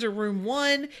her, he gives her room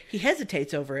 1. He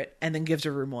hesitates over it and then gives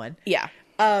her room 1. Yeah.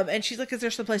 And she's like, is there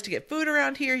some place to get food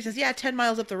around here? He says, yeah, 10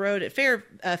 miles up the road at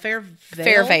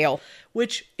Fairvale,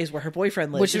 which is where her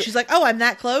boyfriend lives. And she's like, oh, I'm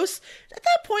that close? At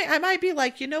that point, I might be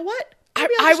like, you know what?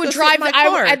 I would drive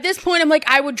at this point, I'm like,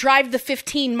 I would drive the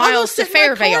 15 miles to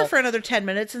Fairvale. In my car for another 10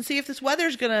 minutes and see if this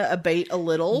weather's going to abate a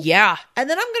little. Yeah. And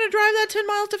then I'm going to drive that 10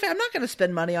 miles to Fairvale. I'm not going to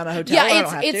spend money on a hotel.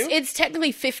 Yeah, it's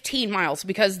technically 15 miles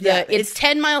because it's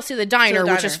 10 miles to the diner,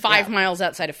 which is 5 miles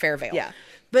outside of Fairvale. Yeah.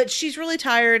 But she's really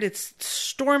tired. It's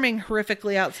storming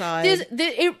horrifically outside.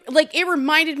 It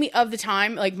reminded me of the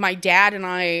time, my dad and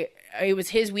I, it was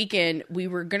his weekend. We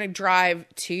were going to drive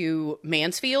to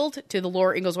Mansfield, to the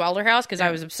Laura Ingalls Wilder house, because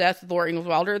I was obsessed with Laura Ingalls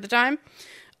Wilder at the time.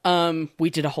 We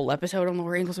did a whole episode on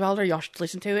Laura Ingalls Wilder. Y'all should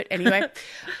listen to it. Anyway.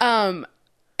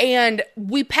 And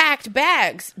we packed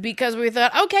bags because we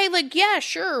thought, okay, yeah,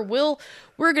 sure,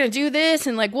 we're going to do this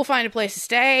and we'll find a place to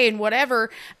stay and whatever.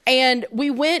 And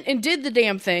we went and did the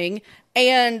damn thing.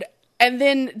 And and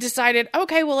then decided,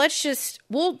 okay, well,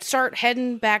 we'll start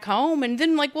heading back home, and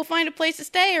then like we'll find a place to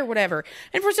stay or whatever.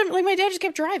 And for some, like my dad just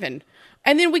kept driving.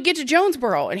 And then we get to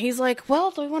Jonesboro, and he's like, well,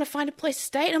 do we want to find a place to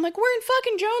stay? And I'm like, we're in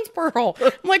fucking Jonesboro.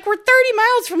 I'm like, we're 30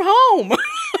 miles from home.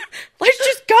 Let's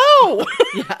just go.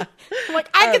 Yeah. I'm like,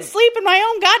 I can sleep in my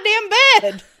own goddamn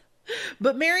bed.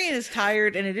 But Marion is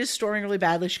tired, and it is storming really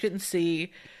badly. She couldn't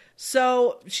see.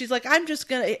 So she's like, I'm just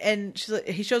going to, and she's like,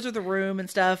 he shows her the room and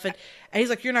stuff. And he's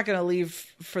like, you're not going to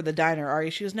leave for the diner, are you?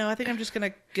 She goes, no, I think I'm just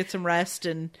going to get some rest.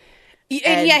 And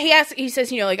yeah, he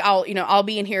says, like, I'll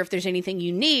be in here if there's anything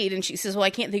you need. And she says, well,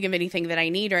 I can't think of anything that I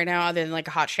need right now other than like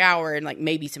a hot shower and like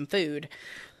maybe some food.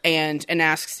 And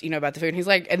asks, about the food. And he's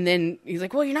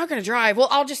like, well, you're not going to drive. Well,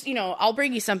 I'll just, I'll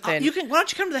bring you something. Why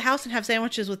don't you come to the house and have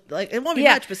sandwiches with, like, it won't be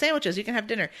much, but sandwiches, you can have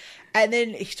dinner. And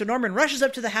then, so Norman rushes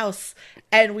up to the house,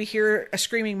 and we hear a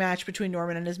screaming match between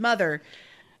Norman and his mother.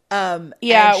 And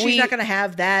she's not going to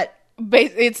have that.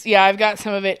 I've got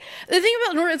some of it. The thing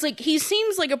about Norman is, like, he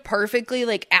seems like a perfectly,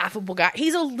 like, affable guy.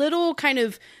 He's a little kind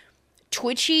of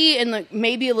twitchy and like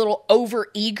maybe a little over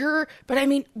eager, but I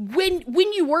mean, when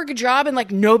you work a job and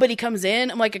like nobody comes in,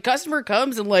 I'm like, a customer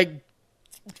comes and like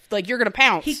you're gonna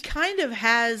pounce. He kind of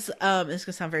has this is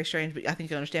gonna sound very strange, but I think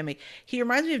you'll understand me. He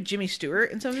reminds me of Jimmy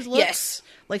Stewart in some of his looks. Yes,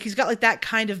 like he's got like that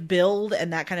kind of build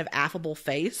and that kind of affable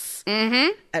face.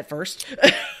 At first.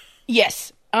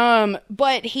 Yes.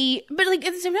 But like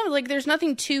at the same time, like there's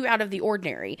nothing too out of the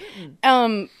ordinary.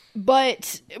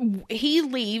 But he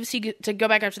leaves to go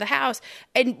back up to the house,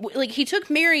 and like he took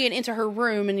Marion into her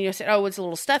room and said, oh, it's a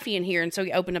little stuffy in here, and so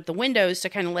he opened up the windows to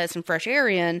kind of let some fresh air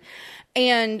in,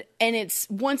 and it's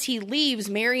once he leaves,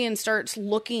 Marion starts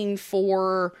looking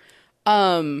for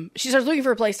she starts looking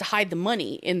for a place to hide the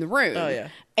money in the room. Oh yeah.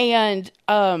 And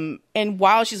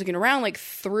while she's looking around, like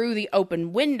through the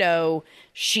open window,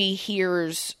 she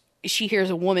hears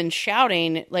a woman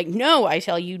shouting, like, no, I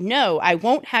tell you, no, I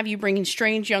won't have you bringing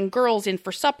strange young girls in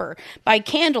for supper. By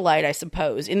candlelight, I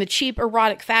suppose, in the cheap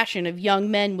erotic fashion of young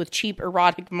men with cheap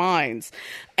erotic minds.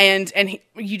 And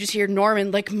you just hear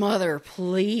Norman, like, mother,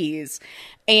 please.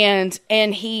 And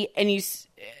he's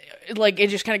like, it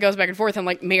just kind of goes back and forth. And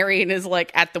like, Marion is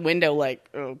like at the window, like,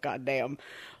 oh, goddamn.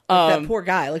 That poor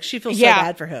guy. Like, she feels so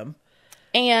bad for him.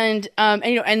 And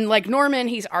like Norman,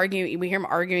 he's arguing, we hear him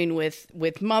arguing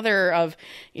with mother of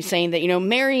saying that,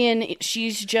 Marion,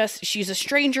 she's a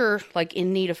stranger, like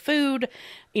in need of food,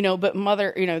 but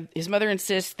mother, his mother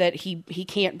insists that he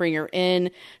can't bring her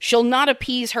in. She'll not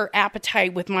appease her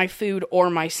appetite with my food or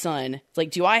my son. It's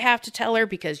like, do I have to tell her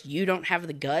because you don't have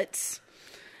the guts?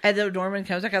 And then Norman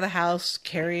comes back out of the house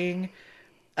carrying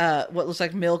what looks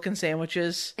like milk and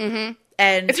sandwiches. Mm-hmm.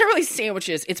 And it's not really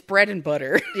sandwiches; it's bread and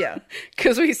butter. Yeah,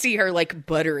 because we see her like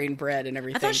buttering bread and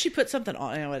everything. I thought she put something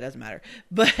on. It doesn't matter,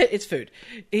 but it's food.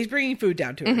 He's bringing food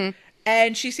down to her,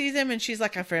 and she sees him, and she's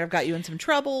like, "I'm afraid I've got you in some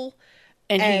trouble."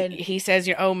 And he says,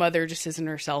 "Oh, mother just isn't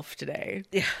herself today."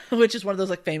 Yeah, which is one of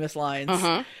those like famous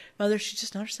lines. Mother, she's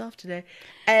just not herself today.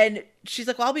 And she's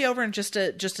like, "Well, I'll be over in just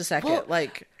a second."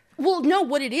 Well, no,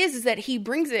 what it is that he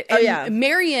brings it. And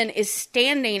Marion is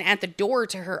standing at the door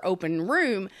to her open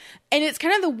room. And it's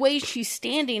kind of the way she's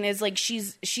standing is like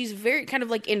she's very kind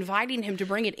of like inviting him to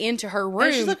bring it into her room.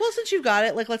 And she's like, well, since you've got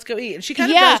it, like, let's go eat. And she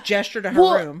kind of does gesture to her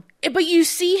room. But you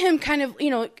see him kind of,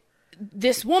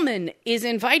 this woman is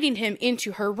inviting him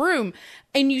into her room.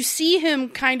 And you see him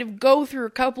kind of go through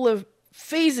a couple of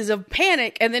phases of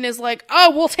panic and then is like,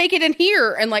 oh, we'll take it in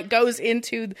here, and like goes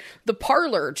into the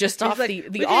parlor just off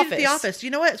the office. The office.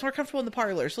 You know what? It's more comfortable in the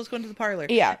parlor, so let's go into the parlor.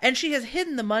 Yeah. And she has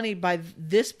hidden the money by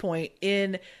this point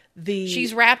in the...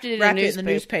 She's wrapped it in the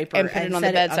newspaper and put it on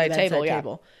the bedside table. Yeah.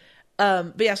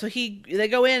 But yeah, so they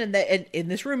go in and in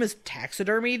this room is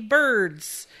taxidermied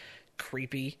birds.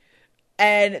 Creepy.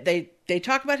 And they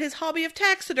talk about his hobby of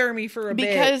taxidermy for a bit.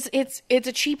 Because it's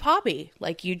a cheap hobby.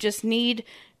 Like, you just need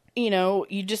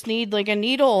like a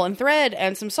needle and thread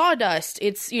and some sawdust.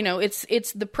 It's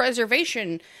the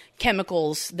preservation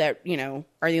chemicals that,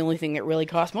 are the only thing that really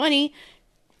cost money.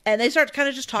 And they start kind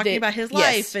of just talking about his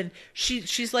life. And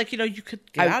she's like, you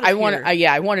could get out of here.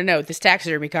 I want to know this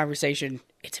taxidermy conversation.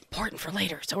 It's important for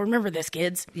later. So remember this,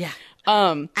 kids. Yeah.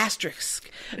 Asterisk.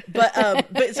 But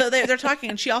so they're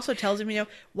talking, and she also tells him,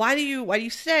 why do you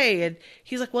stay? And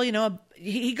he's like, well,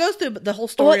 he goes through the whole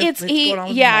story. Well, going on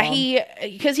with his mom.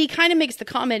 Because he kind of makes the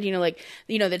comment,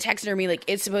 the taxidermy, like,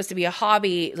 it's supposed to be a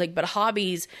hobby, like, but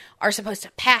hobbies are supposed to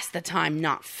pass the time,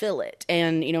 not fill it.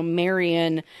 And,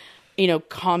 Marion,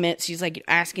 comments. She's like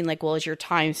asking like, well, is your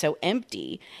time so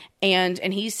empty? And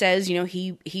he says,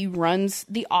 he runs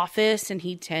the office and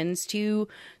he tends to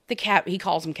he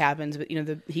calls them cabins, but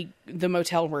the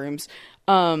motel rooms,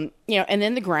 and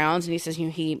then the grounds. And he says,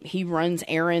 he runs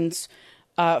errands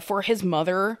for his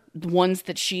mother, the ones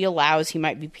that she allows he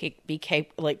might be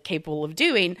capable of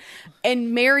doing.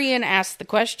 And Marion asks the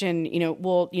question,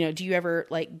 well, do you ever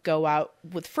like go out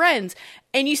with friends?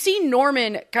 And you see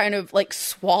Norman kind of like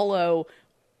swallow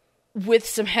with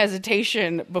some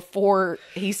hesitation before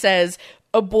he says,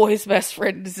 a boy's best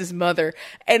friend is his mother.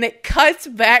 And it cuts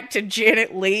back to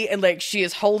Janet Leigh, and like she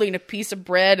is holding a piece of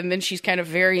bread, and then she's kind of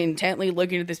very intently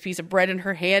looking at this piece of bread in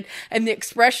her hand, and the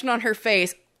expression on her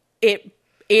face, it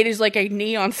is like a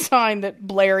neon sign that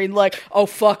blaring like, oh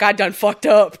fuck, I done fucked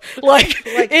up. Like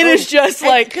it is just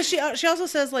like, because she also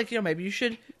says like, maybe you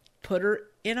should put her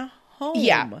in a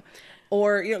home,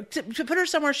 or to put her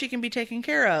somewhere she can be taken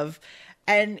care of.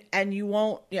 And you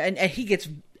won't, and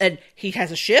he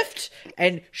has a shift,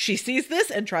 and she sees this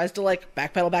and tries to like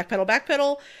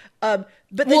backpedal.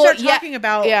 But they start talking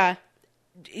about,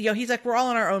 he's like, we're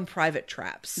all in our own private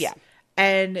traps. Yeah.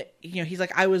 And, he's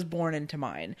like, I was born into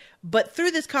mine. But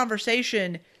through this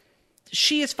conversation,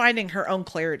 she is finding her own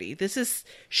clarity.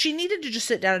 She needed to just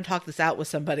sit down and talk this out with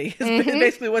somebody, is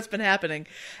basically what's been happening.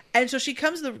 And so she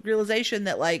comes to the realization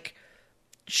that like,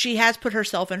 she has put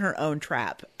herself in her own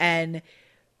trap, and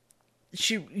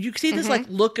you see this like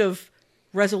look of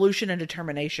resolution and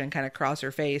determination kind of cross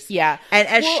her face. Yeah. And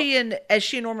as she and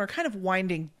Norman are kind of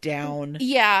winding down.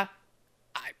 Yeah.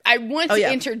 I want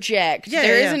to interject.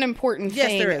 There is an important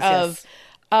thing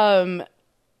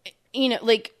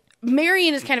like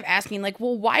Marion is kind of asking like,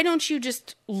 well, why don't you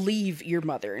just leave your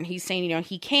mother? And he's saying,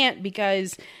 he can't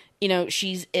because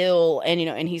she's ill, and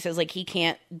and he says like he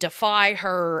can't defy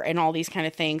her and all these kind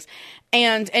of things.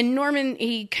 And Norman,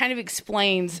 he kind of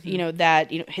explains,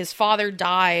 that his father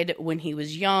died when he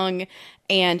was young,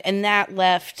 and that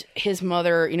left his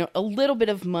mother, a little bit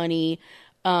of money.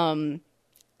 And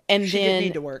she didn't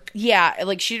need to work. Yeah,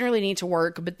 like she didn't really need to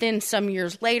work. But then some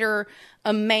years later,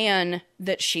 a man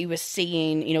that she was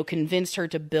seeing, convinced her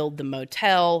to build the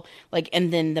motel.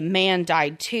 And then the man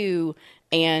died too.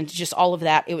 And just all of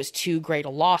that, it was too great a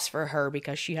loss for her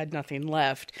because she had nothing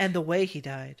left. And the way he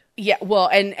died. Yeah, well,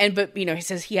 but he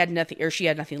says he had nothing, or she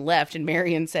had nothing left. And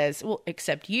Marion says, well,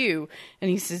 except you. And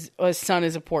he says, a son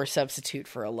is a poor substitute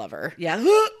for a lover. Yeah.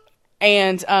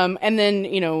 And then,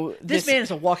 this man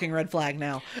is a walking red flag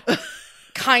now.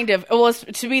 Kind of. Well,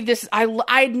 to me, this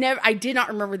I did not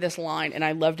remember this line, and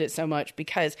I loved it so much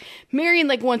because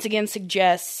Marion once again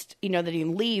suggests that he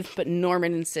can leave, but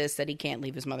Norman insists that he can't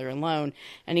leave his mother alone,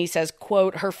 and he says,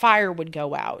 quote, her fire would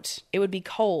go out. It would be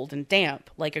cold and damp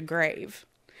like a grave.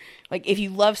 Like if you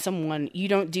love someone, you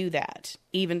don't do that,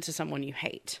 even to someone you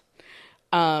hate.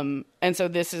 And so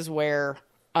this is where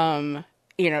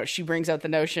she brings out the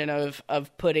notion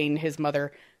of putting his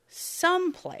mother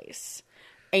someplace.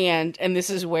 And this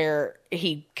is where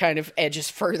he kind of edges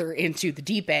further into the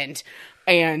deep end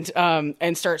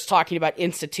and starts talking about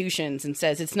institutions and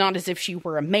says it's not as if she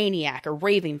were a maniac or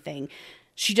raving thing.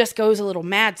 She just goes a little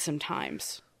mad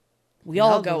sometimes. We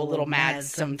all go a little mad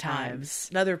sometimes.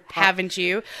 Haven't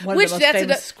you? One of the most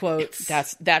famous quotes.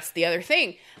 That's the other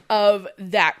thing of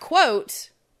that quote.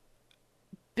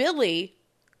 Billy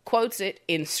quotes it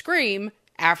in Scream.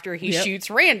 After he shoots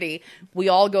Randy, we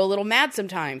all go a little mad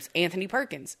sometimes. Anthony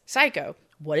Perkins, Psycho.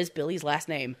 What is Billy's last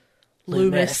name?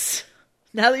 Loomis.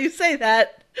 Now that you say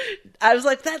that, I was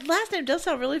like, that last name does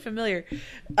sound really familiar.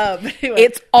 Anyway.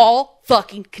 It's all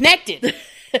fucking connected.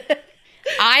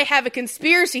 I have a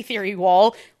conspiracy theory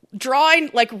wall drawing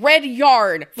red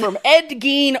yarn from Ed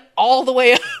Gein all the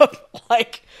way up,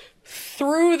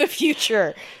 through the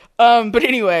future. But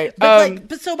anyway.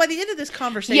 But so by the end of this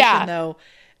conversation, though,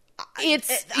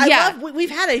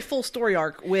 we've had a full story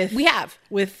arc with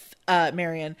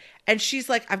Marion, and she's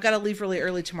like, I've got to leave really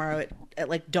early tomorrow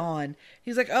at dawn.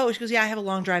 He's like, oh, she goes, yeah, I have a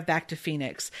long drive back to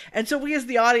Phoenix. And so we as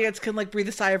the audience can breathe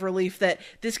a sigh of relief that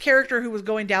this character who was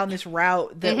going down this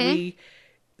route that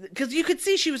because you could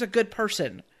see she was a good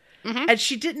person, and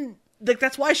she didn't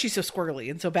that's why she's so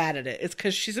squirrely and so bad at it. It's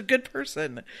because she's a good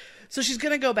person. So she's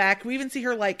gonna go back. We even see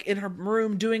her in her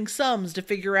room doing sums to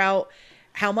figure out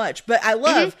how much. But I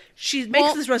love she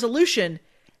makes this resolution,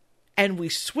 and we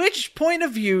switch point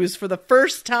of views for the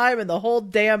first time in the whole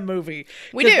damn movie.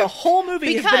 We do. The whole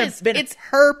movie has been it's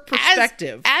her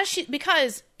perspective.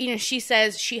 Because she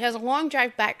says she has a long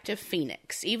drive back to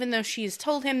Phoenix, even though she's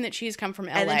told him that she's come from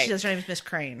LA. And then she says her name is Miss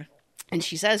Crane. And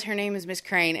she says her name is Miss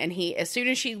Crane, and he, as soon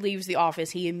as she leaves the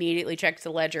office, he immediately checks the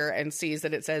ledger and sees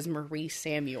that it says Marie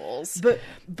Samuels. But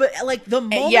like the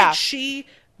moment yeah. she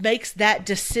makes that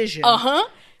decision, Uh-huh.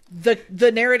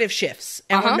 the narrative shifts,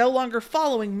 and Uh-huh. we're no longer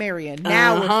following Marion.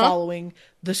 Now we're Uh-huh. following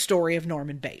the story of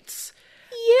Norman Bates.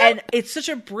 Yep. And it's such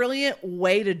a brilliant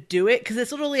way to do it because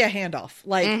it's literally a handoff.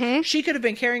 Like she could have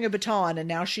been carrying a baton and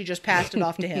now she just passed it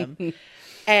off to him.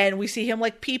 And we see him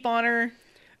like peep on her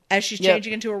as she's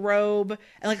changing into a robe.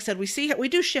 And like I said, we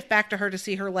do shift back to her to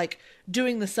see her like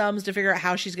doing the sums to figure out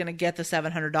how she's going to get the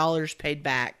 $700 paid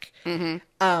back.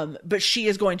 But she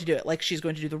is going to do it. Like she's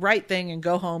going to do the right thing and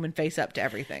go home and face up to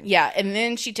everything. Yeah, and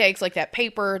then she takes like that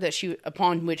paper that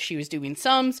upon which she was doing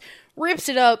sums, rips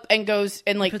it up and goes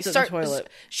and like Puts it in the toilet.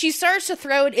 She starts to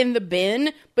throw it in the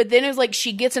bin, but then it's like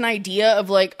she gets an idea of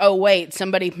like, oh wait,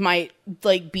 somebody might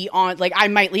like be on, like I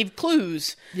might leave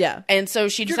clues. Yeah. And so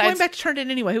she You're decides, going back to turn it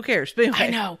in anyway. Who cares? But anyway. I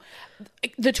know.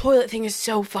 The toilet thing is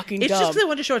so fucking It's dumb. just they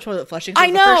want to show a toilet flushing. So I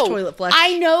it's know. The first toilet flush.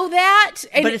 I know that.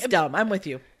 And But it's dumb. I'm with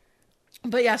you.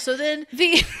 But yeah, so then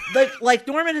the like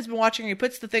Norman has been watching. He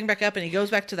puts the thing back up and he goes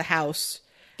back to the house.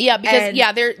 Yeah, because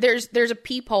And- there's a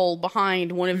peephole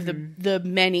behind one of the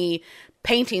many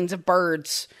paintings of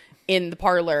birds in the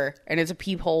parlor, and it's a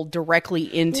peephole directly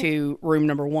into room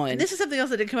number 1. This is something else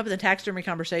that didn't come up in the taxidermy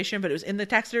conversation, but it was in the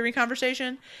taxidermy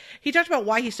conversation. He talked about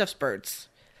why he stuffs birds.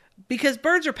 Because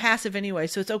birds are passive anyway,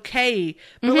 so it's okay.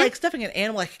 But like stuffing an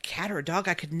animal like a cat or a dog,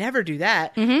 I could never do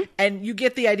that. And you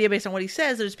get the idea based on what he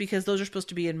says that it's because those are supposed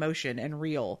to be in motion and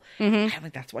real. I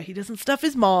think that's why he doesn't stuff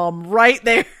his mom right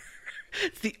there.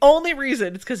 It's the only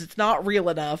reason. It's because it's not real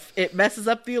enough. It messes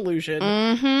up the illusion.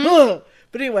 Ugh.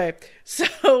 But anyway,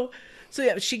 so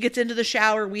yeah, she gets into the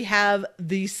shower. We have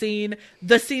the scene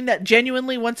that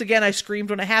genuinely, once again, I screamed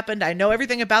when it happened. I know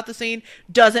everything about the scene.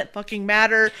 Doesn't fucking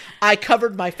matter. I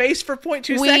covered my face for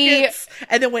 0.2 seconds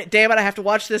and then went, damn it, I have to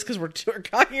watch this because we're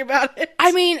talking about it.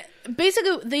 I mean,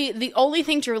 basically, the only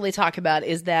thing to really talk about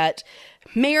is that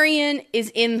Marion is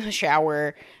in the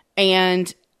shower,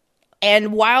 and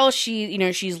while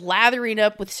she's lathering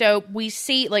up with soap, we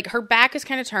see like her back is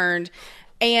kind of turned,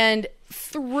 and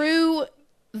through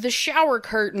the shower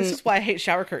curtain. This is why I hate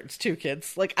shower curtains too,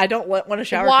 kids. Like I don't want a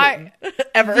shower curtain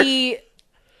ever.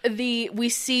 We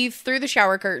see through the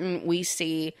shower curtain, we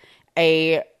see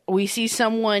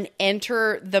someone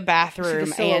enter the bathroom,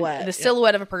 the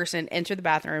silhouette of a person enter the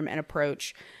bathroom and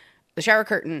approach the shower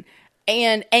curtain.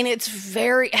 And it's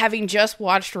very, having just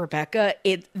watched Rebecca,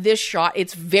 this shot,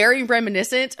 it's very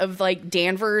reminiscent of like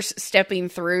Danvers stepping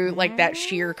through like that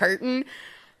sheer curtain.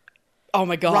 Oh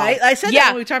my god! Right, I said that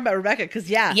when we talked about Rebecca because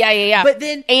yeah. But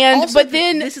then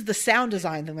this is the sound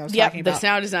design thing that I was talking about. The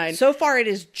sound design. So far, it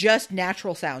is just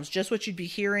natural sounds, just what you'd be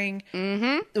hearing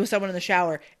with someone in the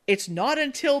shower. It's not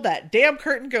until that damn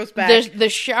curtain goes back. The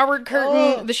shower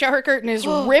curtain. The shower curtain is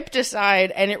ripped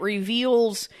aside, and it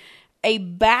reveals a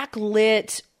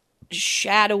backlit,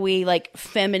 shadowy, like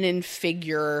feminine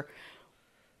figure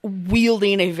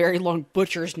wielding a very long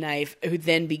butcher's knife, who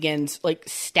then begins like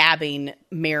stabbing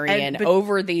Marion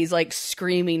over these like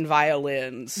screaming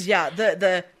violins. Yeah,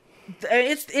 it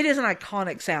is an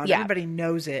iconic sound. Yeah. Everybody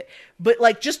knows it. But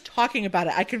like just talking about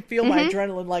it, I can feel my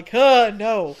adrenaline like,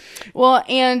 no. Well,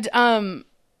 and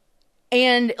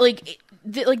like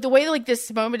the way like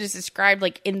this moment is described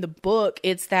like in the book,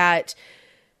 it's that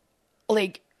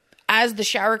like as the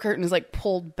shower curtain is like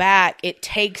pulled back, it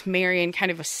takes Marion kind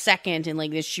of a second, and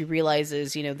like this she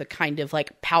realizes, the kind of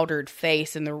like powdered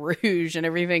face and the rouge and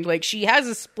everything. Like she has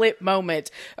a split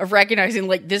moment of recognizing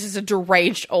like this is a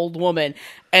deranged old woman,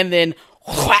 and then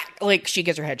whack, like she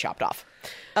gets her head chopped off.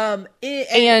 And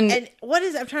what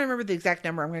is, I'm trying to remember the exact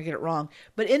number, I'm going to get it wrong,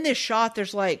 but in this shot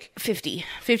there's like 50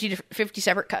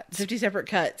 separate cuts. 50 separate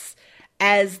cuts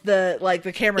as the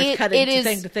camera's cutting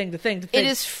to thing. It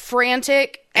is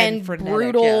frantic and frenetic,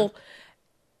 brutal,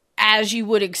 as you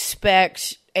would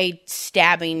expect a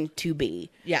stabbing to be.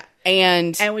 Yeah.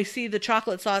 And we see the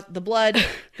chocolate sauce, the blood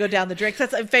go down the drink.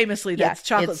 That's famously that's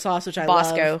chocolate sauce, which I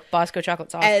love. Bosco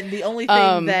chocolate sauce. And the only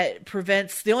thing that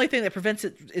prevents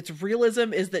its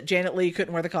realism is that Janet Leigh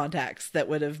couldn't wear the contacts that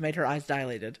would have made her eyes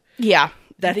dilated. Yeah.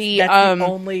 That's the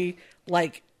only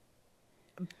like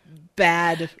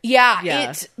bad.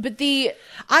 Yeah.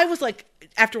 I was like,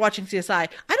 after watching CSI,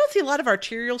 I don't see a lot of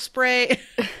arterial spray.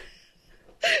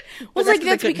 Well, that's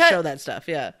because they couldn't show that stuff.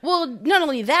 Yeah. Well, not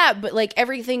only that, but like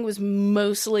everything was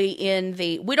mostly in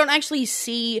we don't actually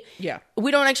see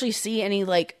any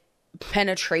like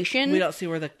penetration. We don't see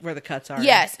where the cuts are.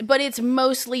 Yes, but it's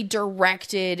mostly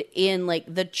directed in like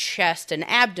the chest and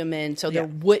abdomen, so there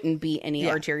wouldn't be any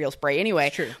arterial spray anyway.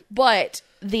 It's true. But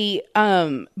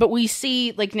but we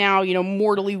see like now,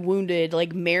 mortally wounded,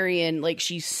 like Marion, like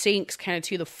she sinks kind of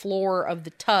to the floor of the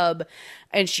tub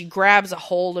and she grabs a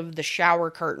hold of the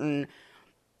shower curtain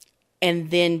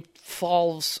and then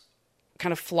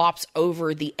kind of flops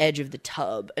over the edge of the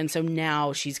tub. And so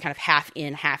now she's kind of half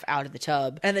in, half out of the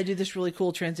tub. And they do this really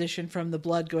cool transition from the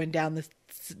blood going down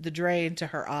the drain to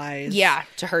her eyes. Yeah,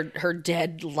 to her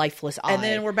dead, lifeless eye. And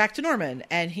then we're back to Norman,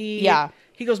 and he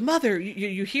goes, "Mother,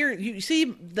 you hear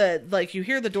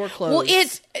the door close." Well,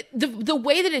 it's the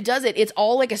way that it does it. It's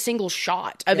all like a single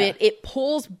shot of it. It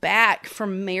pulls back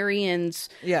from Marion's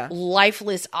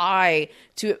lifeless eye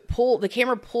the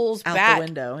camera pulls out back the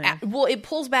window. It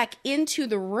pulls back into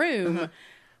the room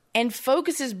and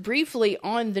focuses briefly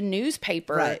on the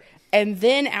newspaper. Right. And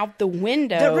then out the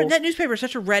window. That newspaper is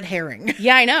such a red herring.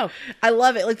 Yeah, I know. I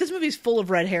love it. Like, this movie's full of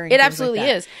red herring. It absolutely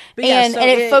is. But and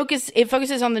it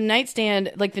focuses on the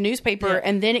nightstand, like the newspaper,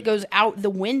 and then it goes out the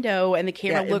window and the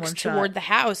camera looks toward the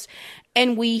house.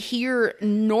 And we hear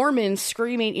Norman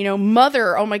screaming,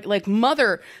 "Mother, oh my, like,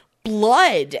 mother,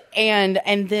 blood." And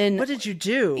then, what did you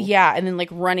do? Yeah. And then like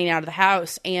running out of the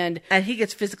house. And he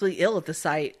gets physically ill at the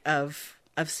sight of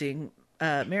seeing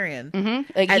Marion.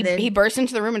 Mm-hmm. Like he bursts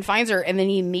into the room and finds her, and then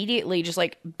he immediately just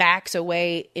like backs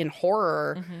away in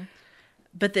horror. Mm-hmm.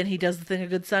 But then he does the thing a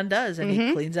good son does, and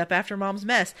he cleans up after Mom's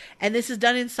mess. And this is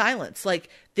done in silence. Like,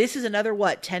 this is another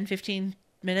 10, 15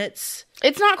 minutes.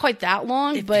 It's not quite that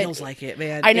long, but it feels like it,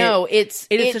 man. I know it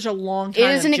is such a long time.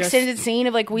 It is an extended scene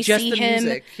of like we see him.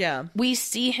 Music. Yeah, we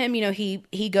see him.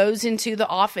 He goes into the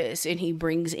office and he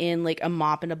brings in like a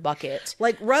mop and a bucket.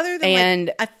 Like, rather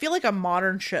than I feel like a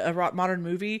modern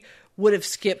movie would have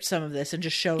skipped some of this and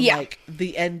just shown like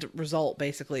the end result,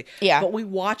 basically. Yeah, but we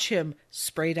watch him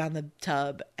spray down the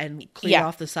tub and clean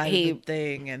off the side of the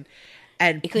thing and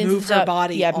move her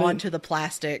body onto the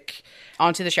plastic.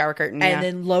 Onto the shower curtain. And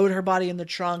then load her body in the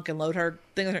trunk and load her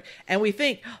thing with her. And we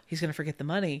think, he's going to forget the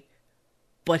money.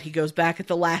 But he goes back at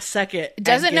the last second.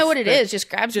 Doesn't know what it is.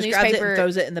 Just grabs the newspaper. Grabs it and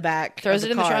throws it in the back. Throws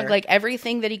it in the trunk. Like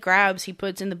everything that he grabs, he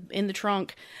puts in the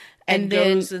trunk. And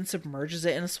then goes and submerges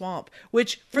it in a swamp.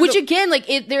 Which again, like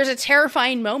there's a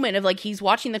terrifying moment of like he's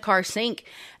watching the car sink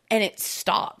and it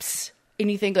stops.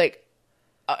 And you think like,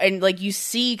 and like you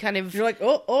see kind of, you're like,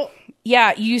 oh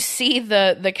yeah, you see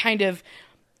the kind of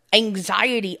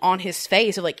anxiety on his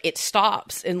face of like it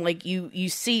stops, and like you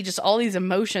see just all these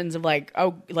emotions of like,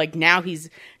 oh, like now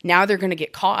they're gonna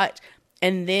get caught,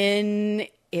 and then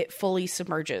it fully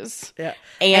submerges. Yeah,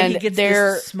 and he gets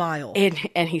this smile,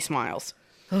 and he smiles.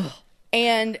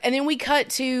 and then we cut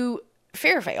to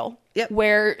Fairvale,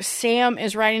 where Sam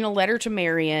is writing a letter to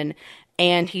Marion.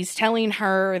 And he's telling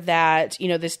her that,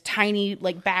 this tiny,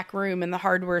 like, back room in the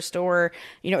hardware store,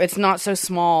 it's not so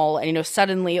small. And,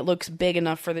 suddenly it looks big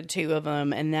enough for the two of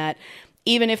them. And that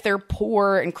even if they're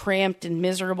poor and cramped and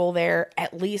miserable there,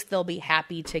 at least they'll be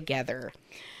happy together.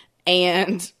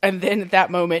 And then at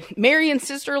that moment, Marion's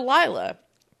sister, Lila,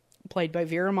 played by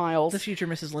Vera Miles. The future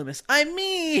Mrs. Loomis. I'm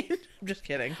just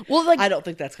kidding. Well, like, I don't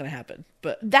think that's going to happen.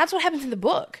 But that's what happens in the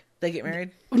book. They get married?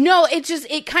 No,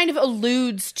 it kind of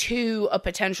alludes to a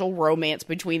potential romance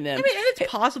between them. I mean, and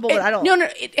it's possible, but I don't... No,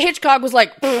 Hitchcock was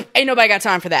like, ain't nobody got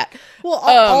time for that. Well,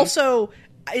 also,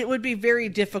 it would be very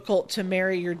difficult to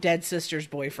marry your dead sister's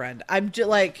boyfriend. I'm just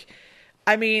like...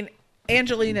 I mean,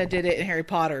 Angelina did it in Harry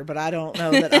Potter, but I don't know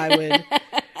that I would...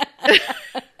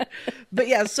 But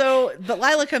yeah, but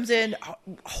Lila comes in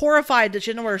horrified that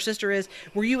she doesn't know where her sister is.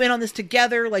 Were you in on this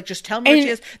together? Like, just tell me where she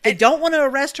is. They don't want to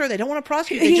arrest her. They don't want to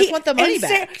prosecute. They just want the money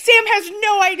back. Sam has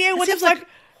no idea what the fuck. Like,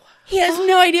 he has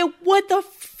no idea what the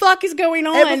fuck is going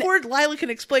on. And before Lila can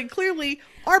explain clearly,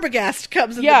 Arbogast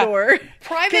comes in the door.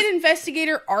 Private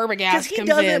investigator Arbogast comes in.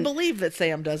 Because he doesn't believe that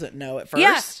Sam doesn't know at first.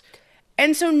 Yeah.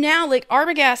 And so now, like,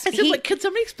 Arbogast... like, could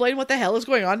somebody explain what the hell is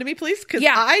going on to me, please? Because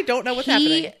I don't know what's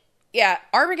happening. Yeah,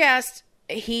 Arbogast,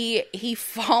 he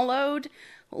followed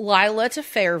Lila to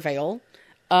Fairvale,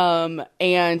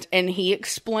 and he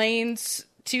explains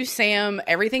to Sam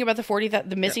everything about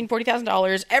the missing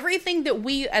 $40,000, everything that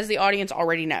we as the audience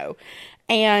already know,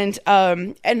 and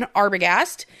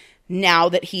Arbogast, now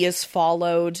that he has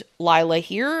followed Lila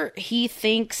here, he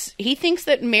thinks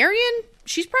that Marion,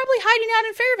 she's probably hiding out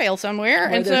in Fairvale somewhere.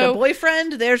 Where and there's so a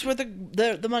boyfriend, there's where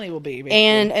the money will be.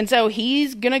 Basically. And so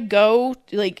he's gonna go,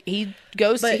 like, he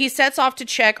sets off to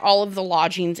check all of the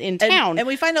lodgings in town. And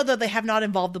we find out that they have not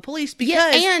involved the police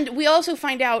because... and we also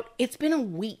find out it's been a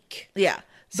week. Yeah.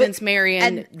 since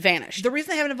Marion vanished. The reason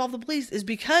they haven't involved the police is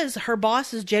because her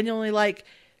boss is genuinely like,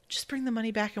 just bring the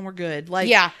money back and we're good. Like,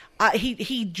 yeah.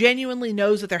 He genuinely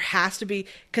knows that there has to be,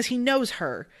 because he knows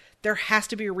her, there has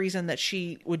to be a reason that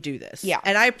she would do this. Yeah.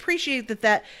 And I appreciate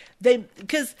that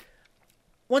because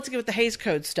once again with the Hays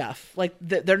Code stuff, like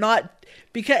they're not,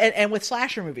 because, and with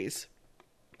slasher movies,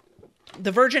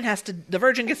 the virgin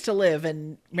gets to live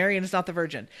and Marion is not the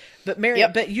virgin. But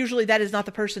but usually that is not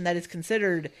the person that is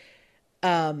considered,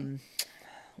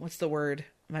 what's the word?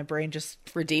 My brain just...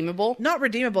 Redeemable? Not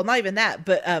redeemable, not even that,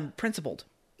 but principled.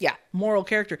 Yeah. Moral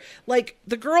character. Like,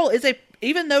 the girl is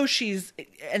even though she's...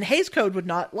 And Hays Code would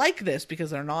not like this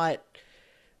because they're not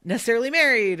necessarily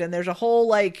married and there's a whole,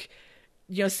 like,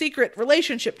 secret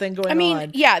relationship thing going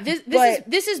on. Yeah,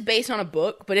 this is based on a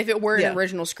book, but if it were an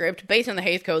original script, based on the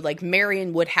Hays Code, like,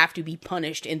 Marion would have to be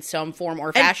punished in some form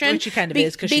or fashion. And she kind of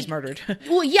is, because she's murdered.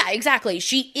 Well, yeah, exactly.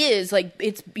 She is, like,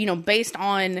 it's, based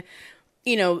on...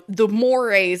 the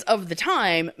mores of the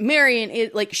time. Marion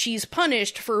is like, she's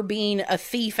punished for being a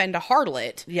thief and a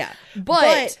harlot. Yeah.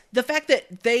 But the fact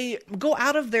that they go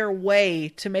out of their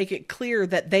way to make it clear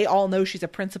that they all know she's a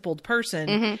principled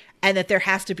person and that there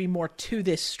has to be more to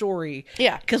this story.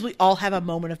 Yeah. Because we all have a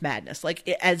moment of madness. Like,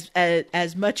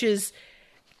 as much as,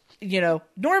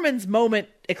 Norman's moment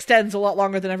extends a lot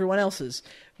longer than everyone else's.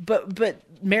 But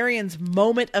Marion's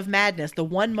moment of madness, the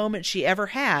one moment she ever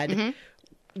had,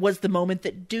 was the moment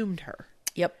that doomed her.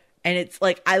 Yep. And it's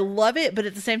like, I love it, but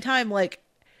at the same time, like,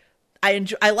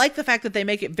 I like the fact that they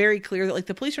make it very clear that, like,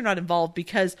 the police are not involved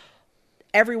because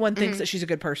everyone thinks that she's a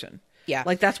good person. Yeah.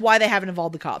 Like, that's why they haven't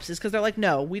involved the cops, is because they're like,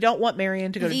 no, we don't want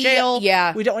Marion to go to jail.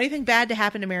 Yeah. We don't want anything bad to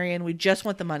happen to Marion. We just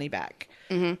want the money back.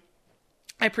 I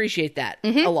appreciate that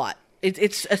a lot.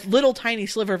 It's a little tiny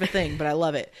sliver of a thing, but I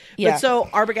love it. Yeah. But so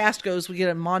Arbogast we get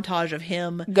a montage of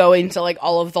him going to, like,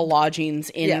 all of the lodgings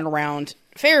in and around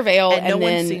Fairvale, and no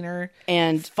one's seen her.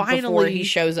 And finally, before he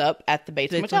shows up at the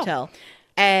Bates Motel.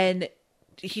 And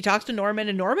he talks to Norman,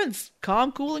 and Norman's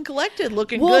calm, cool, and collected,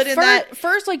 looking good in that.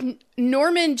 First, like,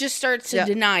 Norman just starts to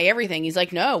deny everything. He's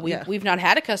like, no, we've not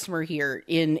had a customer here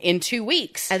in 2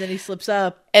 weeks. And then he slips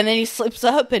up. And then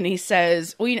he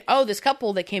says, well, this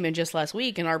couple that came in just last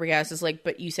week. And Arbogast is like,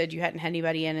 but you said you hadn't had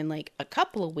anybody in like a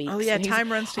couple of weeks. Oh, yeah, and time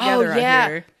runs together out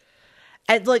here.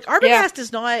 And, like, Arbogast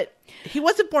is not... He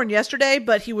wasn't born yesterday,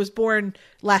 but he was born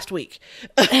last week.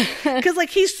 Because, like,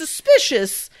 he's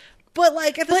suspicious, but,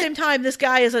 like, at the same time, this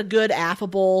guy is a good,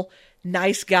 affable,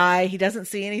 nice guy. He doesn't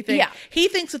see anything. Yeah. He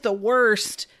thinks at the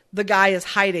worst, the guy is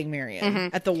hiding Marion.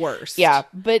 At the worst. Yeah,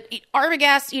 but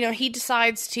Arbogast, he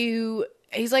decides to...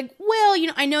 He's like, well,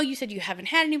 I know you said you haven't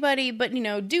had anybody, but,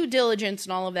 due diligence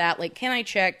and all of that. Like, can I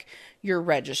check your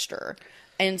register?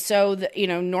 And so,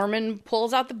 Norman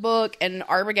pulls out the book, and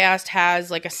Arbogast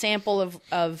has, like, a sample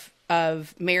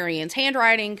of Marion's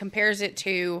handwriting, compares it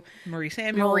to Marie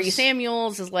Samuels. Marie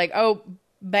Samuels is like, oh,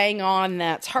 bang on,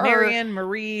 that's her. Marion,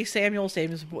 Marie Samuels,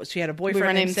 she had a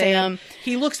boyfriend named Sam.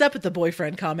 He looks up at the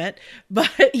boyfriend comment,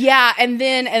 but... Yeah, and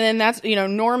then that's,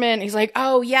 Norman, he's like,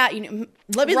 oh, yeah,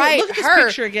 let me look at this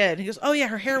picture again. He goes, oh, yeah,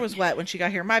 her hair was wet when she got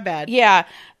here. My bad. Yeah.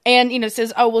 And,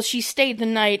 says, oh, well, she stayed the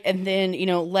night and then,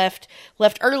 left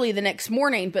early the next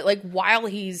morning. But, like, while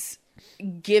he's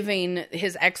giving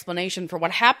his explanation for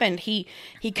what happened, he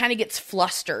kind of gets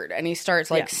flustered and he starts,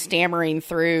 like, stammering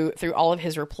through all of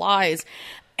his replies.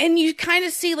 And you kind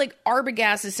of see, like,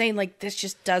 Arbogast is saying, like, this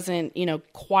just doesn't,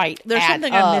 quite There's add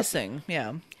something up. I'm missing.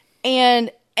 Yeah.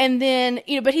 And then,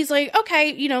 but he's like,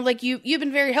 okay, like, you've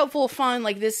been very helpful, fun,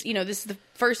 like, this, this is the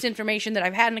first information that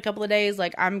I've had in a couple of days,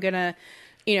 like, I'm gonna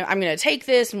take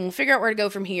this and we'll figure out where to go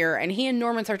from here. And he and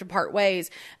Norman start to part ways.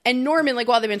 And Norman, like,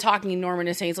 while they've been talking, Norman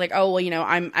is saying, he's like, oh, well,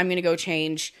 I'm gonna go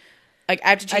change, like, I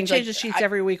have to change, the sheets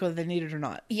every week whether they need it or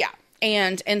not. Yeah.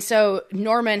 And so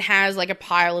Norman has, like, a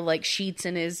pile of, like, sheets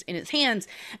in his hands,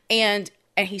 and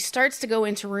he starts to go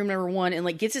into room number 1 and,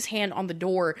 like, gets his hand on the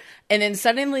door, and then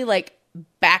suddenly, like,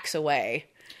 backs away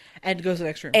and goes to the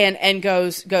next room and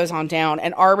goes on down.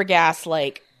 And Arbogast,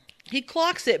 like, he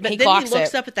clocks it, but then he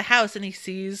looks up at the house and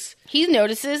he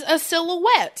notices a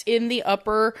silhouette in the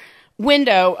upper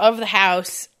window of the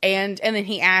house, and then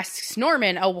he asks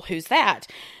Norman, oh, well, who's that?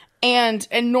 And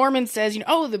Norman says,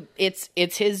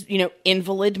 it's his,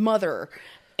 invalid mother.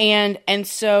 And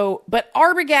so, but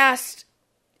Arbogast,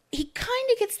 he kind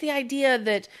of gets the idea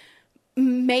that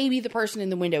maybe the person in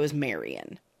the window is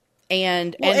Marion.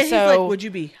 And Well, and so he's like, would you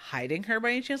be hiding her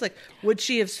by any chance? Like, would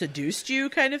she have seduced you,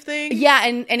 kind of thing? yeah,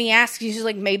 and he asks, he's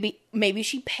like, maybe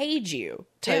she paid you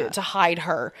to hide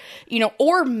her,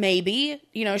 or maybe,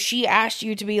 she asked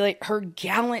you to be like her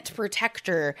gallant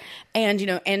protector,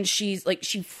 and, and she's like,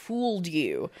 she fooled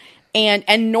you.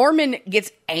 And Norman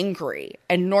gets angry,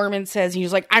 and Norman says,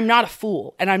 he's like, I'm not a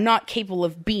fool, and I'm not capable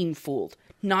of being fooled,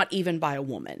 not even by a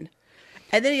woman.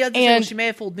 And then he doesn't say, well, she may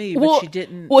have fooled me, but she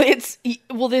didn't. Because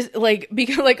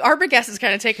Arbogast is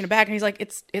kind of taken aback, and he's like,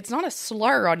 it's not a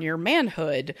slur on your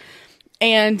manhood.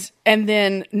 And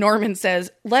then Norman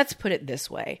says, let's put it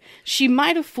this way. She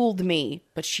might have fooled me,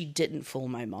 but she didn't fool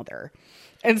my mother.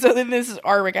 And so then this is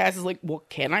Arbogast is like, well,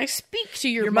 can I speak to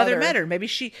your mother? Your mother met her. Maybe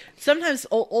sometimes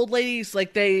old ladies,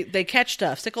 like they catch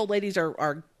stuff. Sick old ladies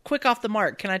are quick off the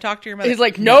mark. Can I talk to your mother? He's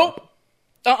like, nope.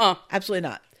 Absolutely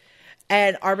not.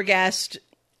 And Arbogast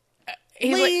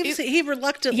leaves. He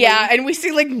reluctantly. Yeah, and we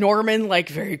see like Norman like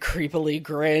very creepily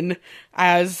grin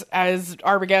as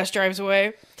Arbogast drives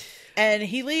away. And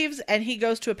he leaves, and he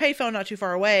goes to a payphone not too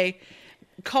far away,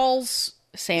 calls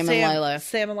Sam and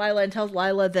Lila, and tells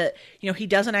Lila that he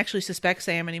doesn't actually suspect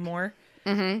Sam anymore.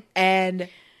 Mm-hmm. And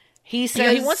he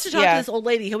says he wants to talk to this old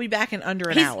lady. He'll be back in under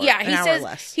an hour. Yeah, he says, or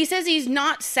less. He says he's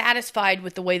not satisfied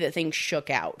with the way that things shook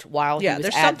out while he was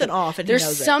there's something off, and there's he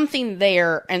knows something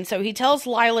there, and so he tells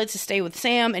Lila to stay with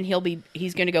Sam, and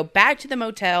he's going to go back to the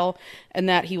motel, and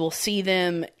that he will see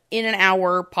them in an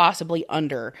hour, possibly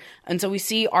under. And so we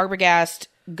see Arbogast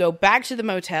go back to the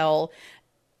motel,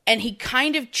 and he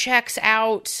kind of checks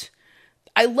out.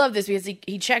 I love this because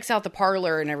he checks out the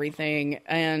parlor and everything,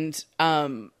 and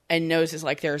notices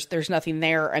like there's nothing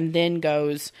there, and then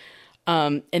goes,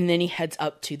 and then he heads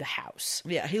up to the house.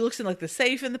 Yeah, he looks in like the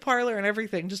safe in the parlor and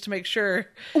everything just to make sure.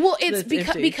 Well, it's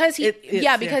because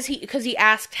he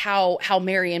asked how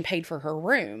Marion paid for her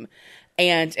room.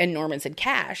 And Norman said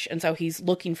cash, and so he's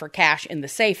looking for cash in the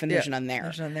safe, and there's none there.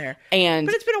 There's none there.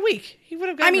 But it's been a week. He would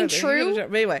have gotten. I mean, true.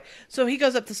 But anyway, so he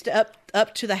goes up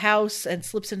to the house and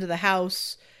slips into the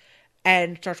house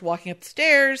and starts walking up the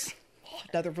stairs.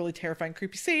 Another really terrifying,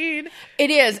 creepy scene. It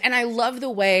is, and I love the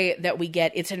way that we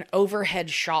get. It's an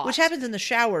overhead shot, which happens in the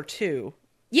shower too.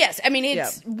 Yes, I mean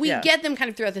we get them kind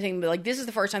of throughout the thing, but like this is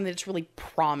the first time that it's really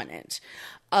prominent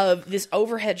of this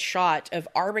overhead shot of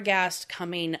Arbogast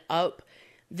coming up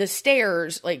the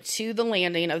stairs, like to the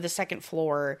landing of the second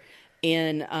floor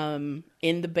in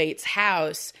the Bates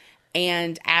house.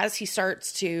 And as he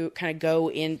starts to kind of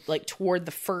go in like toward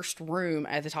the first room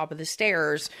at the top of the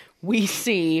stairs, we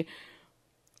see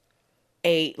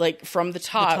from the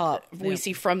top. We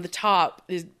see from the top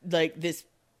is like this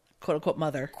quote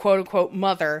unquote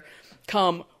mother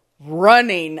come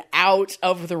running out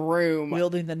of the room,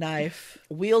 wielding the knife,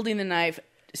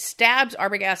 stabs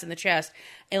Arbogast in the chest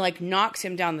and like knocks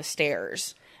him down the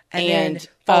stairs, and then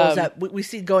follows up. We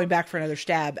see going back for another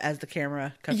stab as the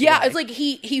camera cuts away. It's like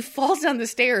he falls down the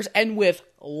stairs, and with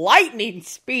lightning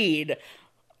speed,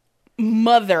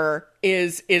 Mother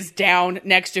is down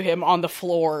next to him on the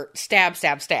floor. Stab.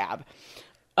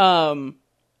 And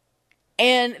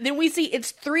then we see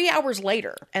it's 3 hours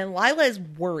later, and Lila is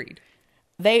worried.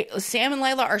 Sam and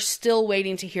Lila are still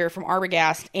waiting to hear from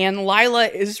Arbogast, and Lila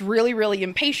is really, really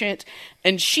impatient,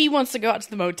 and she wants to go out to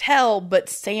the motel, but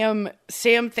Sam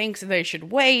thinks they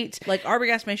should wait. Like,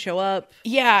 Arbogast may show up.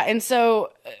 Yeah, and so,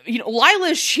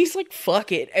 Lila, she's like,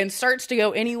 fuck it, and starts to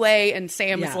go anyway, and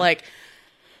Sam is like,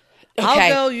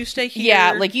 okay, I'll go, you stay here.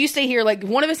 Yeah, like, you stay here, like,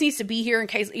 one of us needs to be here in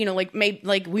case, maybe,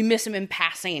 like, we miss him in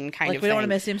passing kind of thing. We don't want to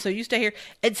miss him, so you stay here.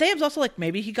 And Sam's also like,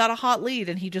 maybe he got a hot lead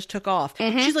and he just took off.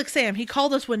 Mm-hmm. She's like, Sam, he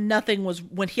called us when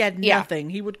he had nothing.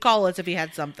 He would call us if he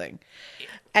had something.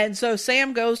 And so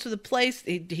Sam goes to the place.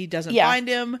 He doesn't find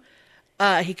him.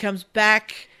 He comes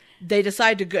back. They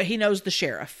decide to go. He knows the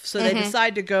sheriff. So they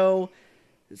decide to go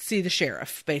see the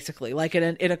sheriff, basically, like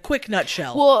in a quick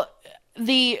nutshell. Well,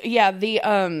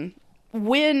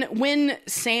 when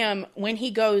Sam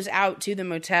he goes out to the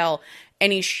motel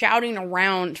and he's shouting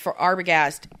around for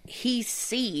Arbogast, he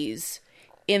sees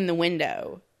in the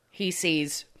window, he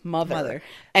sees Mother.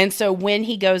 And so when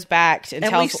he goes back and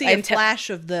tells, we see a flash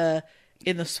of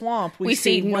in the swamp, we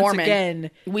see Norman once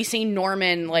again. We see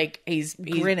Norman like he's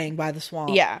grinning by the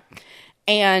swamp. Yeah.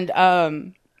 And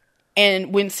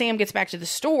when Sam gets back to the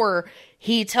store,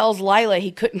 he tells Lila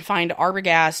he couldn't find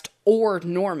Arbogast or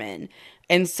Norman,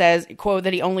 and says, quote,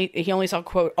 that he only saw,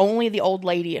 quote, only the old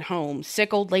lady at home,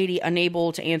 sick old lady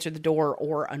unable to answer the door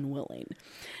or unwilling.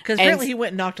 Because apparently he went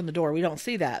and knocked on the door. We don't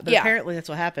see that, but apparently that's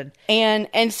what happened.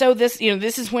 And so this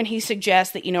is when he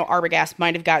suggests that, Arbogast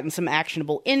might have gotten some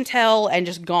actionable intel and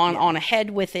just gone on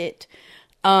ahead with it.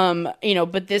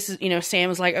 But this is, Sam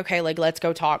was like, okay, like, let's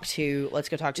go talk to He's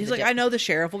the like, I know the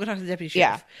sheriff. We'll go talk to the deputy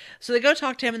sheriff. Yeah. So they go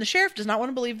talk to him, and the sheriff does not want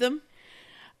to believe them.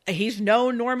 He's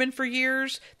known Norman for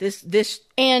years. This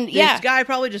guy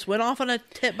probably just went off on a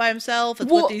tip by himself. That's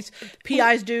what these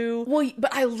PIs do. Well,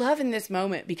 but I love in this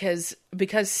moment because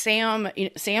Sam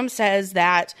says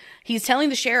that he's telling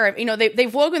the sheriff,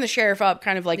 they've woken the sheriff up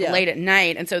kind of like late at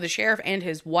night. And so the sheriff and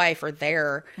his wife are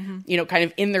there, kind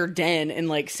of in their den. And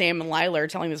like Sam and Lila are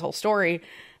telling this whole story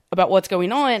about what's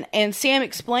going on. And Sam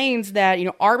explains that,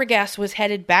 Arbogast was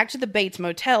headed back to the Bates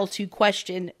Motel to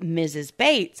question Mrs.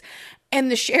 Bates. And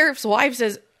the sheriff's wife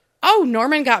says, oh,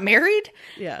 Norman got married?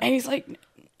 Yeah. And he's like,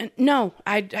 no,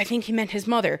 I think he meant his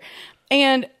mother.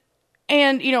 And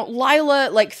Lila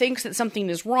like thinks that something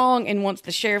is wrong and wants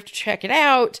the sheriff to check it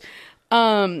out.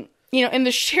 And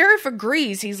the sheriff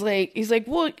agrees. He's like,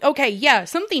 well, okay, yeah,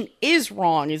 something is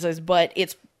wrong. He says, but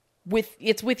it's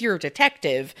with your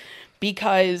detective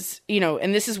because,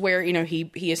 and this is where,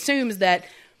 he assumes that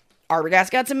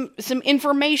Arbogast got some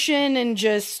information and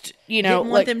just, didn't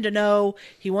want them to know.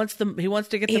 He wants to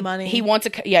get the money. He wants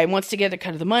to get a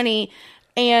cut of the money.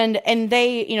 And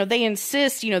they, they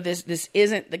insist, this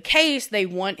isn't the case. They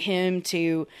want him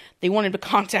to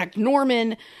contact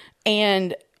Norman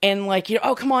and like,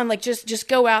 oh, come on, like just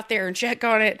go out there and check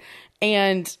on it.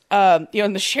 And,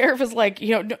 and the sheriff is like,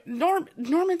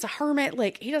 Norman's a hermit.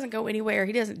 Like, he doesn't go anywhere.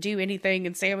 He doesn't do anything.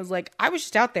 And Sam is like, I was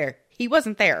just out there. He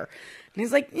wasn't there. And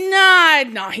he's like,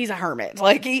 nah, he's a hermit.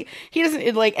 Like, he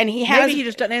doesn't, like, and he has... Maybe he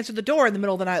just doesn't answer the door in the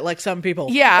middle of the night like some people.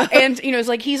 Yeah, and, it's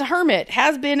like, he's a hermit.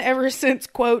 Has been ever since,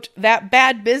 quote, that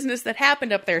bad business that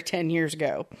happened up there 10 years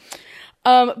ago.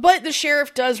 But the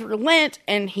sheriff does relent,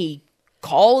 and he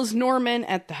calls Norman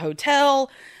at the hotel,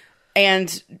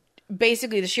 and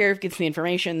basically the sheriff gets the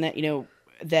information that,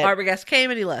 that... Arbogast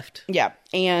came and he left. Yeah,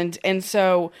 and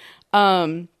so...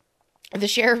 the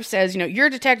sheriff says, your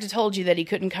detective told you that he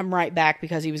couldn't come right back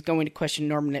because he was going to question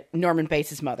Norman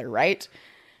Bates' mother, right?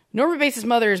 Norman Bates'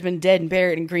 mother has been dead and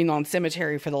buried in Green Lawn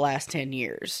Cemetery for the last 10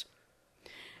 years.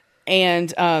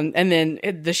 And then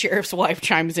the sheriff's wife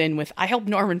chimes in with, I helped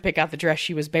Norman pick out the dress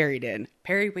she was buried in.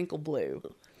 Periwinkle blue.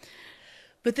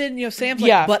 But then, Sam's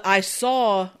like, but I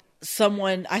saw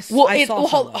someone.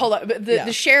 Hold on.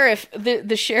 The sheriff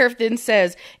then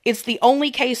says it's the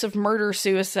only case of murder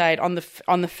suicide on the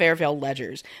Fairvale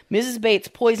ledgers. Mrs. Bates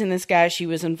poisoned this guy she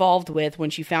was involved with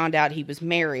when she found out he was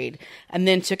married, and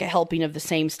then took a helping of the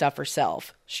same stuff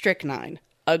herself. Strychnine,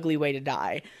 ugly way to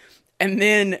die. And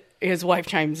then his wife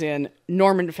chimes in.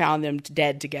 Norman found them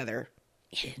dead together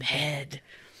in bed.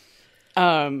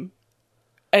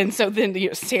 And so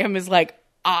then Sam is like,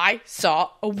 I saw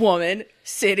a woman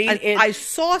sitting I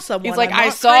saw someone. He's like, I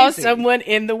saw someone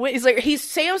in the window. He's like,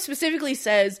 Sam specifically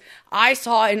says, I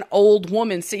saw an old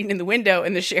woman sitting in the window.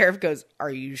 And the sheriff goes, are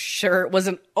you sure it was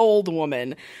an old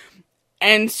woman?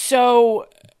 And so,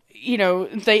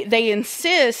 they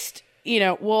insist,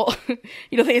 well,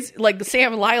 they, like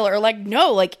Sam and Lila are like,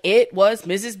 no, like it was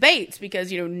Mrs. Bates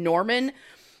because, Norman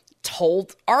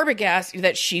told Arbogast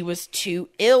that she was too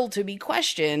ill to be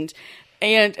questioned.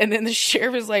 And then the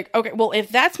sheriff is like, okay, well, if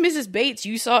that's Mrs. Bates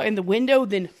you saw in the window,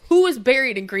 then who is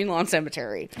buried in Green Lawn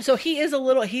Cemetery? So he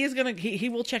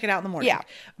will check it out in the morning. Yeah.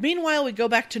 Meanwhile, we go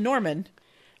back to Norman,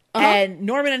 and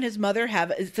Norman and his mother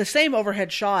it's the same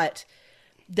overhead shot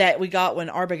that we got when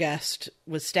Arbogast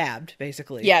was stabbed,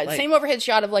 basically. Yeah, same overhead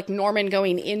shot of like Norman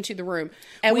going into the room.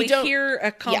 And we hear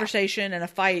a conversation and a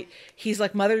fight. He's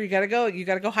like, Mother, you gotta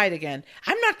go hide again.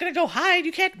 I'm not gonna go hide,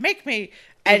 you can't make me.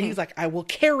 And he's like, I will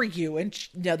carry you. And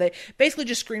they basically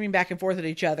just screaming back and forth at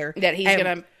each other.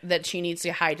 That she needs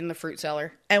to hide in the fruit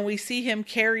cellar. And we see him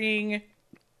carrying,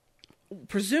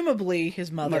 presumably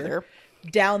his mother,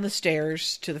 down the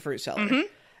stairs to the fruit cellar. Mm-hmm.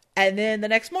 And then the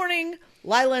next morning,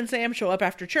 Lila and Sam show up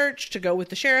after church to go with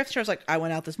the sheriff. The sheriff's like, I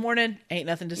went out this morning, ain't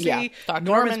nothing to see. Yeah,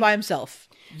 Norman's by himself.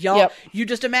 Y'all, You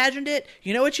just imagined it.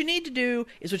 You know what you need to do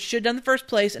is what you should have done in the first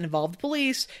place and involve the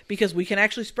police because we can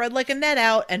actually spread like a net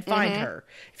out and find her.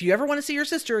 If you ever want to see your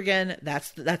sister again,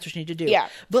 that's what you need to do. Yeah.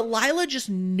 But Lila just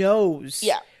knows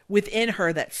within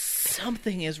her that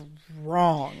something is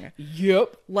wrong.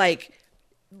 Yep. Like,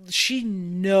 she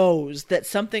knows that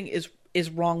something is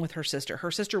wrong with her sister.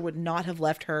 Her sister would not have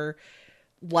left her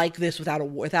like this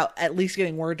without at least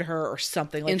getting word to her or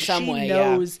something. Like, in some way, she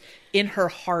knows in her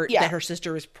heart that her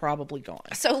sister is probably gone.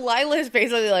 So Lila is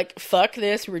basically like, fuck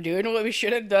this, we're doing what we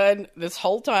should have done this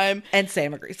whole time. And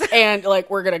Sam agrees. And like,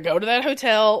 we're gonna go to that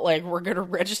hotel, like we're gonna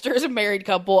register as a married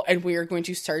couple, and we are going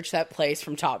to search that place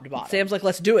from top to bottom. Sam's like,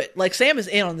 let's do it. Like, Sam is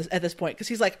in on this at this point because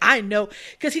he's like, I know,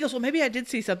 because he goes, well, maybe I did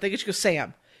see something, and she goes,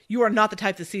 Sam, you are not the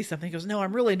type to see something. He goes, no,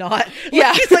 I'm really not.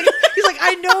 Yeah. He's like,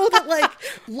 I know that like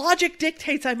logic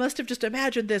dictates I must have just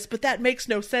imagined this, but that makes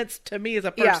no sense to me as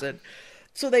a person. Yeah.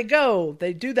 So they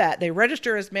do that. They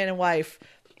register as man and wife.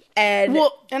 And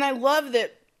I love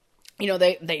that, you know,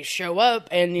 they show up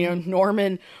and, you know,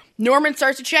 Norman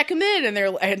starts to check him in, and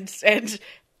they're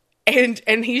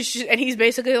and he's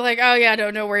basically like, oh yeah,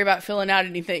 don't worry about filling out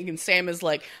anything. And Sam is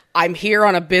like, I'm here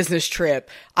on a business trip.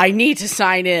 I need to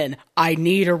sign in. I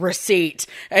need a receipt.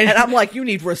 And I'm like, you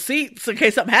need receipts in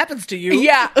case something happens to you.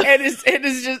 Yeah. And it's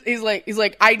just, he's like,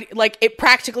 it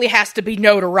practically has to be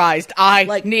notarized.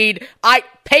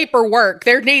 Paperwork.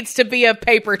 There needs to be a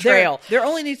paper trail. There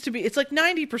only needs to be, it's like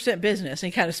 90% business.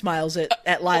 And he kind of smiles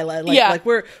at Lila. Like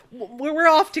we're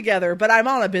off together, but I'm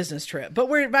on a business trip,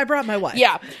 but I brought my wife.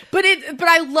 Yeah. But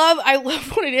I love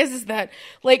what it is that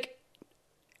like,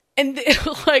 and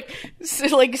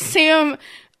Sam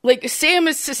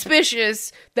is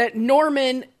suspicious that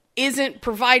Norman isn't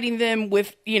providing them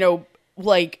with, you know,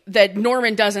 like that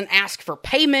Norman doesn't ask for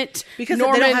payment because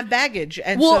Norman, they don't have baggage.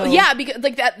 And because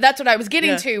like that's what I was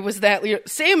getting to was that, you know,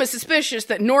 Sam is suspicious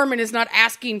that Norman is not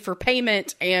asking for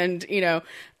payment and, you know,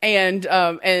 and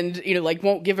you know, like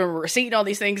won't give him a receipt and all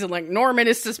these things, and like Norman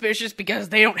is suspicious because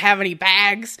they don't have any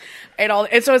bags and all,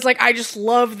 and so it's like I just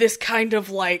love this kind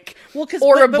of like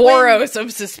Ouroboros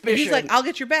of suspicion. He's like, I'll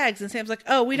get your bags, and Sam's like,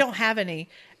 oh, we don't have any,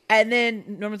 and then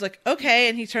Norman's like, okay,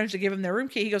 and he turns to give him their room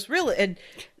key. He goes, really?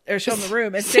 Or show him the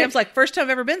room, and Sam's like, first time I've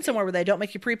ever been somewhere where they don't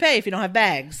make you prepay if you don't have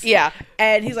bags. Yeah.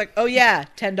 And he's like, oh yeah,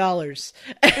 $10.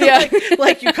 Yeah.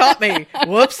 like you caught me.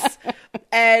 Whoops.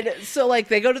 And so like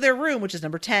they go to their room, which is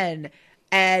number 10,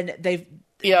 and they've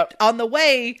on the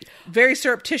way, very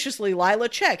surreptitiously, Lila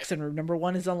checks, and room number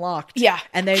 1 is unlocked. Yeah.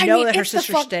 And they know that her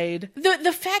sister stayed.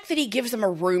 The fact that he gives them a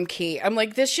room key, I'm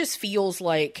like, this just feels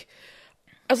like,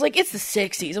 I was like, it's the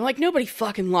 60s. I'm like, nobody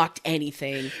fucking locked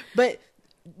anything. But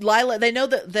Lila, they know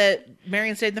that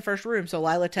Marion stayed in the first room, so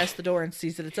Lila tests the door and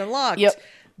sees that it's unlocked. Yep.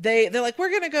 They're like,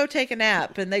 we're gonna go take a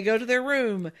nap, and they go to their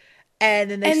room, and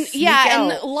then they sneak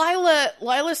out. And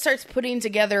Lila starts putting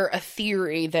together a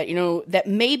theory that, you know, that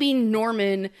maybe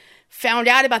Norman found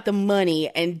out about the money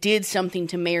and did something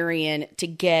to Marion to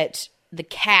get the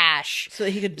cash so that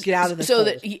he could get out of the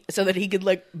so that he could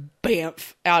like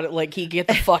bamf out, like he get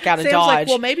the fuck out of Dodge. Like,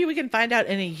 well, maybe we can find out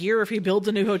in a year if he builds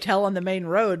a new hotel on the main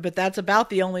road, but that's about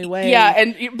the only way.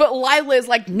 Yeah, but Lila is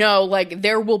like, no, like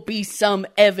there will be some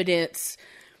evidence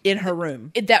in her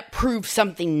room that proves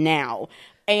something now,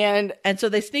 and so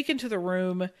they sneak into the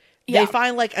room. They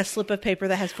find like a slip of paper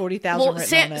that has 40,000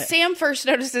 written on it. Sam first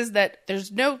notices that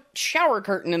there's no shower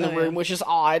curtain in the room, which is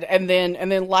odd. And then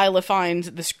Lila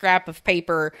finds the scrap of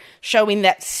paper showing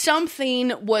that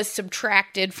something was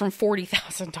subtracted from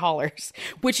 $40,000,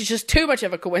 which is just too much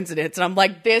of a coincidence. And I'm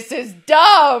like, this is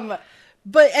dumb.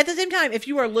 But at the same time, if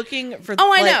you are looking for,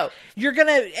 I know,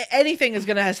 anything is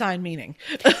gonna assign meaning.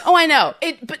 Oh, I know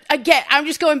it. But again, I'm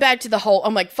just going back to the whole.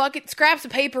 I'm like, fuck it. Scraps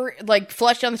of paper like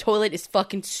flushed down the toilet is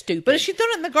fucking stupid. But if she'd thrown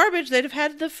it in the garbage, they'd have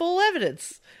had the full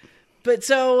evidence. But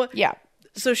so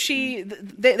so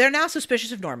they're now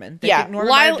suspicious of Norman. They think Norman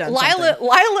might have done something.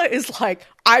 Lila is like,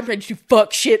 I'm ready to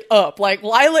fuck shit up. Like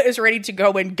Lila is ready to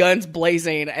go in guns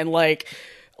blazing and like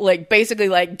basically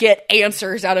like get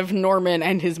answers out of Norman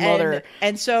and his mother.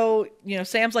 And so, you know,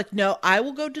 Sam's like, no, I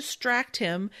will go distract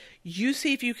him. You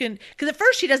see if you can, because at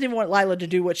first she doesn't even want Lila to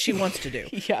do what she wants to do.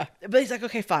 Yeah. But he's like,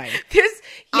 okay, fine.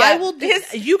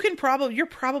 You're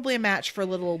probably a match for a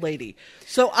little old lady.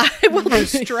 So I will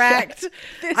distract,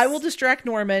 I will distract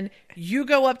Norman. You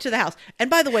go up to the house. And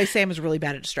by the way, Sam is really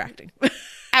bad at distracting.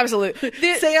 Absolutely.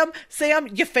 Sam,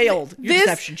 you failed your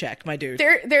deception check, my dude.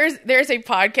 There's a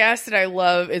podcast that I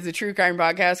love. It's a true crime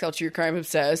podcast called True Crime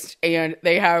Obsessed, and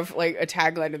they have like a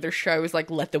tagline of their show is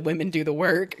like, let the women do the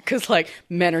work, because like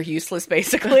men are useless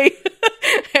basically.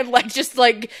 And like just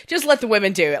let the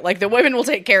women do it. Like the women will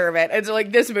take care of it. And so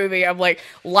like this movie, I'm like,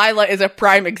 Lila is a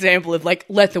prime example of like,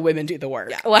 let the women do the work.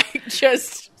 Yeah. Like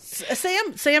just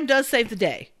Sam does save the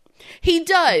day. He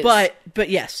does. But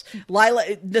yes, Lila,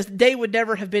 the day would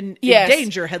never have been in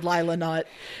danger had Lila not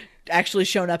actually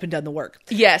shown up and done the work.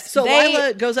 Yes. So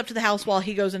Lila goes up to the house while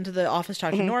he goes into the office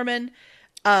talking to Norman.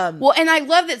 Well, and I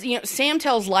love that, you know, Sam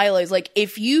tells Lila, is like,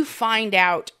 if you find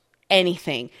out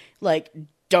anything, like,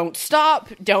 don't stop,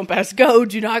 don't pass go,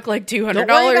 do not collect $200. Don't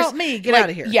worry about me, get out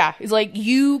of here. Yeah, it's like,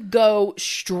 you go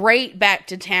straight back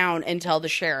to town and tell the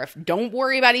sheriff. Don't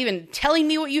worry about even telling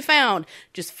me what you found.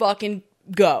 Just fucking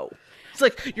go. It's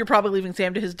like, you're probably leaving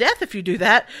Sam to his death if you do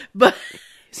that, but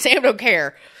Sam don't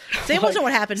care. Sam doesn't know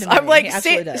what happened to me. I'm like,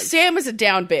 Sam is a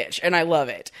down bitch, and I love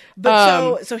it.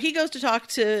 But so he goes to talk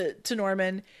to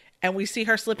Norman, and we see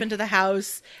her slip into the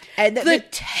house, and the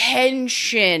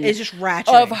tension is just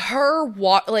ratcheting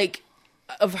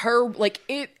of her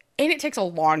and it takes a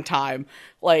long time.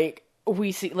 Like,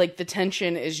 we see, like, the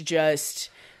tension is just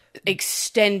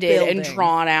extended building and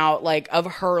drawn out, like, of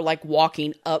her, like,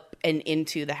 walking up and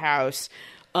into the house.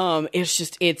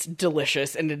 It's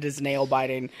delicious, and it is nail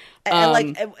biting.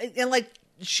 And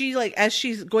she, like, as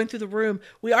she's going through the room,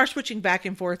 we are switching back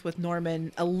and forth with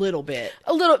Norman a little bit.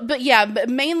 But yeah, but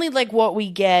mainly, like, what we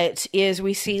get is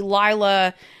we see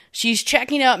Lila, she's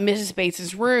checking out Mrs.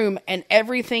 Bates's room, and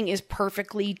everything is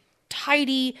perfectly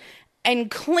tidy and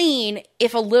clean,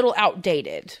 if a little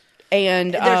outdated.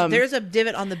 And there's a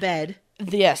divot on the bed.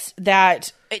 Yes,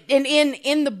 that, and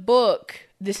in the book,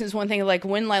 this is one thing, like,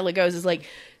 when Lila goes, is like,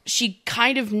 she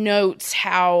kind of notes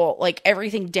how, like,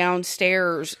 everything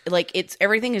downstairs, like,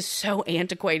 everything is so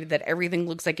antiquated that everything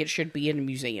looks like it should be in a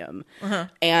museum.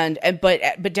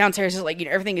 But downstairs is, like, you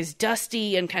know, everything is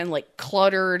dusty and kind of, like,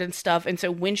 cluttered and stuff. And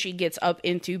so when she gets up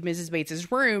into Mrs.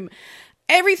 Bates's room,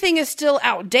 everything is still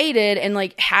outdated and,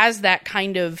 like, has that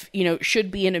kind of, you know,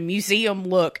 should be in a museum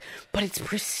look, but it's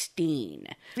pristine.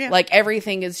 Yeah. Like,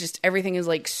 everything is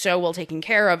like so well taken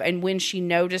care of. And when she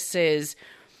notices,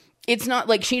 it's not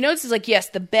like, she notices, like, yes,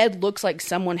 the bed looks like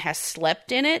someone has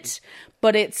slept in it,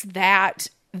 but it's that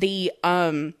the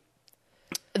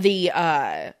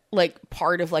like,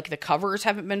 part of, like, the covers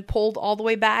haven't been pulled all the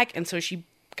way back. And so she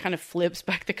kind of flips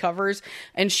back the covers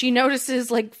and she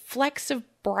notices, like, flecks of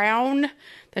brown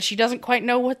that she doesn't quite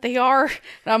know what they are.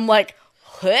 And I'm like,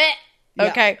 what? Yeah.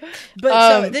 Okay. But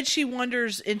so then she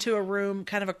wanders into a room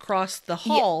kind of across the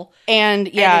hall. And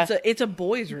it's a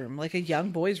boy's room, like a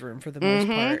young boy's room for the most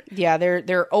part. Yeah,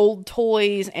 they're old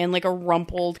toys and, like, a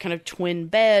rumpled kind of twin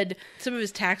bed. Some of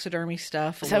his taxidermy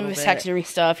stuff.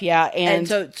 Yeah. And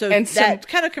so that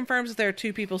kind of confirms that there are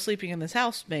two people sleeping in this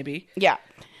house, maybe. Yeah.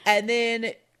 And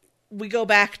then we go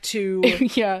back to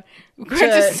to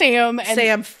Sam, and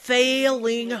Sam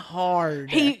failing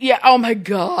hard. Oh my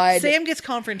god, Sam gets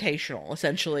confrontational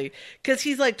essentially because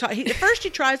he's like, at first he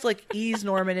tries to, like, ease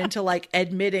Norman into, like,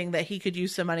 admitting that he could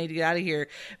use some money to get out of here,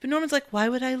 but Norman's like, why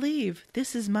would I leave?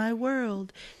 This is my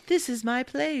world. This is my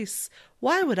place.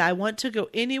 Why would I want to go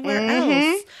anywhere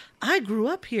else? I grew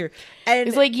up here. And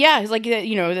he's like,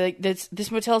 you know, like,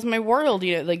 this motel is my world.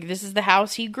 You know, like, this is the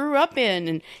house he grew up in,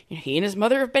 and, you know, he and his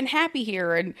mother have been happy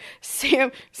here. And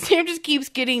Sam just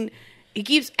keeps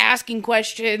asking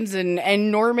questions,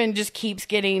 and Norman just keeps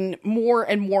getting more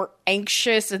and more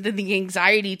anxious, and then the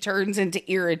anxiety turns into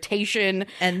irritation.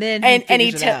 And then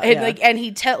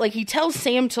he tells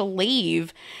Sam to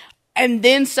leave. And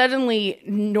then suddenly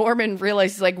Norman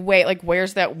realizes, like, wait, like,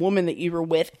 where's that woman that you were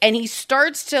with? And he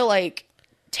starts to, like,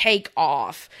 take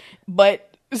off.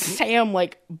 But Sam,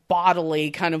 like,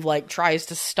 bodily kind of, like, tries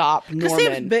to stop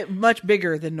Norman. Sam's much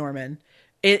bigger than Norman.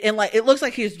 And like, it looks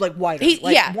like he's, like, wider,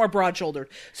 more broad-shouldered.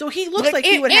 So he looks like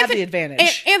he would have the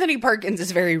advantage. Anthony Perkins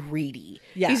is very reedy.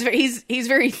 Yeah. He's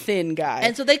very thin guy.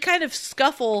 And so they kind of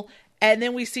scuffle, and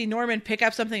then we see Norman pick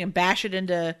up something and bash it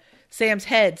into Sam's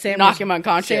head. Knock him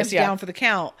unconscious. Sam's down for the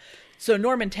count. So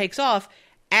Norman takes off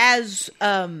as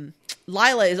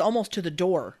Lila is almost to the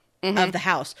door of the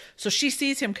house. So she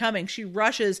sees him coming. She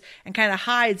rushes and kind of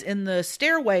hides in the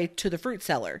stairway to the fruit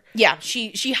cellar. Yeah,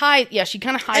 she hides. Yeah, she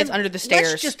kind of hides under the stairs.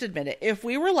 Let's just admit it. If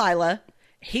we were Lila,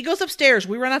 he goes upstairs.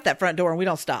 We run out that front door and we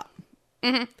don't stop.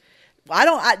 Mm-hmm.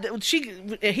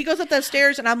 He goes up those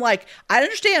stairs and I'm like, I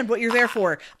understand what you're there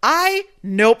for.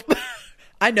 Nope.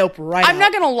 I nope right I'm out.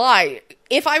 not gonna lie.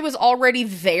 If I was already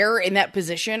there in that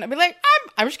position, I'd be like,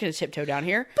 I'm just gonna tiptoe down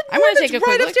here. But I'm gonna take a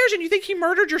right upstairs, and you think he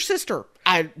murdered your sister?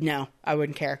 No, I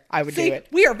wouldn't care. I would do it.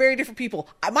 We are very different people.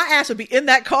 My ass would be in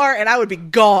that car, and I would be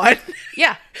gone.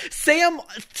 Yeah.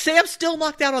 Sam's still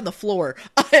knocked out on the floor.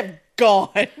 I am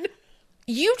gone.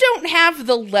 You don't have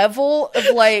the level of,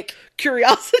 like,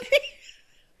 curiosity.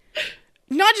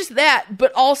 Not just that,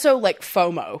 but also, like,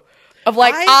 FOMO of,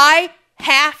 like, I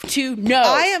have to know.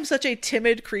 I am such a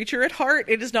timid creature at heart.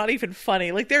 It is not even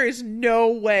funny. Like, there is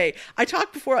no way. I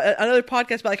talked before another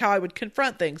podcast about, like, how I would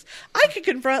confront things. I could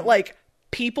confront, like,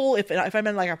 people if I'm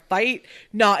in, like, a fight.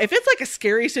 No, if it's, like, a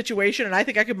scary situation and I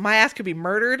think my ass could be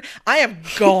murdered, I am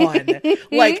gone.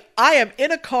 Like, I am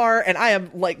in a car and I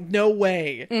am like, no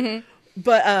way. Mm-hmm.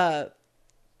 But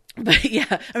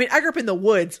yeah, I mean, I grew up in the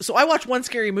woods, so I watch one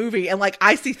scary movie and, like,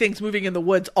 I see things moving in the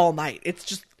woods all night. It's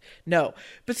just no.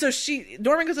 But so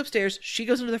Norman goes upstairs, she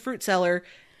goes into the fruit cellar,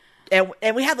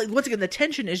 and we have, like, once again, the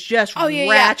tension is just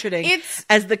ratcheting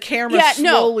as the camera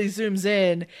slowly zooms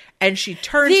in, and she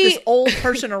turns this old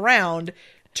person around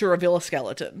to reveal a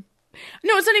skeleton.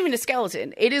 No, it's not even a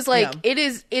skeleton. It is like,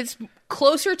 it's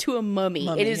closer to a mummy.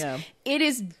 Mummy, It is. yeah. It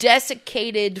is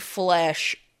desiccated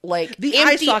flesh. Like The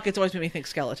eye sockets always make me think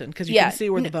skeleton because you can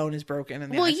see where the bone is broken.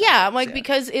 And the eye sockets, like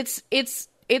because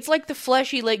it's like the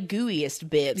fleshy, like gooeyest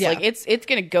bits. Yeah. Like it's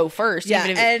gonna go first. Yeah,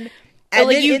 even if and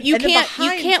like then you and then can't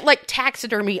behind, you can't like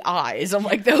taxidermy eyes. I'm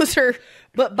like those are.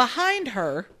 But behind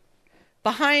her,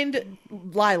 behind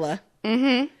Lila,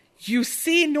 you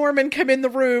see Norman come in the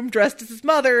room dressed as his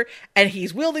mother, and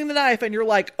he's wielding the knife, and you're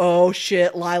like, oh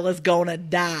shit, Lila's gonna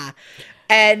die.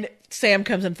 And Sam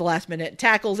comes in at the last minute,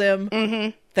 tackles him.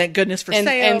 Mm-hmm. Thank goodness for Sam.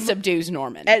 And subdues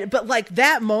Norman. But like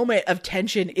that moment of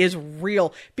tension is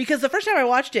real because the first time I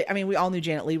watched it, I mean, we all knew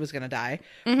Janet Leigh was going to die,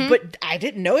 but I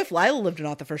didn't know if Lila lived or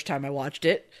not the first time I watched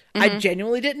it. I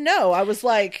genuinely didn't know. I was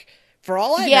like, for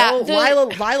all I know,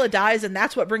 Lila dies, and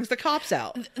that's what brings the cops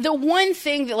out. The one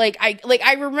thing that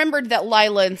I remembered that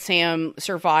Lila and Sam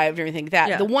survived and everything like that.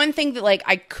 Yeah. The one thing that like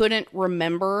I couldn't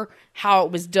remember how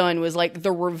it was done was like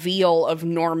the reveal of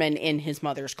Norman in his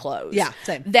mother's clothes. Yeah,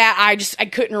 same. That I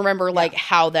couldn't rember like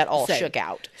how that all shook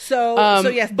out. So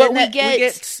yes, but we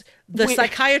get the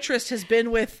psychiatrist has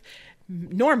been with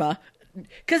Norma.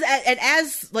 Because and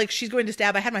as like she's going to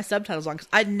stab, I had my subtitles on because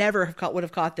I never would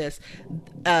have caught this.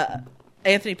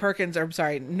 Anthony Perkins, or I'm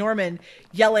sorry, Norman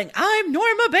yelling, "I'm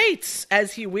Norma Bates"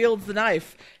 as he wields the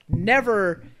knife.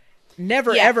 Never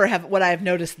ever would I have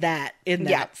noticed that in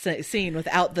that scene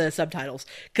without the subtitles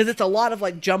because it's a lot of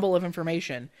like jumble of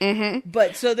information. Mm-hmm.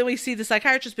 But so then we see the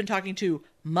psychiatrist been talking to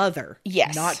Mother,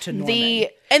 not to Norman.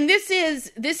 And this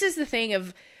is the thing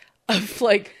of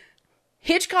like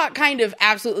Hitchcock kind of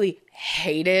absolutely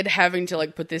hated having to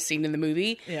like put this scene in the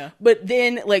movie. Yeah. But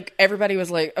then like everybody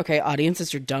was like, okay,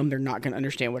 audiences are dumb. They're not going to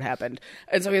understand what happened.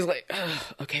 And so he's like,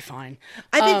 okay, fine.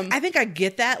 I think I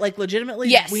get that. Like legitimately,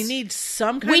 yes. we need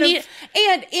some kind of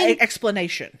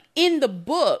explanation. In the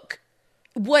book,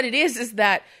 what it is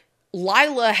that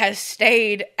Lila has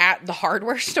stayed at the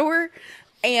hardware store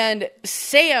and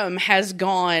Sam has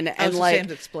gone and like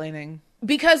Sam's explaining.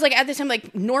 Because, like, at this time,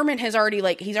 like, Norman has already,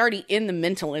 like, he's already in the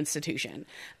mental institution.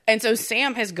 And so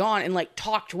Sam has gone and, like,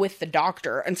 talked with the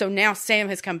doctor. And so now Sam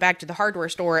has come back to the hardware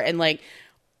store and, like,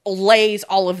 lays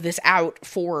all of this out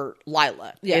for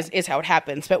Lila, is how it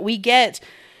happens. But we get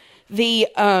the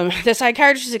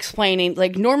psychiatrist is explaining,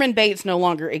 like, Norman Bates no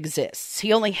longer exists.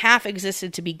 He only half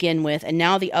existed to begin with, and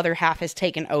now the other half has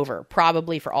taken over,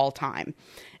 probably for all time.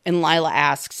 And Lila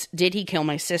asks, did he kill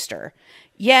my sister?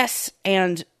 Yes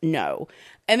and no.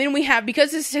 And then we have, because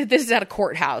this is at a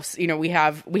courthouse, you know, we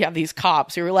have these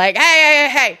cops who are like,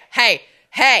 hey,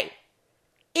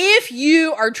 if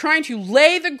you are trying to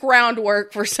lay the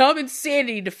groundwork for some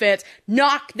insanity defense,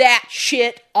 knock that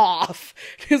shit off.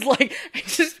 Because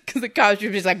the cops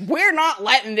are just like, we're not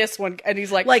letting this one. And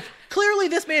he's like, clearly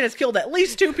this man has killed at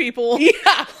least 2 people.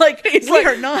 Yeah. We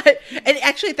are not. And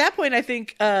actually at that point, I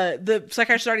think the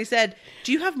psychiatrist already said,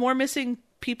 do you have more missing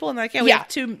people? And like, we have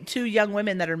two young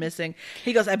women that are missing.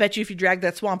 He goes, I bet you if you drag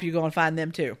that swamp, you go and find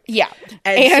them too. Yeah.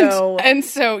 And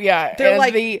so yeah, they're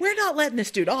like, we're not letting this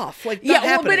dude off. Like,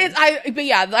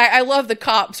 I love the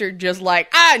cops are just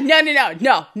like,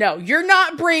 no, you're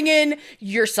not bringing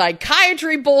your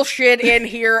psychiatry bullshit in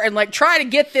here and like try to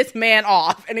get this man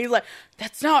off. And he's like,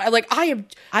 that's not like I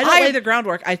don't lay the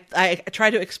groundwork. I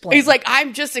try to explain. He's like,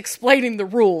 I'm just explaining the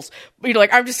rules. You know,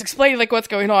 like I'm just explaining like what's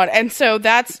going on. And so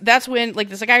that's when like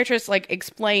the psychiatrist like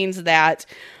explains that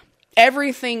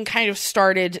everything kind of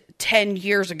started 10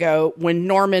 years ago when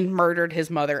Norman murdered his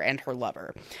mother and her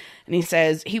lover. And he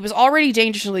says he was already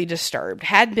dangerously disturbed,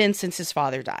 had been since his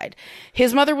father died.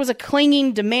 His mother was a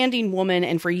clinging, demanding woman,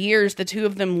 and for years the two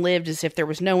of them lived as if there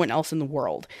was no one else in the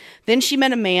world. Then she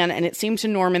met a man, and it seemed to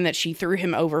Norman that she threw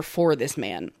him over for this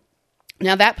man.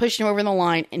 Now that pushed him over the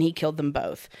line, and he killed them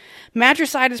both.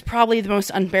 Matricide is probably the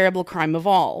most unbearable crime of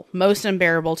all, most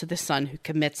unbearable to the son who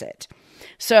commits it.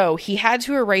 So he had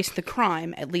to erase the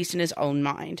crime, at least in his own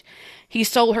mind. He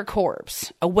stole her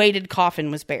corpse. A weighted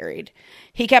coffin was buried.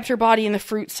 He kept her body in the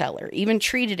fruit cellar, even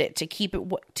treated it to keep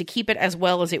it as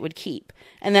well as it would keep.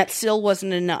 And that still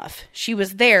wasn't enough. She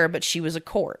was there, but she was a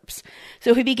corpse.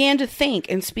 So he began to think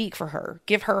and speak for her,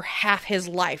 give her half his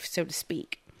life, so to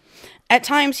speak. At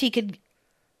times he could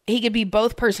be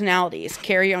both personalities,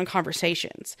 carry on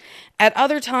conversations. At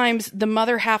other times, the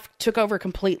mother half took over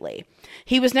completely.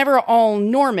 He was never all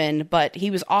Norman, but he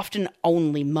was often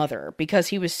only Mother, because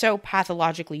he was so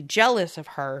pathologically jealous of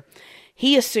her,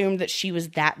 he assumed that she was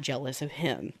that jealous of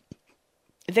him.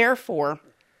 Therefore,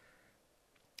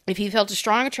 if he felt a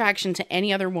strong attraction to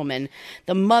any other woman,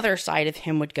 the mother side of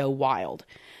him would go wild.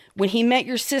 When he met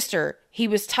your sister, he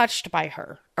was touched by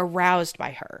her, aroused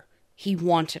by her. He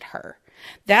wanted her.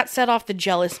 That set off the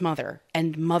jealous mother,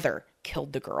 and Mother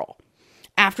killed the girl.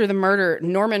 After the murder,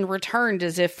 Norman returned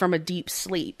as if from a deep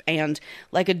sleep and,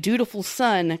 like a dutiful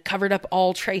son, covered up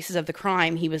all traces of the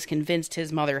crime he was convinced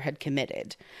his mother had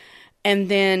committed. And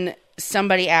then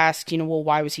somebody asked, well,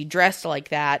 why was he dressed like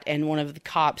that? And one of the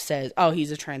cops says, oh,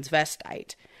 he's a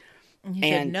transvestite. He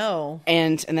said no.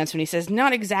 And that's when he says,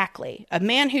 not exactly. A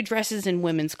man who dresses in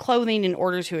women's clothing in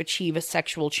order to achieve a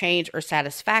sexual change or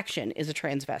satisfaction is a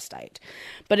transvestite.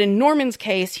 But in Norman's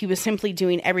case, he was simply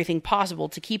doing everything possible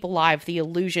to keep alive the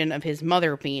illusion of his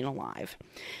mother being alive.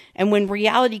 And when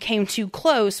reality came too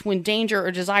close, when danger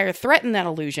or desire threatened that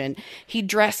illusion, he'd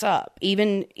dress up,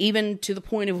 even to the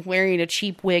point of wearing a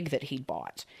cheap wig that he'd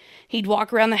bought. He'd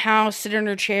walk around the house, sit in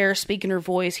her chair, speak in her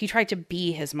voice. He tried to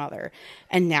be his mother,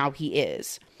 and now he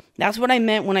is. That's what I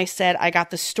meant when I said I got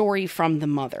the story from the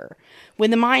mother.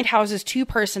 When the mind houses two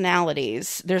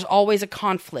personalities, there's always a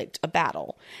conflict, a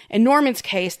battle. In Norman's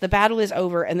case, the battle is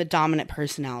over and the dominant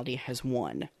personality has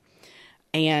won.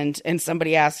 And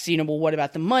somebody asks, well, what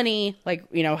about the money? Like,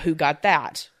 who got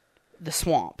that? The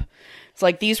swamp. It's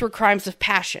like, these were crimes of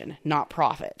passion, not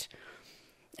profit.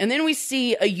 And then we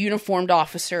see a uniformed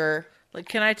officer. Like,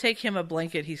 can I take him a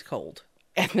blanket? He's cold.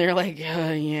 And they're like,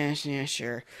 yeah,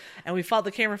 sure. And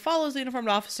the camera follows the uniformed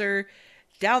officer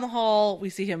down the hall. We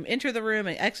see him enter the room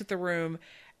and exit the room.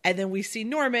 And then we see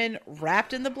Norman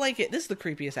wrapped in the blanket. This is the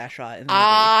creepiest ass shot in the movie.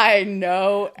 I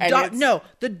know. No,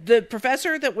 the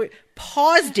professor that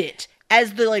paused it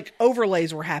as the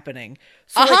overlays were happening.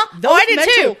 So I did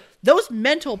too. Those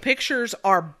mental pictures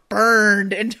are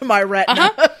burned into my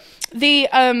retina.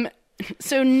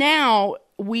 So now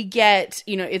we get,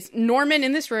 it's Norman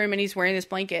in this room and he's wearing this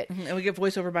blanket. And we get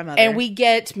voiceover by Mother. And we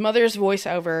get Mother's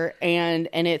voiceover and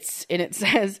it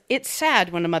says, it's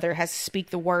sad when a mother has to speak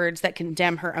the words that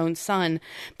condemn her own son,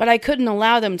 but I couldn't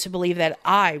allow them to believe that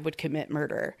I would commit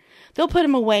murder. They'll put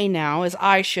him away now, as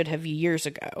I should have years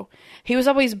ago. He was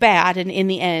always bad, and in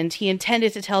the end, he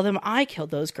intended to tell them I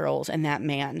killed those girls and that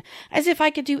man, as if I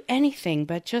could do anything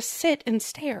but just sit and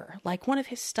stare, like one of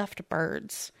his stuffed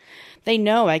birds. They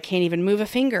know I can't even move a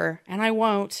finger, and I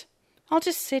won't. I'll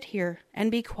just sit here and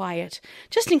be quiet,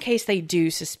 just in case they do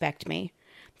suspect me.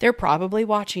 They're probably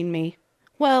watching me.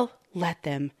 Well, let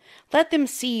them. Let them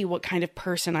see what kind of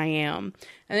person I am.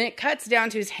 And then it cuts down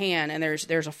to his hand, and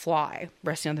there's a fly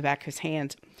resting on the back of his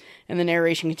hand. And the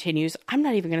narration continues, I'm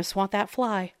not even going to swat that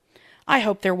fly. I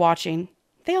hope they're watching.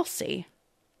 They'll see.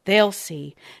 They'll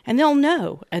see. And they'll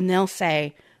know. And they'll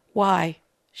say, why,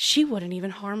 she wouldn't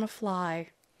even harm a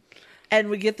fly. And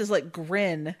we get this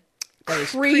grin.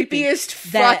 Creepiest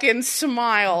fucking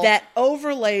smile that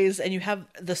overlays, and you have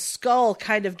the skull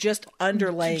kind of just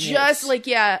underlaying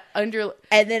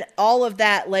and then all of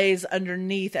that lays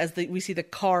underneath as we see the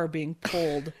car being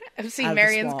pulled. I've seen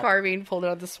Marion's car being pulled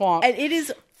out of the swamp, and it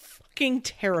is fucking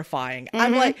terrifying.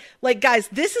 I'm like guys,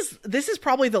 this is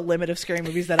probably the limit of scary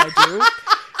movies that I do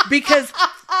because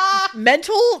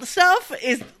mental stuff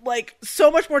is so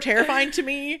much more terrifying to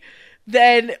me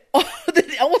than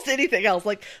almost anything else.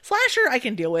 Slasher I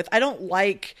can deal with. I don't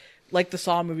like the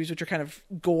Saw movies, which are kind of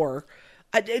gore.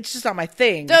 It's just not my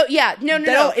thing. So yeah,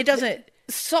 no. It doesn't.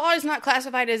 Saw is not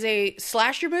classified as a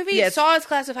slasher movie. Yes. Saw is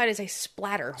classified as a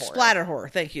splatter horror. Splatter horror.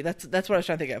 Thank you. That's what I was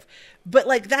trying to think of.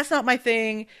 But that's not my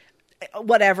thing.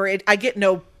 Whatever. I get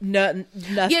nothing.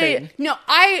 Yeah. No,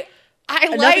 I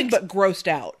nothing but grossed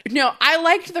out. No, I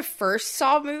liked the first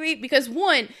Saw movie because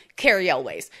one, Cary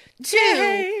Elwes.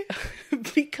 Two,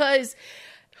 because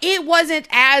it wasn't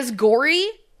as gory.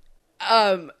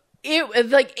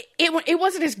 It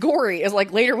wasn't as gory as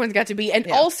later ones got to be,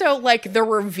 and also the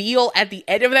reveal at the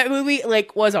end of that movie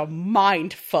was a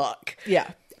mind fuck.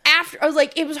 Yeah. After I was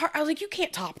it was hard. I was you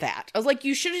can't top that. I was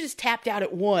you should have just tapped out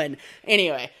at one.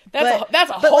 Anyway, that's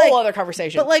a whole other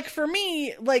conversation. But for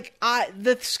me,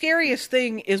 the scariest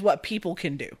thing is what people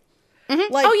can do.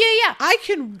 Mm-hmm.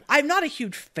 Yeah. I'm not a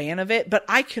huge fan of it, but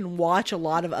I can watch a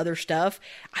lot of other stuff.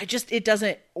 It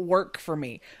doesn't work for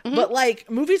me. Mm-hmm. But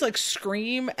movies like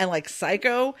Scream and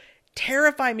Psycho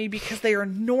terrify me because they are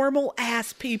normal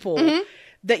ass people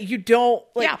that you don't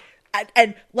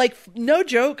and no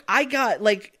joke, I got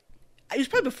it was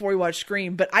probably before we watched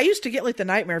Scream, but I used to get the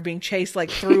nightmare of being chased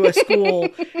through a school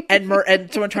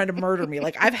and someone trying to murder me.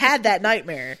 I've had that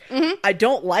nightmare. Mm-hmm. I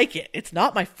don't like it. It's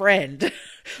not my friend.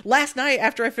 Last night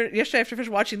yesterday after I finished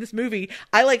watching this movie,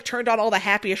 I turned on all the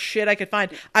happiest shit I could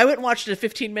find. I went and watched a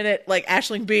 15-minute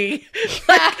Aisling B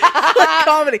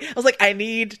comedy. I was I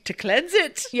need to cleanse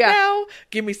it now.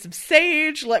 Give me some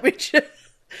sage. Let me just.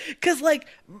 Because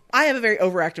I have a very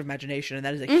overactive imagination, and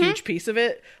that is a huge piece of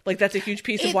it. That's a huge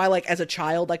piece of why as a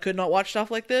child I could not watch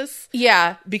stuff like this.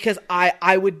 Yeah, because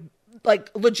I would like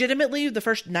legitimately the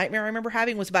first nightmare I remember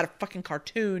having was about a fucking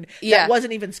cartoon Yeah. that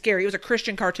wasn't even scary. It was a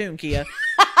Christian cartoon, Kia.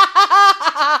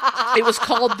 It was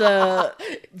called the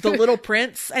Little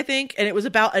Prince, I think, and it was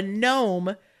about a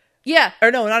gnome. Yeah. Or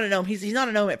no, not a gnome. He's not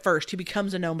a gnome at first. He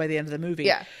becomes a gnome by the end of the movie.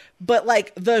 Yeah. But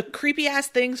like the creepy ass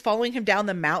things following him down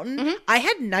the mountain, I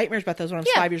had nightmares about those when I was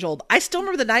 5 years old. I still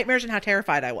remember the nightmares and how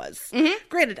terrified I was.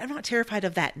 Granted, I'm not terrified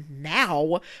of that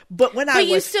now, but when I was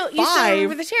you still five,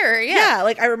 remember the terror, yeah.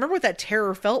 like I remember what that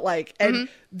terror felt like, and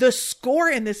the score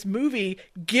in this movie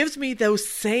gives me those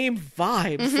same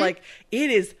vibes. Like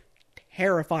it is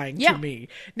terrifying to me.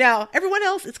 Now, everyone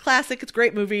else, it's classic. It's a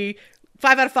great movie.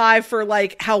 5 out of 5 for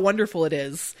like how wonderful it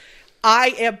is. I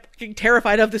am fucking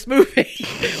terrified of this movie.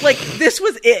 Like this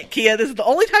was it, Kia. This is the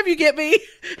only time you get me.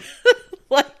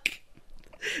 Like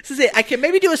this is it. I can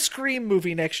maybe do a Scream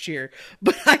movie next year,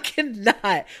 but I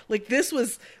cannot. Like this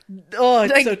was it's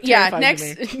Like, so terrifying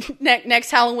to me. next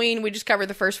Halloween we just cover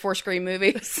the first 4 Scream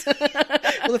movies. Well,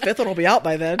 the 5th one will be out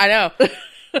by then. I know.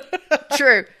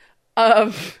 True.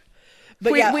 But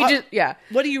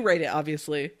What do you rate it?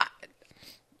 Obviously,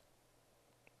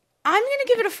 I'm gonna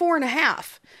give it a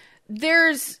 4.5.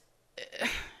 There's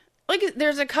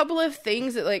a couple of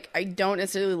things that like I don't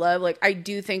necessarily love. Like I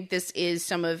do think this is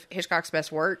some of Hitchcock's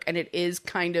best work, and it is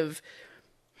kind of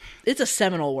it's a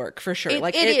seminal work for sure.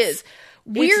 it is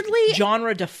weirdly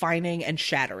genre defining and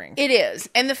shattering. It is,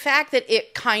 and the fact that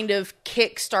it kind of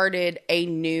kick-started a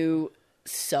new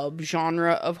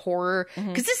subgenre of horror,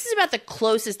 because this is about the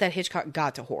closest that Hitchcock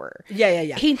got to horror.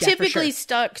 Yeah. He Yeah, for typically sure.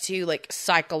 stuck to like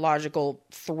psychological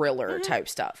thriller type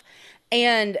stuff.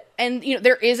 And you know,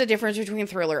 there is a difference between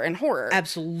thriller and horror.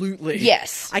 Absolutely.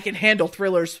 Yes. I can handle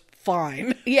thrillers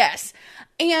fine. Yes.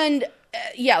 And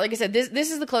like I said,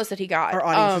 this is the close that he got. Our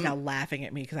audience is now laughing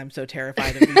at me because I'm so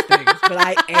terrified of these things, but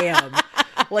I am.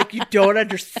 Like, you don't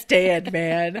understand,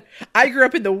 man. I grew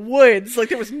up in the woods. Like,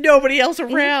 there was nobody else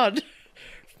around.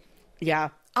 Yeah.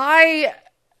 I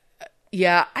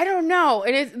don't know.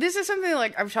 And this is something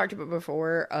like I've talked about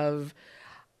before of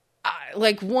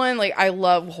I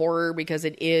love horror because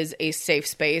it is a safe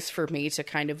space for me to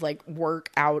kind of like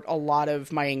work out a lot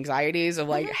of my anxieties of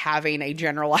like having a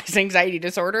generalized anxiety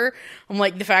disorder. I'm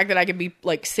like the fact that I could be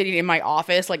like sitting in my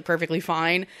office like perfectly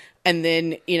fine, and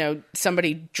then, you know,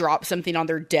 somebody drops something on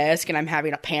their desk and I'm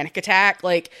having a panic attack.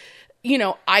 Like, you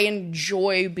know, I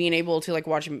enjoy being able to like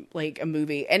watch like a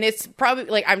movie, and it's probably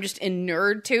like I'm just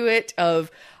inured to it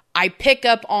of I pick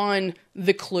up on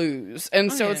the clues.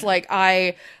 And so it's like,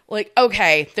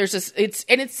 okay, there's this,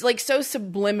 it's like so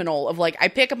subliminal of like, I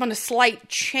pick up on a slight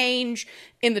change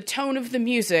in the tone of the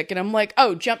music and I'm like,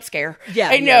 oh, jump scare.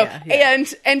 Yeah. I know. Yeah.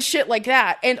 And shit like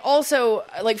that. And also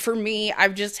like for me,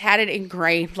 I've just had it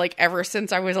ingrained like ever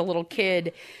since I was a little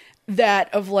kid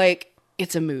that of like,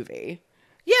 it's a movie.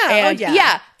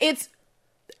 Yeah. And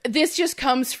this just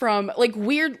comes from like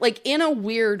weird, like in a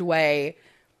weird way.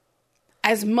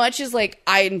 As much as like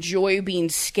I enjoy being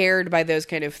scared by those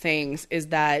kind of things, is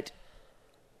that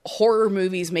horror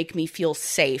movies make me feel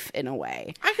safe in a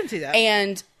way. I can see that.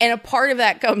 And a part of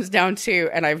that comes down to,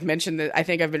 and I've mentioned that, I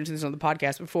think I've mentioned this on the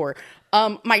podcast before.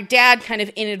 My dad kind of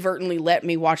inadvertently let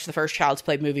me watch the first Child's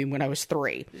Play movie when I was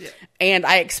 3. Yeah. And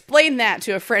I explained that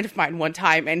to a friend of mine one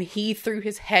time, and he threw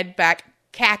his head back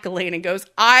cackling and goes,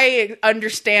 I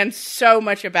understand so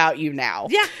much about you now.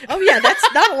 Yeah. Oh yeah,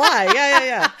 that's not a lie.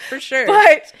 Yeah. For sure.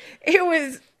 But it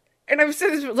was, and I've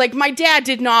said this, like my dad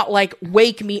did not like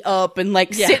wake me up and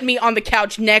like sit me on the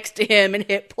couch next to him and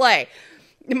hit play.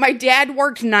 My dad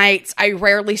worked nights. I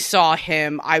rarely saw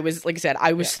him. I was, like I said,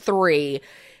 I was 3.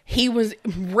 He was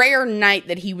rare night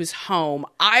that he was home.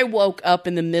 I woke up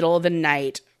in the middle of the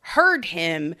night, heard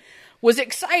him, was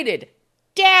excited.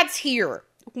 Dad's here.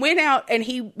 Went out and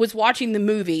he was watching the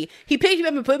movie. He picked me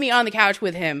up and put me on the couch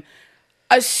with him,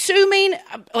 assuming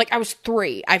like I was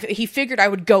 3. He figured I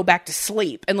would go back to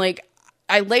sleep, and like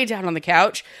I lay down on the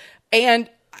couch and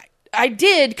I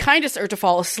did kind of start to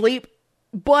fall asleep.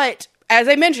 But as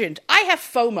I mentioned, I have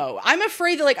FOMO. I'm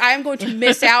afraid that like I am going to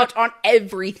miss out on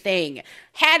everything.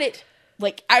 Had it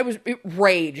like I was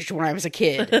raged when I was a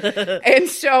kid. And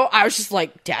so I was just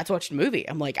like, Dad's watching a movie.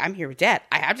 I'm like, I'm here with Dad.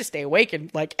 I have to stay awake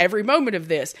in like every moment of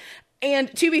this.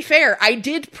 And to be fair, I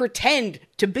did pretend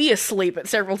to be asleep at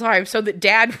several times so that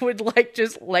Dad would like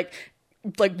just like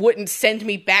wouldn't send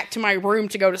me back to my room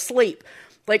to go to sleep.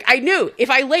 Like I knew if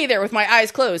I lay there with my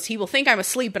eyes closed, he will think I'm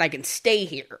asleep and I can stay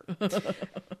here.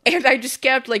 And I just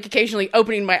kept like occasionally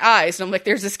opening my eyes and I'm like,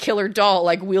 there's this killer doll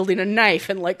like wielding a knife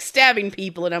and like stabbing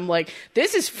people. And I'm like,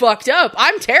 this is fucked up.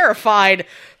 I'm terrified,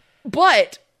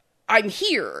 but I'm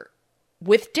here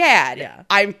with Dad. Yeah.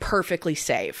 I'm perfectly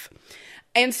safe.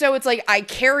 And so it's like I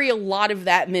carry a lot of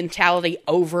that mentality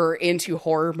over into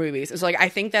horror movies. It's like I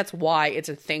think that's why it's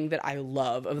a thing that I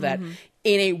love, of that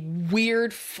in a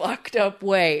weird, fucked up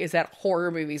way, is that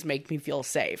horror movies make me feel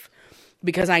safe.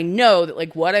 Because I know that,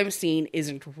 like, what I'm seeing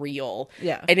isn't real.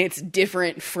 Yeah. And it's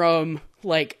different from,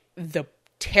 like, the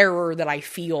terror that I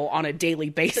feel on a daily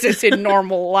basis in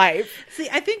normal life. See,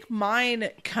 I think mine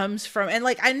comes from, and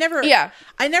like I never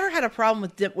had a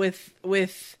problem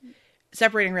with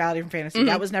separating reality from fantasy.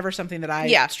 That was never something that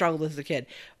I struggled with as a kid.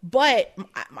 But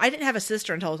I didn't have a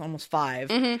sister until I was almost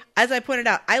 5. As I pointed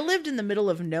out, I lived in the middle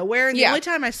of nowhere. And the only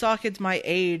time I saw kids my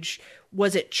age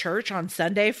was at church on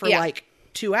Sunday for like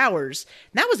 2 hours.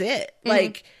 And that was it.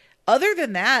 Like, other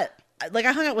than that, like,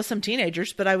 I hung out with some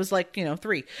teenagers, but I was like,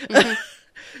 3.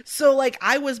 So, like,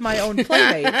 I was my own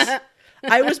playmate.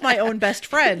 I was my own best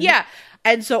friend. Yeah.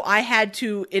 And so I had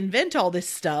to invent all this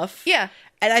stuff. Yeah.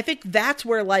 And I think that's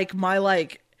where, like, my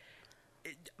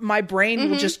brain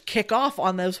will just kick off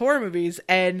on those horror movies.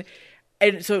 And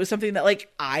so it was something that,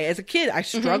 like, as a kid, I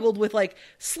struggled with, like,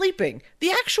 sleeping.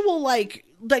 The actual, like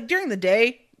during the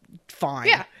day, fine.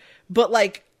 Yeah. But,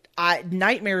 like,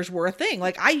 nightmares were a thing.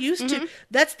 Like, I used to,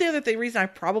 that's the other reason I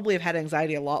probably have had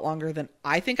anxiety a lot longer than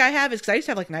I think I have, is because I used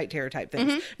to have, like, night terror type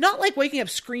things. Not like waking up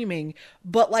screaming,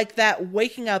 but like that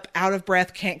waking up out of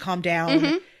breath, can't calm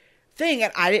down thing.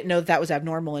 And I didn't know that was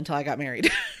abnormal until I got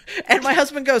married. And my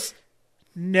husband goes,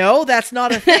 "No, that's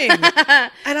not a thing."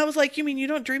 And I was like, "You mean you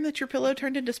don't dream that your pillow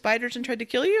turned into spiders and tried to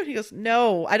kill you?" And he goes,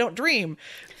 "No, I don't dream."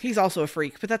 He's also a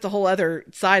freak, but that's a whole other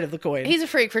side of the coin. He's a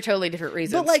freak for totally different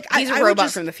reasons. But, like, he's a I robot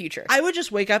just, from the future. I would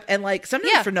just wake up and, like,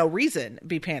 sometimes for no reason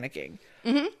be panicking.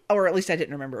 Or at least I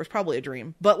didn't remember. It was probably a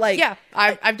dream. But, like,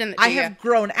 I've done that too, I have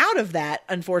grown out of that,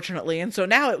 unfortunately. And so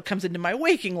now it comes into my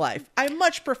waking life. I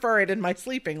much prefer it in my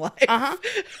sleeping life.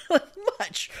 Like,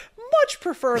 much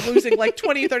prefer losing like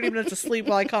 20, 30 minutes of sleep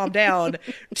while I calm down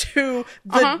to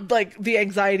the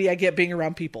anxiety I get being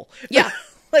around people. Yeah.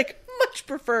 Like, much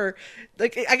prefer,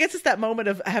 like, I guess it's that moment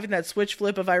of having that switch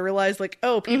flip of I realize, like,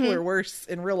 oh, people are worse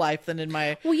in real life than in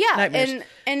my nightmares.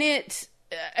 And it's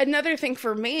another thing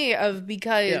for me of,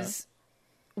 because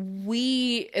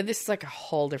and this is like a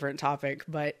whole different topic,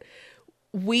 but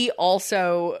we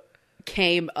also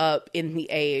came up in the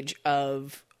age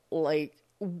of, like,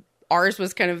 ours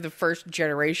was kind of the first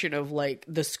generation of, like,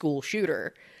 the school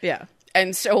shooter. Yeah.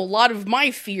 And so a lot of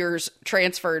my fears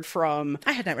transferred from...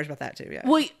 I had nightmares about that too, yeah.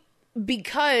 Well,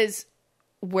 because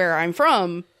where I'm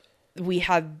from, we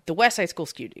had the West Side School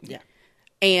shooting. Yeah.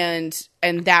 And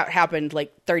that happened,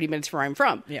 like, 30 minutes from where I'm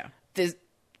from. Yeah. This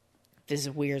is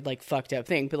a weird, like, fucked up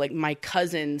thing, but, like, my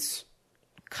cousin's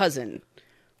cousin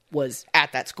was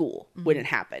at that school when it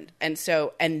happened. And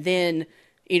so, and then...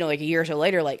 like a year or so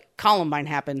later, like, Columbine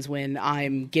happens when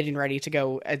I'm getting ready to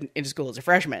go into school as a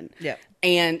freshman. Yeah.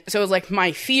 And so it was like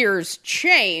my fears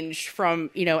changed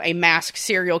from, a masked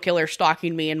serial killer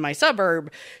stalking me in my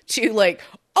suburb to, like,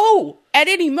 oh, at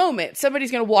any moment,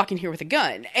 somebody's going to walk in here with a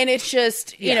gun. And it's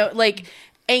just, like,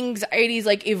 anxieties,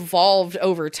 like, evolved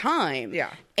over time.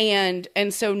 Yeah. And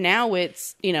so now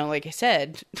it's, like I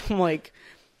said, like,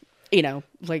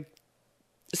 like,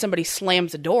 somebody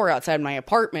slams a door outside my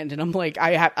apartment and I'm like,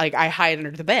 I hide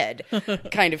under the bed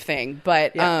kind of thing.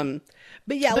 But, but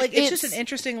it's just an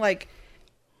interesting, like,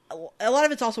 a lot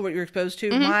of it's also what you're exposed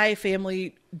to. My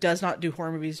family does not do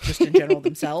horror movies just in general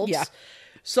themselves. Yeah.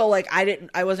 So, like,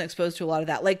 I wasn't exposed to a lot of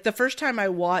that. Like, the first time I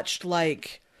watched,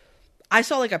 like, I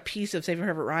saw, like, a piece of Saving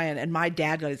Private Ryan and my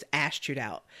dad got his ass chewed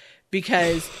out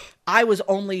because I was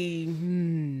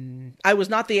I was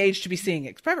not the age to be seeing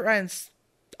it. Private Ryan's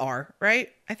R, right?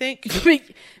 I think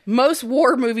most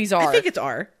war movies are. I think it's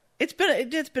R. It's been a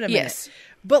minute. Yes.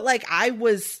 But, like, I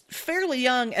was fairly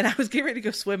young and I was getting ready to go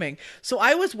swimming. So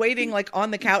I was waiting, like, on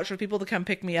the couch for people to come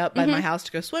pick me up by my house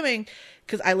to go swimming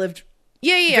because I lived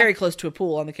very close to a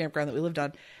pool on the campground that we lived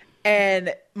on.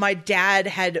 And my dad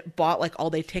had bought, like,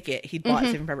 all-day ticket. He'd bought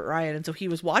Saving Private Ryan. And so he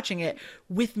was watching it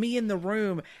with me in the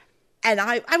room. And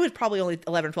I was probably only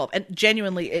 11 or 12. And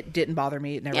genuinely, it didn't bother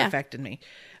me. It never affected me.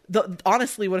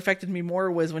 Honestly, what affected me more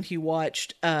was when he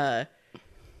watched The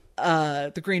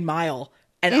Green Mile.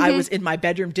 And I was in my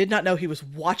bedroom, did not know he was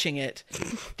watching it.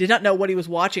 Did not know what he was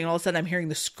watching. And all of a sudden, I'm hearing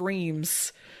the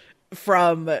screams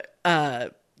from the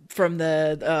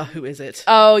who is it?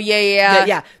 Oh, yeah.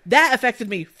 Yeah. That affected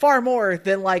me far more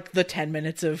than, like, the 10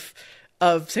 minutes of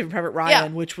Saving Private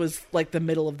Ryan, which was, like, the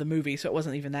middle of the movie. So it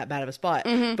wasn't even that bad of a spot.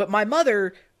 But my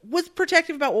mother was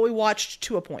protective about what we watched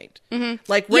to a point.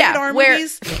 Like, rated R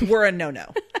movies were a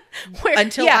no-no.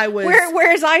 until I was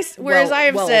whereas enough.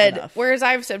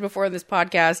 I've said before in this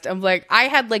podcast, I'm like, I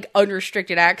had like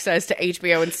unrestricted access to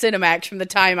HBO and Cinemax from the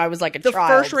time I was like a The child.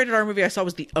 first rated R movie I saw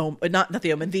was the not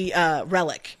the Omen, the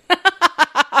Relic.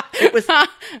 It was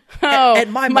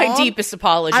and my mom, deepest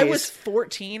apologies. I was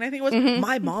 14, I think it was.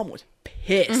 My mom was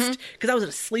pissed because I was at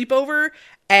a sleepover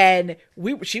and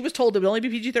she was told it would only be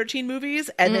PG-13 movies,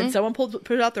 and then someone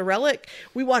put out the Relic.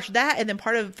 We watched that, and then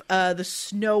part of the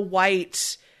Snow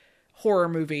White horror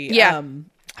movie. Yeah. I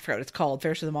forgot what it's called,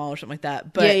 Ferris to the Mall or something like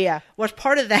that. But watched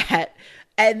part of that,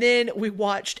 and then we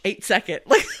watched 8 Second.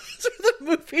 Like, those are the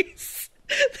movies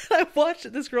that I watched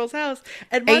at this girl's house.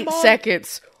 And my 8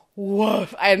 Seconds.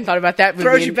 Woof. I hadn't thought about that movie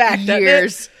throws you back, in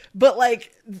years. But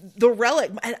like the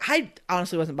Relic, I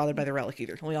honestly wasn't bothered by the Relic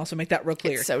either. Let me also make that real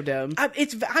clear. It's so dumb.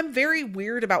 I'm very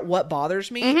weird about what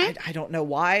bothers me. I don't know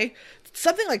why.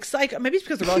 Something like Psycho, maybe it's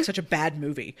because the Relic's such a bad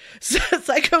movie. So,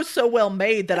 Psycho's so well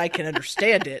made that I can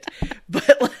understand it.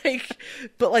 But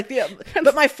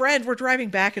my friend, we're driving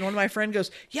back, and one of my friend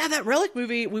goes, "Yeah, that Relic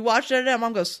movie, we watched it." And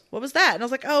mom goes, "What was that?" And I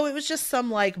was like, "Oh, it was just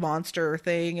some like monster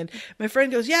thing." And my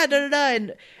friend goes, "Yeah, da da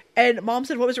da." And mom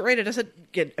said, "What was it rated?" I said,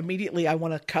 immediately, I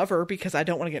want to cover because I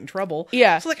don't want to get in trouble.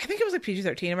 Yeah. So like, I think it was like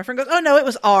PG-13. And my friend goes, "Oh no, it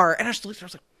was R." And I just looked at her, I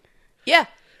was like, yeah.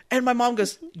 And my mom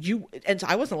goes, and so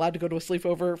I wasn't allowed to go to a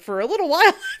sleepover for a little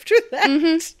while after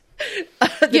that.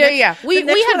 Yeah. We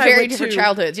had very different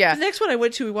childhoods. Yeah. The next one I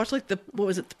went to, we watched like what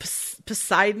was it? The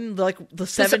Poseidon, like the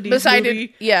 70s Poseidon,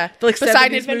 movie. yeah. The, like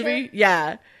Poseidon 70s Adventure? movie.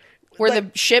 Yeah. Where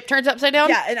like, the ship turns upside down?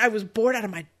 Yeah, and I was bored out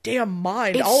of my damn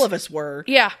mind. All of us were.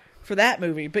 Yeah. For that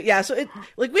movie. But yeah, so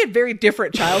we had very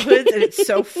different childhoods, and it's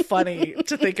so funny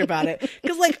to think about it.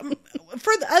 Because like,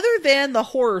 other than the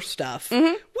horror stuff,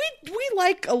 we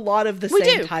like a lot of the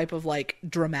same type of like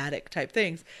dramatic type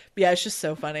things. But yeah, it's just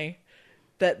so funny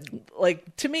that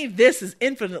like, to me, this is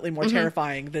infinitely more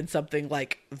terrifying than something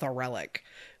like The Relic.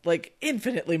 Like,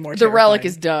 infinitely more terrifying. The Relic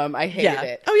is dumb. I hated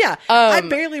it. Oh yeah. I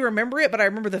barely remember it, but I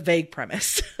remember the vague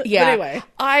premise. Yeah. But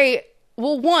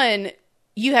anyway.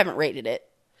 You haven't rated it.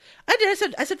 I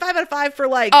did. I said 5 out of 5 for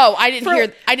like. Oh, I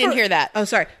didn't hear that. Oh,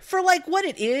 sorry. For like what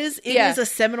it is a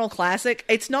seminal classic.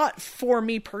 It's not for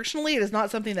me personally. It is not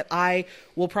something that I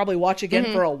will probably watch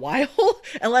again for a while,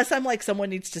 unless I'm like, someone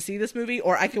needs to see this movie,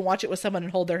 or I can watch it with someone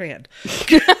and hold their hand.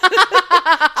 Just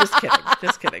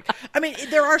kidding. I mean,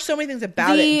 there are so many things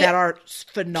about it that are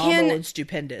phenomenal and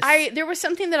stupendous. There was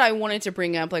something that I wanted to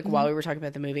bring up, like while we were talking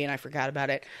about the movie, and I forgot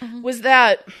about it. Was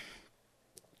that?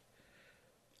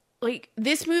 Like,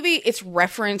 this movie, it's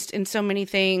referenced in so many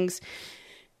things.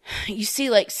 You see,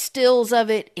 like, stills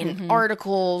of it in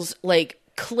articles, like,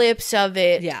 clips of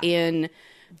it in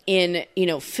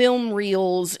film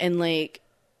reels and, like,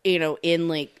 in,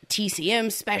 like,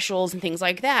 TCM specials and things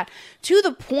like that. To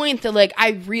the point that, like,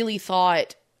 I really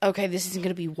thought, okay, this isn't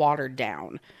going to be watered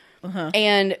down.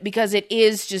 And because it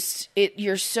is just,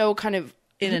 you're so kind of...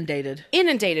 Inundated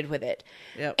with it.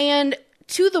 Yep. And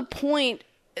to the point...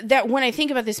 that when I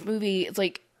think about this movie, it's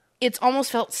like, it's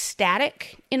almost felt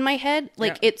static in my head.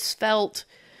 Like, it's felt,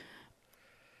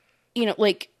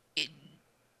 like,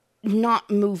 not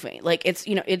moving. Like, it's,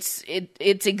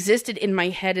 it's existed in my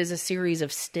head as a series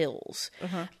of stills.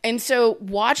 And so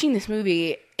watching this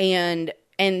movie and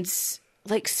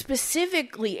like,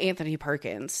 specifically Anthony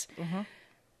Perkins,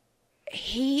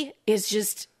 he is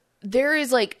just, there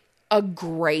is like a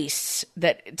grace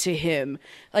that to him,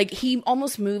 like, he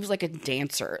almost moves like a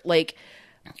dancer. Like,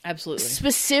 absolutely.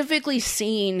 Specifically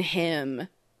seeing him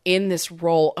in this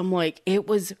role, I'm like, it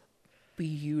was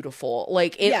beautiful.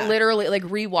 Like, it literally, like,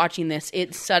 rewatching this,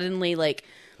 it suddenly like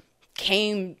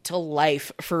came to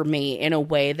life for me in a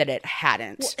way that it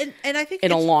hadn't. Well, and I think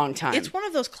in a long time. It's one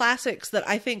of those classics that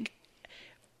I think,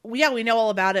 we know all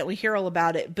about it, we hear all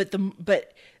about it, but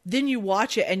then you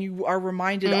watch it and you are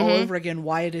reminded all over again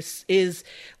why it is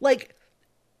like,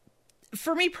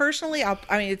 for me personally, I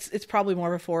mean, it's probably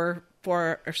more of a 4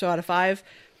 or so out of 5.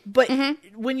 But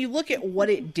when you look at what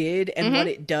it did and what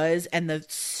it does and the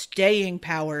staying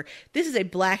power, this is a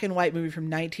black and white movie from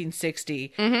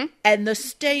 1960, and the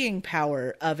staying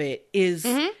power of it is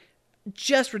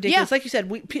just ridiculous. Like you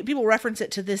said, people reference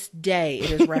it to this day.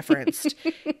 It is referenced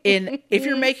if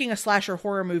you're making a slasher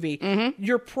horror movie,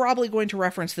 you're probably going to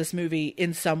reference this movie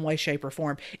in some way, shape, or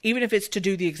form, even if it's to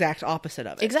do the exact opposite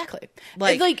of it. Exactly.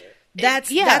 Like that's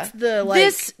the,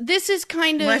 like, this is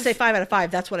kind of, when I say 5 out of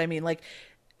 5, that's what I mean. Like,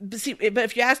 but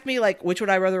if you ask me, like, which would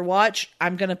I rather watch,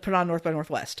 I'm gonna put on North by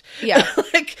Northwest. Yeah.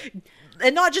 Like,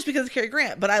 and not just because of Cary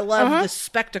Grant, but I love the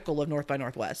spectacle of North by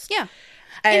Northwest. Yeah.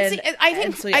 And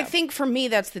I think for me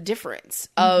that's the difference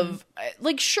of,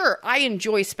 like, sure, I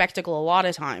enjoy spectacle a lot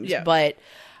of times, but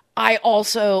I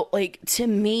also like, to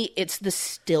me, it's the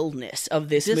stillness of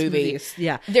this movie. It's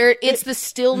the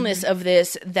stillness of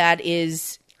this that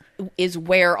is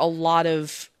where a lot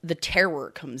of the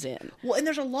terror comes in. Well, and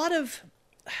there's a lot of,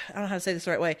 I don't know how to say this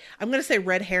the right way. I'm going to say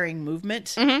red herring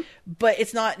movement, but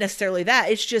it's not necessarily that.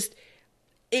 It's just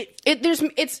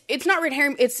it's not red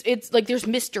herring. It's like there's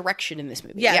misdirection in this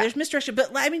movie. Yeah, there's misdirection.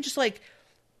 But I mean, just like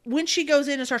when she goes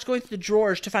in and starts going through the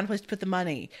drawers to find a place to put the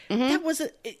money, that was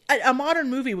a modern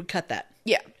movie would cut that.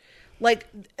 Yeah. Like,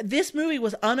 this movie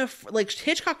was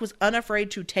Hitchcock was unafraid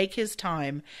to take his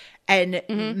time and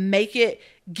make it,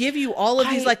 give you all of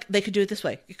these, like, they could do it this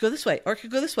way, it could go this way, or it could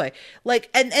go this way.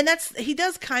 Like, and that's, he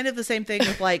does kind of the same thing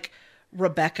with, like,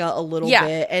 Rebecca a little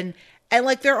bit. And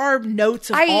like, there are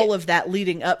notes of all of that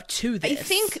leading up to this. I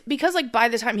think because, like, by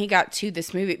the time he got to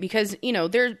this movie, because, you know,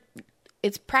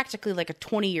 it's practically like a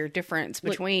 20-year difference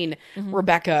between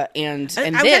Rebecca and this. I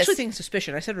was actually thinking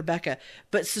Suspicion. I said Rebecca,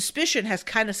 but Suspicion has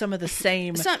kind of some of the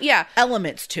same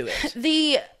elements to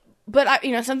it. But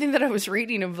you know, something that I was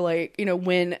reading of, like, you know,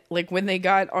 when they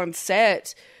got on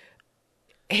set,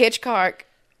 Hitchcock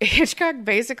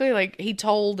basically, like, he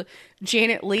told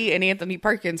Janet Leigh and Anthony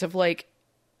Perkins of, like,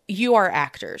 you are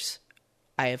actors.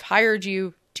 I have hired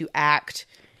you to act.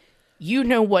 You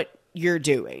know what you're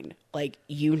doing. Like,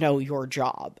 you know your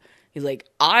job. He's like,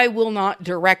 I will not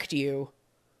direct you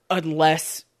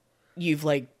unless you've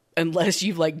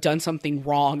done something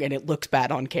wrong and it looks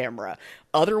bad on camera.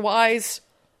 Otherwise,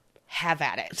 have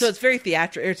at it. So it's very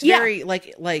theatrical. It's very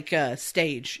like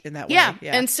stage in that way. Yeah.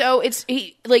 And so that's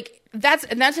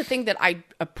the thing that I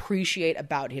appreciate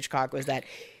about Hitchcock, was that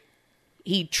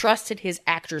he trusted his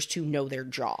actors to know their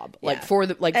job, for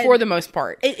the most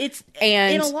part. It's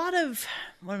in a lot of,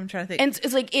 what I'm trying to think. And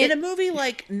it's like in a movie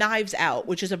like Knives Out,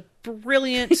 which is a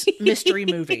brilliant mystery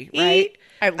movie, right?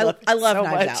 I love so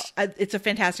Knives Out. It's a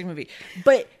fantastic movie.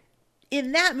 But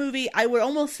in that movie, I would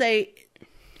almost say,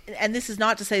 and this is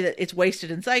not to say that it's wasted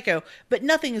in Psycho, but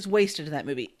nothing is wasted in that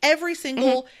movie. Every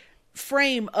single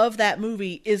frame of that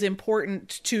movie is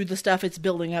important to the stuff it's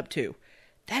building up to.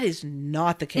 That is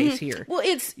not the case here. Well,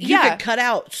 you could cut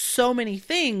out so many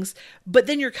things, but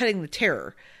then you're cutting the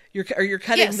terror. You're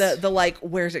cutting the like,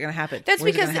 where's it going to happen? That's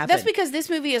because this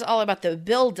movie is all about the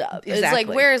build up. Exactly. It's like,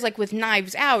 whereas like with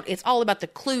Knives Out, it's all about the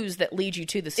clues that lead you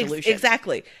to the solution.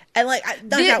 Exactly. And like,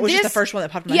 that was just the first one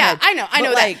that popped in my head. I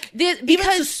know like, that.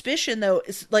 Even Suspicion, though,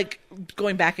 is like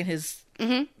going back in his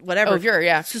whatever.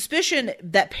 Suspicion,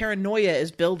 that paranoia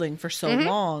is building for so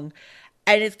long.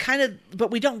 And it's kind of,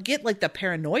 but we don't get like the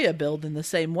paranoia build in the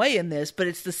same way in this, but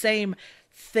it's the same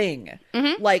thing.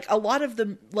 Like, a lot of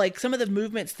the, like, some of the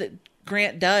movements that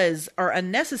Grant does are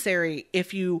unnecessary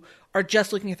if you are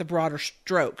just looking at the broader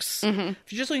strokes.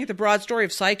 If you're just looking at the broad story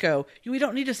of Psycho, we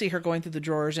don't need to see her going through the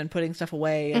drawers and putting stuff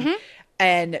away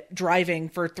and driving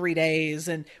for 3 days.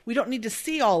 And we don't need to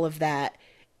see all of that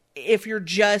if your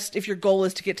goal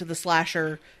is to get to the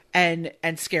slasher and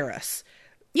scare us.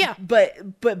 Yeah.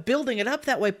 But building it up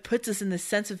that way puts us in this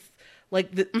sense of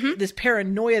like this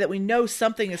paranoia that we know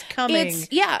something is coming.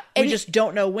 We just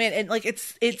don't know when. And like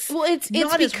it's because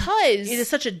it is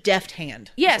such a deft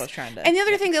hand. Yes. What I was trying to, and the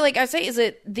other thing that, like, I say is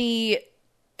that the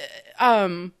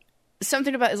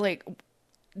something about is like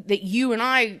that you and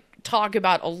I talk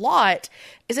about a lot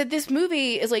is that this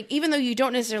movie is like, even though you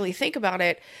don't necessarily think about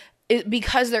it,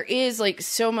 because there is like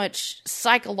so much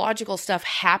psychological stuff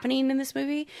happening in this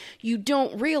movie, you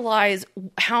don't realize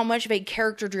how much of a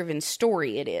character-driven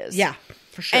story it is. Yeah,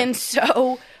 for sure. And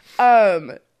so,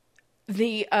 and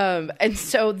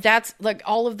so that's like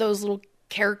all of those little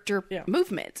character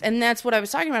movements, and that's what I was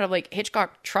talking about of like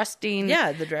Hitchcock trusting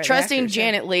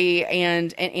Janet Leigh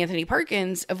and Anthony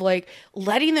Perkins of like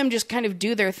letting them just kind of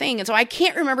do their thing. And so I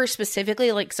can't remember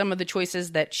specifically like some of the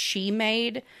choices that she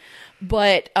made.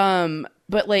 But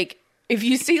like, if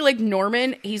you see like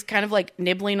Norman, he's kind of like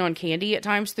nibbling on candy at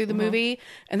times through the movie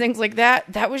and things like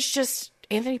that. That was just,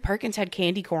 Anthony Perkins had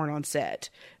candy corn on set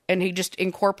and he just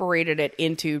incorporated it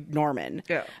into Norman.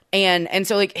 Yeah. And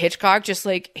so like Hitchcock just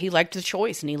like, he liked the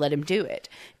choice and he let him do it.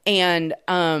 And,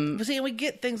 but see, we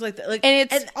get things like that. Like,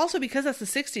 and also because that's the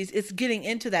 60s, it's getting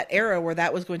into that era where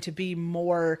that was going to be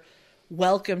more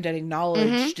welcomed and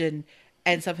acknowledged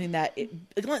and something that,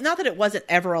 not that it wasn't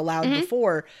ever allowed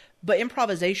before, but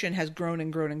improvisation has grown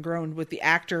and grown and grown with the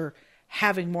actor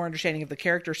having more understanding of the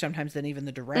character sometimes than even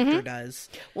the director does.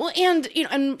 Well, and, you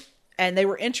know, and they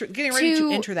were getting ready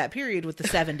to enter that period with the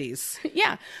 70s.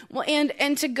 Yeah. Well,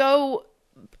 and to go,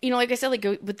 you know, like I said, like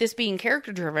with this being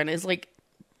character driven is like,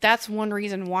 that's one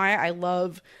reason why I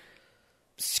love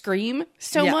Scream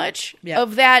so much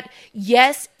of that.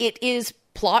 Yes, it is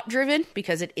plot driven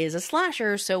because it is a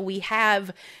slasher, so we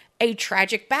have a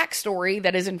tragic backstory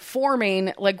that is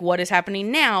informing like what is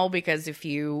happening now, because if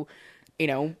you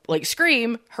know, like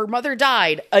Scream, her mother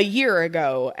died a year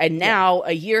ago, and now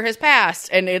a year has passed,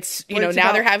 and it's, you know,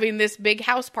 now they're having this big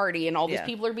house party, and all these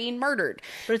people are being murdered.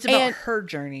 But it's about her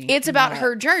journey. It's about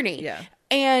her journey. Yeah.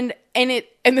 And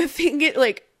the thing is,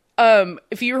 like,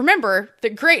 if you remember, the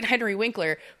great Henry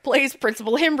Winkler plays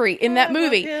Principal Hembry in that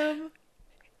movie.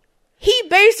 He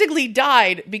basically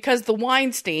died because the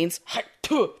Weinsteins,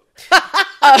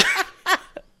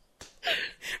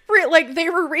 like, they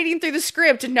were reading through the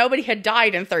script and nobody had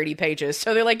died in 30 pages.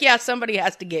 So they're like, yeah, somebody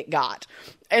has to get got.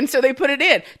 And so they put it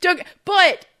in.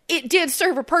 But it did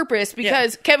serve a purpose,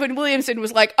 because Kevin Williamson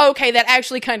was like, okay, that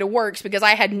actually kind of works, because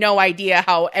I had no idea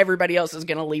how everybody else is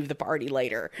going to leave the party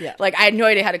later. Yeah. Like, I had no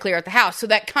idea how to clear out the house. So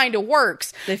that kind of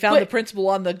works. They found the principal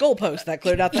on the goalpost that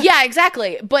cleared out the house. Yeah,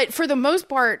 exactly. But for the most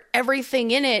part,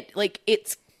 everything in it, like,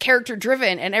 it's character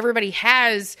driven, and everybody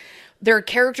has their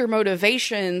character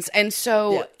motivations. And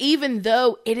so even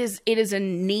though it is a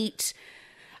neat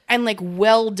and like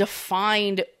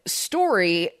well-defined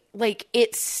story, like,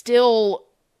 it's still,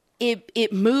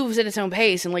 it moves at its own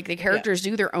pace, and like the characters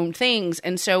do their own things.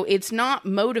 And so it's not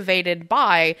motivated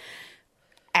by,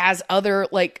 as other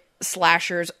like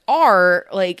slashers are,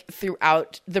 like,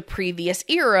 throughout the previous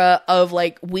era of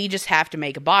like, we just have to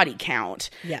make a body count.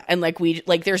 Yeah. And like,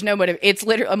 there's no motive. It's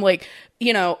literally, I'm like,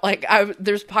 you know, like,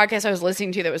 there's a podcast I was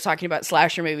listening to that was talking about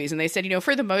slasher movies, and they said, you know,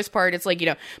 for the most part, it's like, you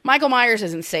know, Michael Myers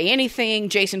doesn't say anything.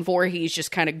 Jason Voorhees just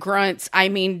kind of grunts. I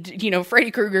mean, you know, Freddy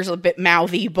Krueger's a bit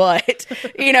mouthy, but,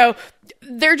 you know,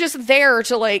 they're just there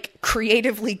to like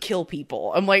creatively kill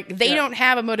people. I'm like, they don't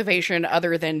have a motivation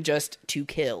other than just to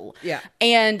kill. Yeah.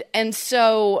 And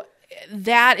so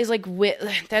that is like,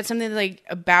 that's something like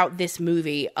about this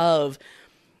movie of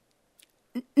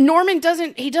Norman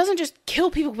doesn't just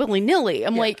kill people willy-nilly.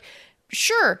 I'm like,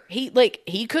 sure, he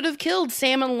could have killed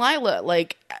Sam and Lila.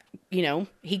 Like, you know,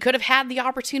 he could have had the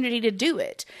opportunity to do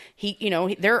it. He, you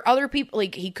know, there are other people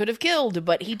like he could have killed,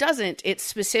 but he doesn't. It's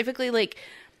specifically like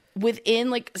within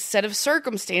like a set of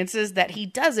circumstances that he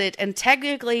does it, and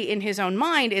technically in his own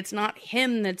mind, it's not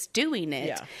him that's doing it.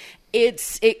 Yeah.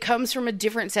 It comes from a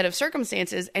different set of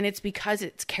circumstances, and it's because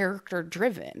it's character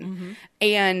driven. Mm-hmm.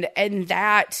 And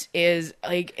that is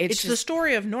like, it's just the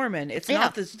story of Norman. It's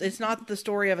not the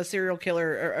story of a serial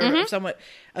killer or somewhat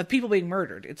of people being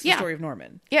murdered. It's the story of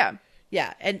Norman. Yeah.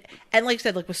 Yeah. And like I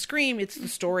said, like with Scream, it's the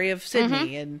story of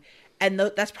Sidney, and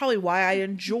that's probably why I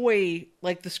enjoy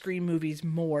like the Scream movies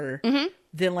more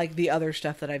than like the other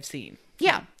stuff that I've seen.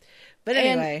 Yeah. But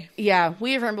anyway. And,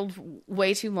 we have rambled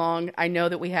way too long. I know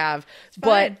that we have.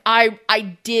 But I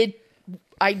did,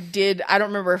 I don't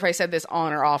remember if I said this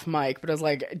on or off mic, but I was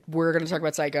like, we're going to talk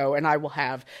about Psycho, and I will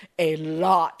have a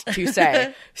lot to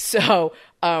say. So,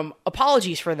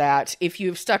 apologies for that. If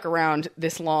you've stuck around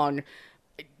this long,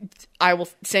 I will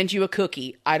send you a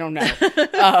cookie. I don't know.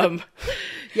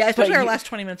 Yeah, especially our last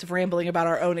 20 minutes of rambling about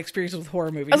our own experiences with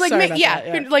horror movies. Like,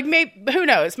 like maybe, who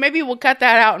knows? Maybe we'll cut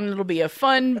that out and it'll be a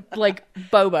fun, like,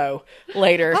 Bobo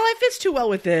later. Oh, it fits too well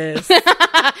with this.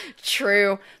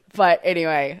 True. But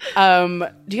anyway, do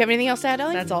you have anything else to add,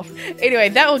 Ellie? That's all. Anyway,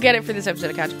 that will get it for this episode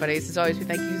of Couch Buddies. As always, we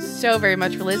thank you so very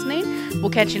much for listening.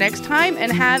 We'll catch you next time,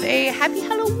 and have a happy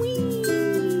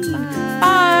Halloween.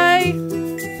 Bye.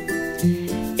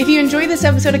 If you enjoyed this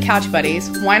episode of Couch Buddies,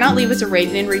 why not leave us a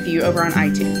rating and review over on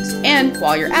iTunes? And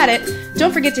while you're at it,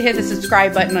 don't forget to hit the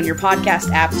subscribe button on your podcast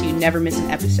app so you never miss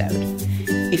an episode.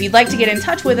 If you'd like to get in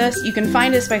touch with us, you can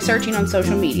find us by searching on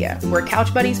social media. We're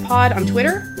Couch Buddies Pod on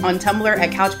Twitter, on Tumblr at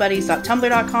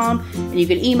couchbuddies.tumblr.com, and you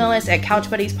can email us at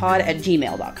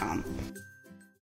couchbuddiespod@gmail.com.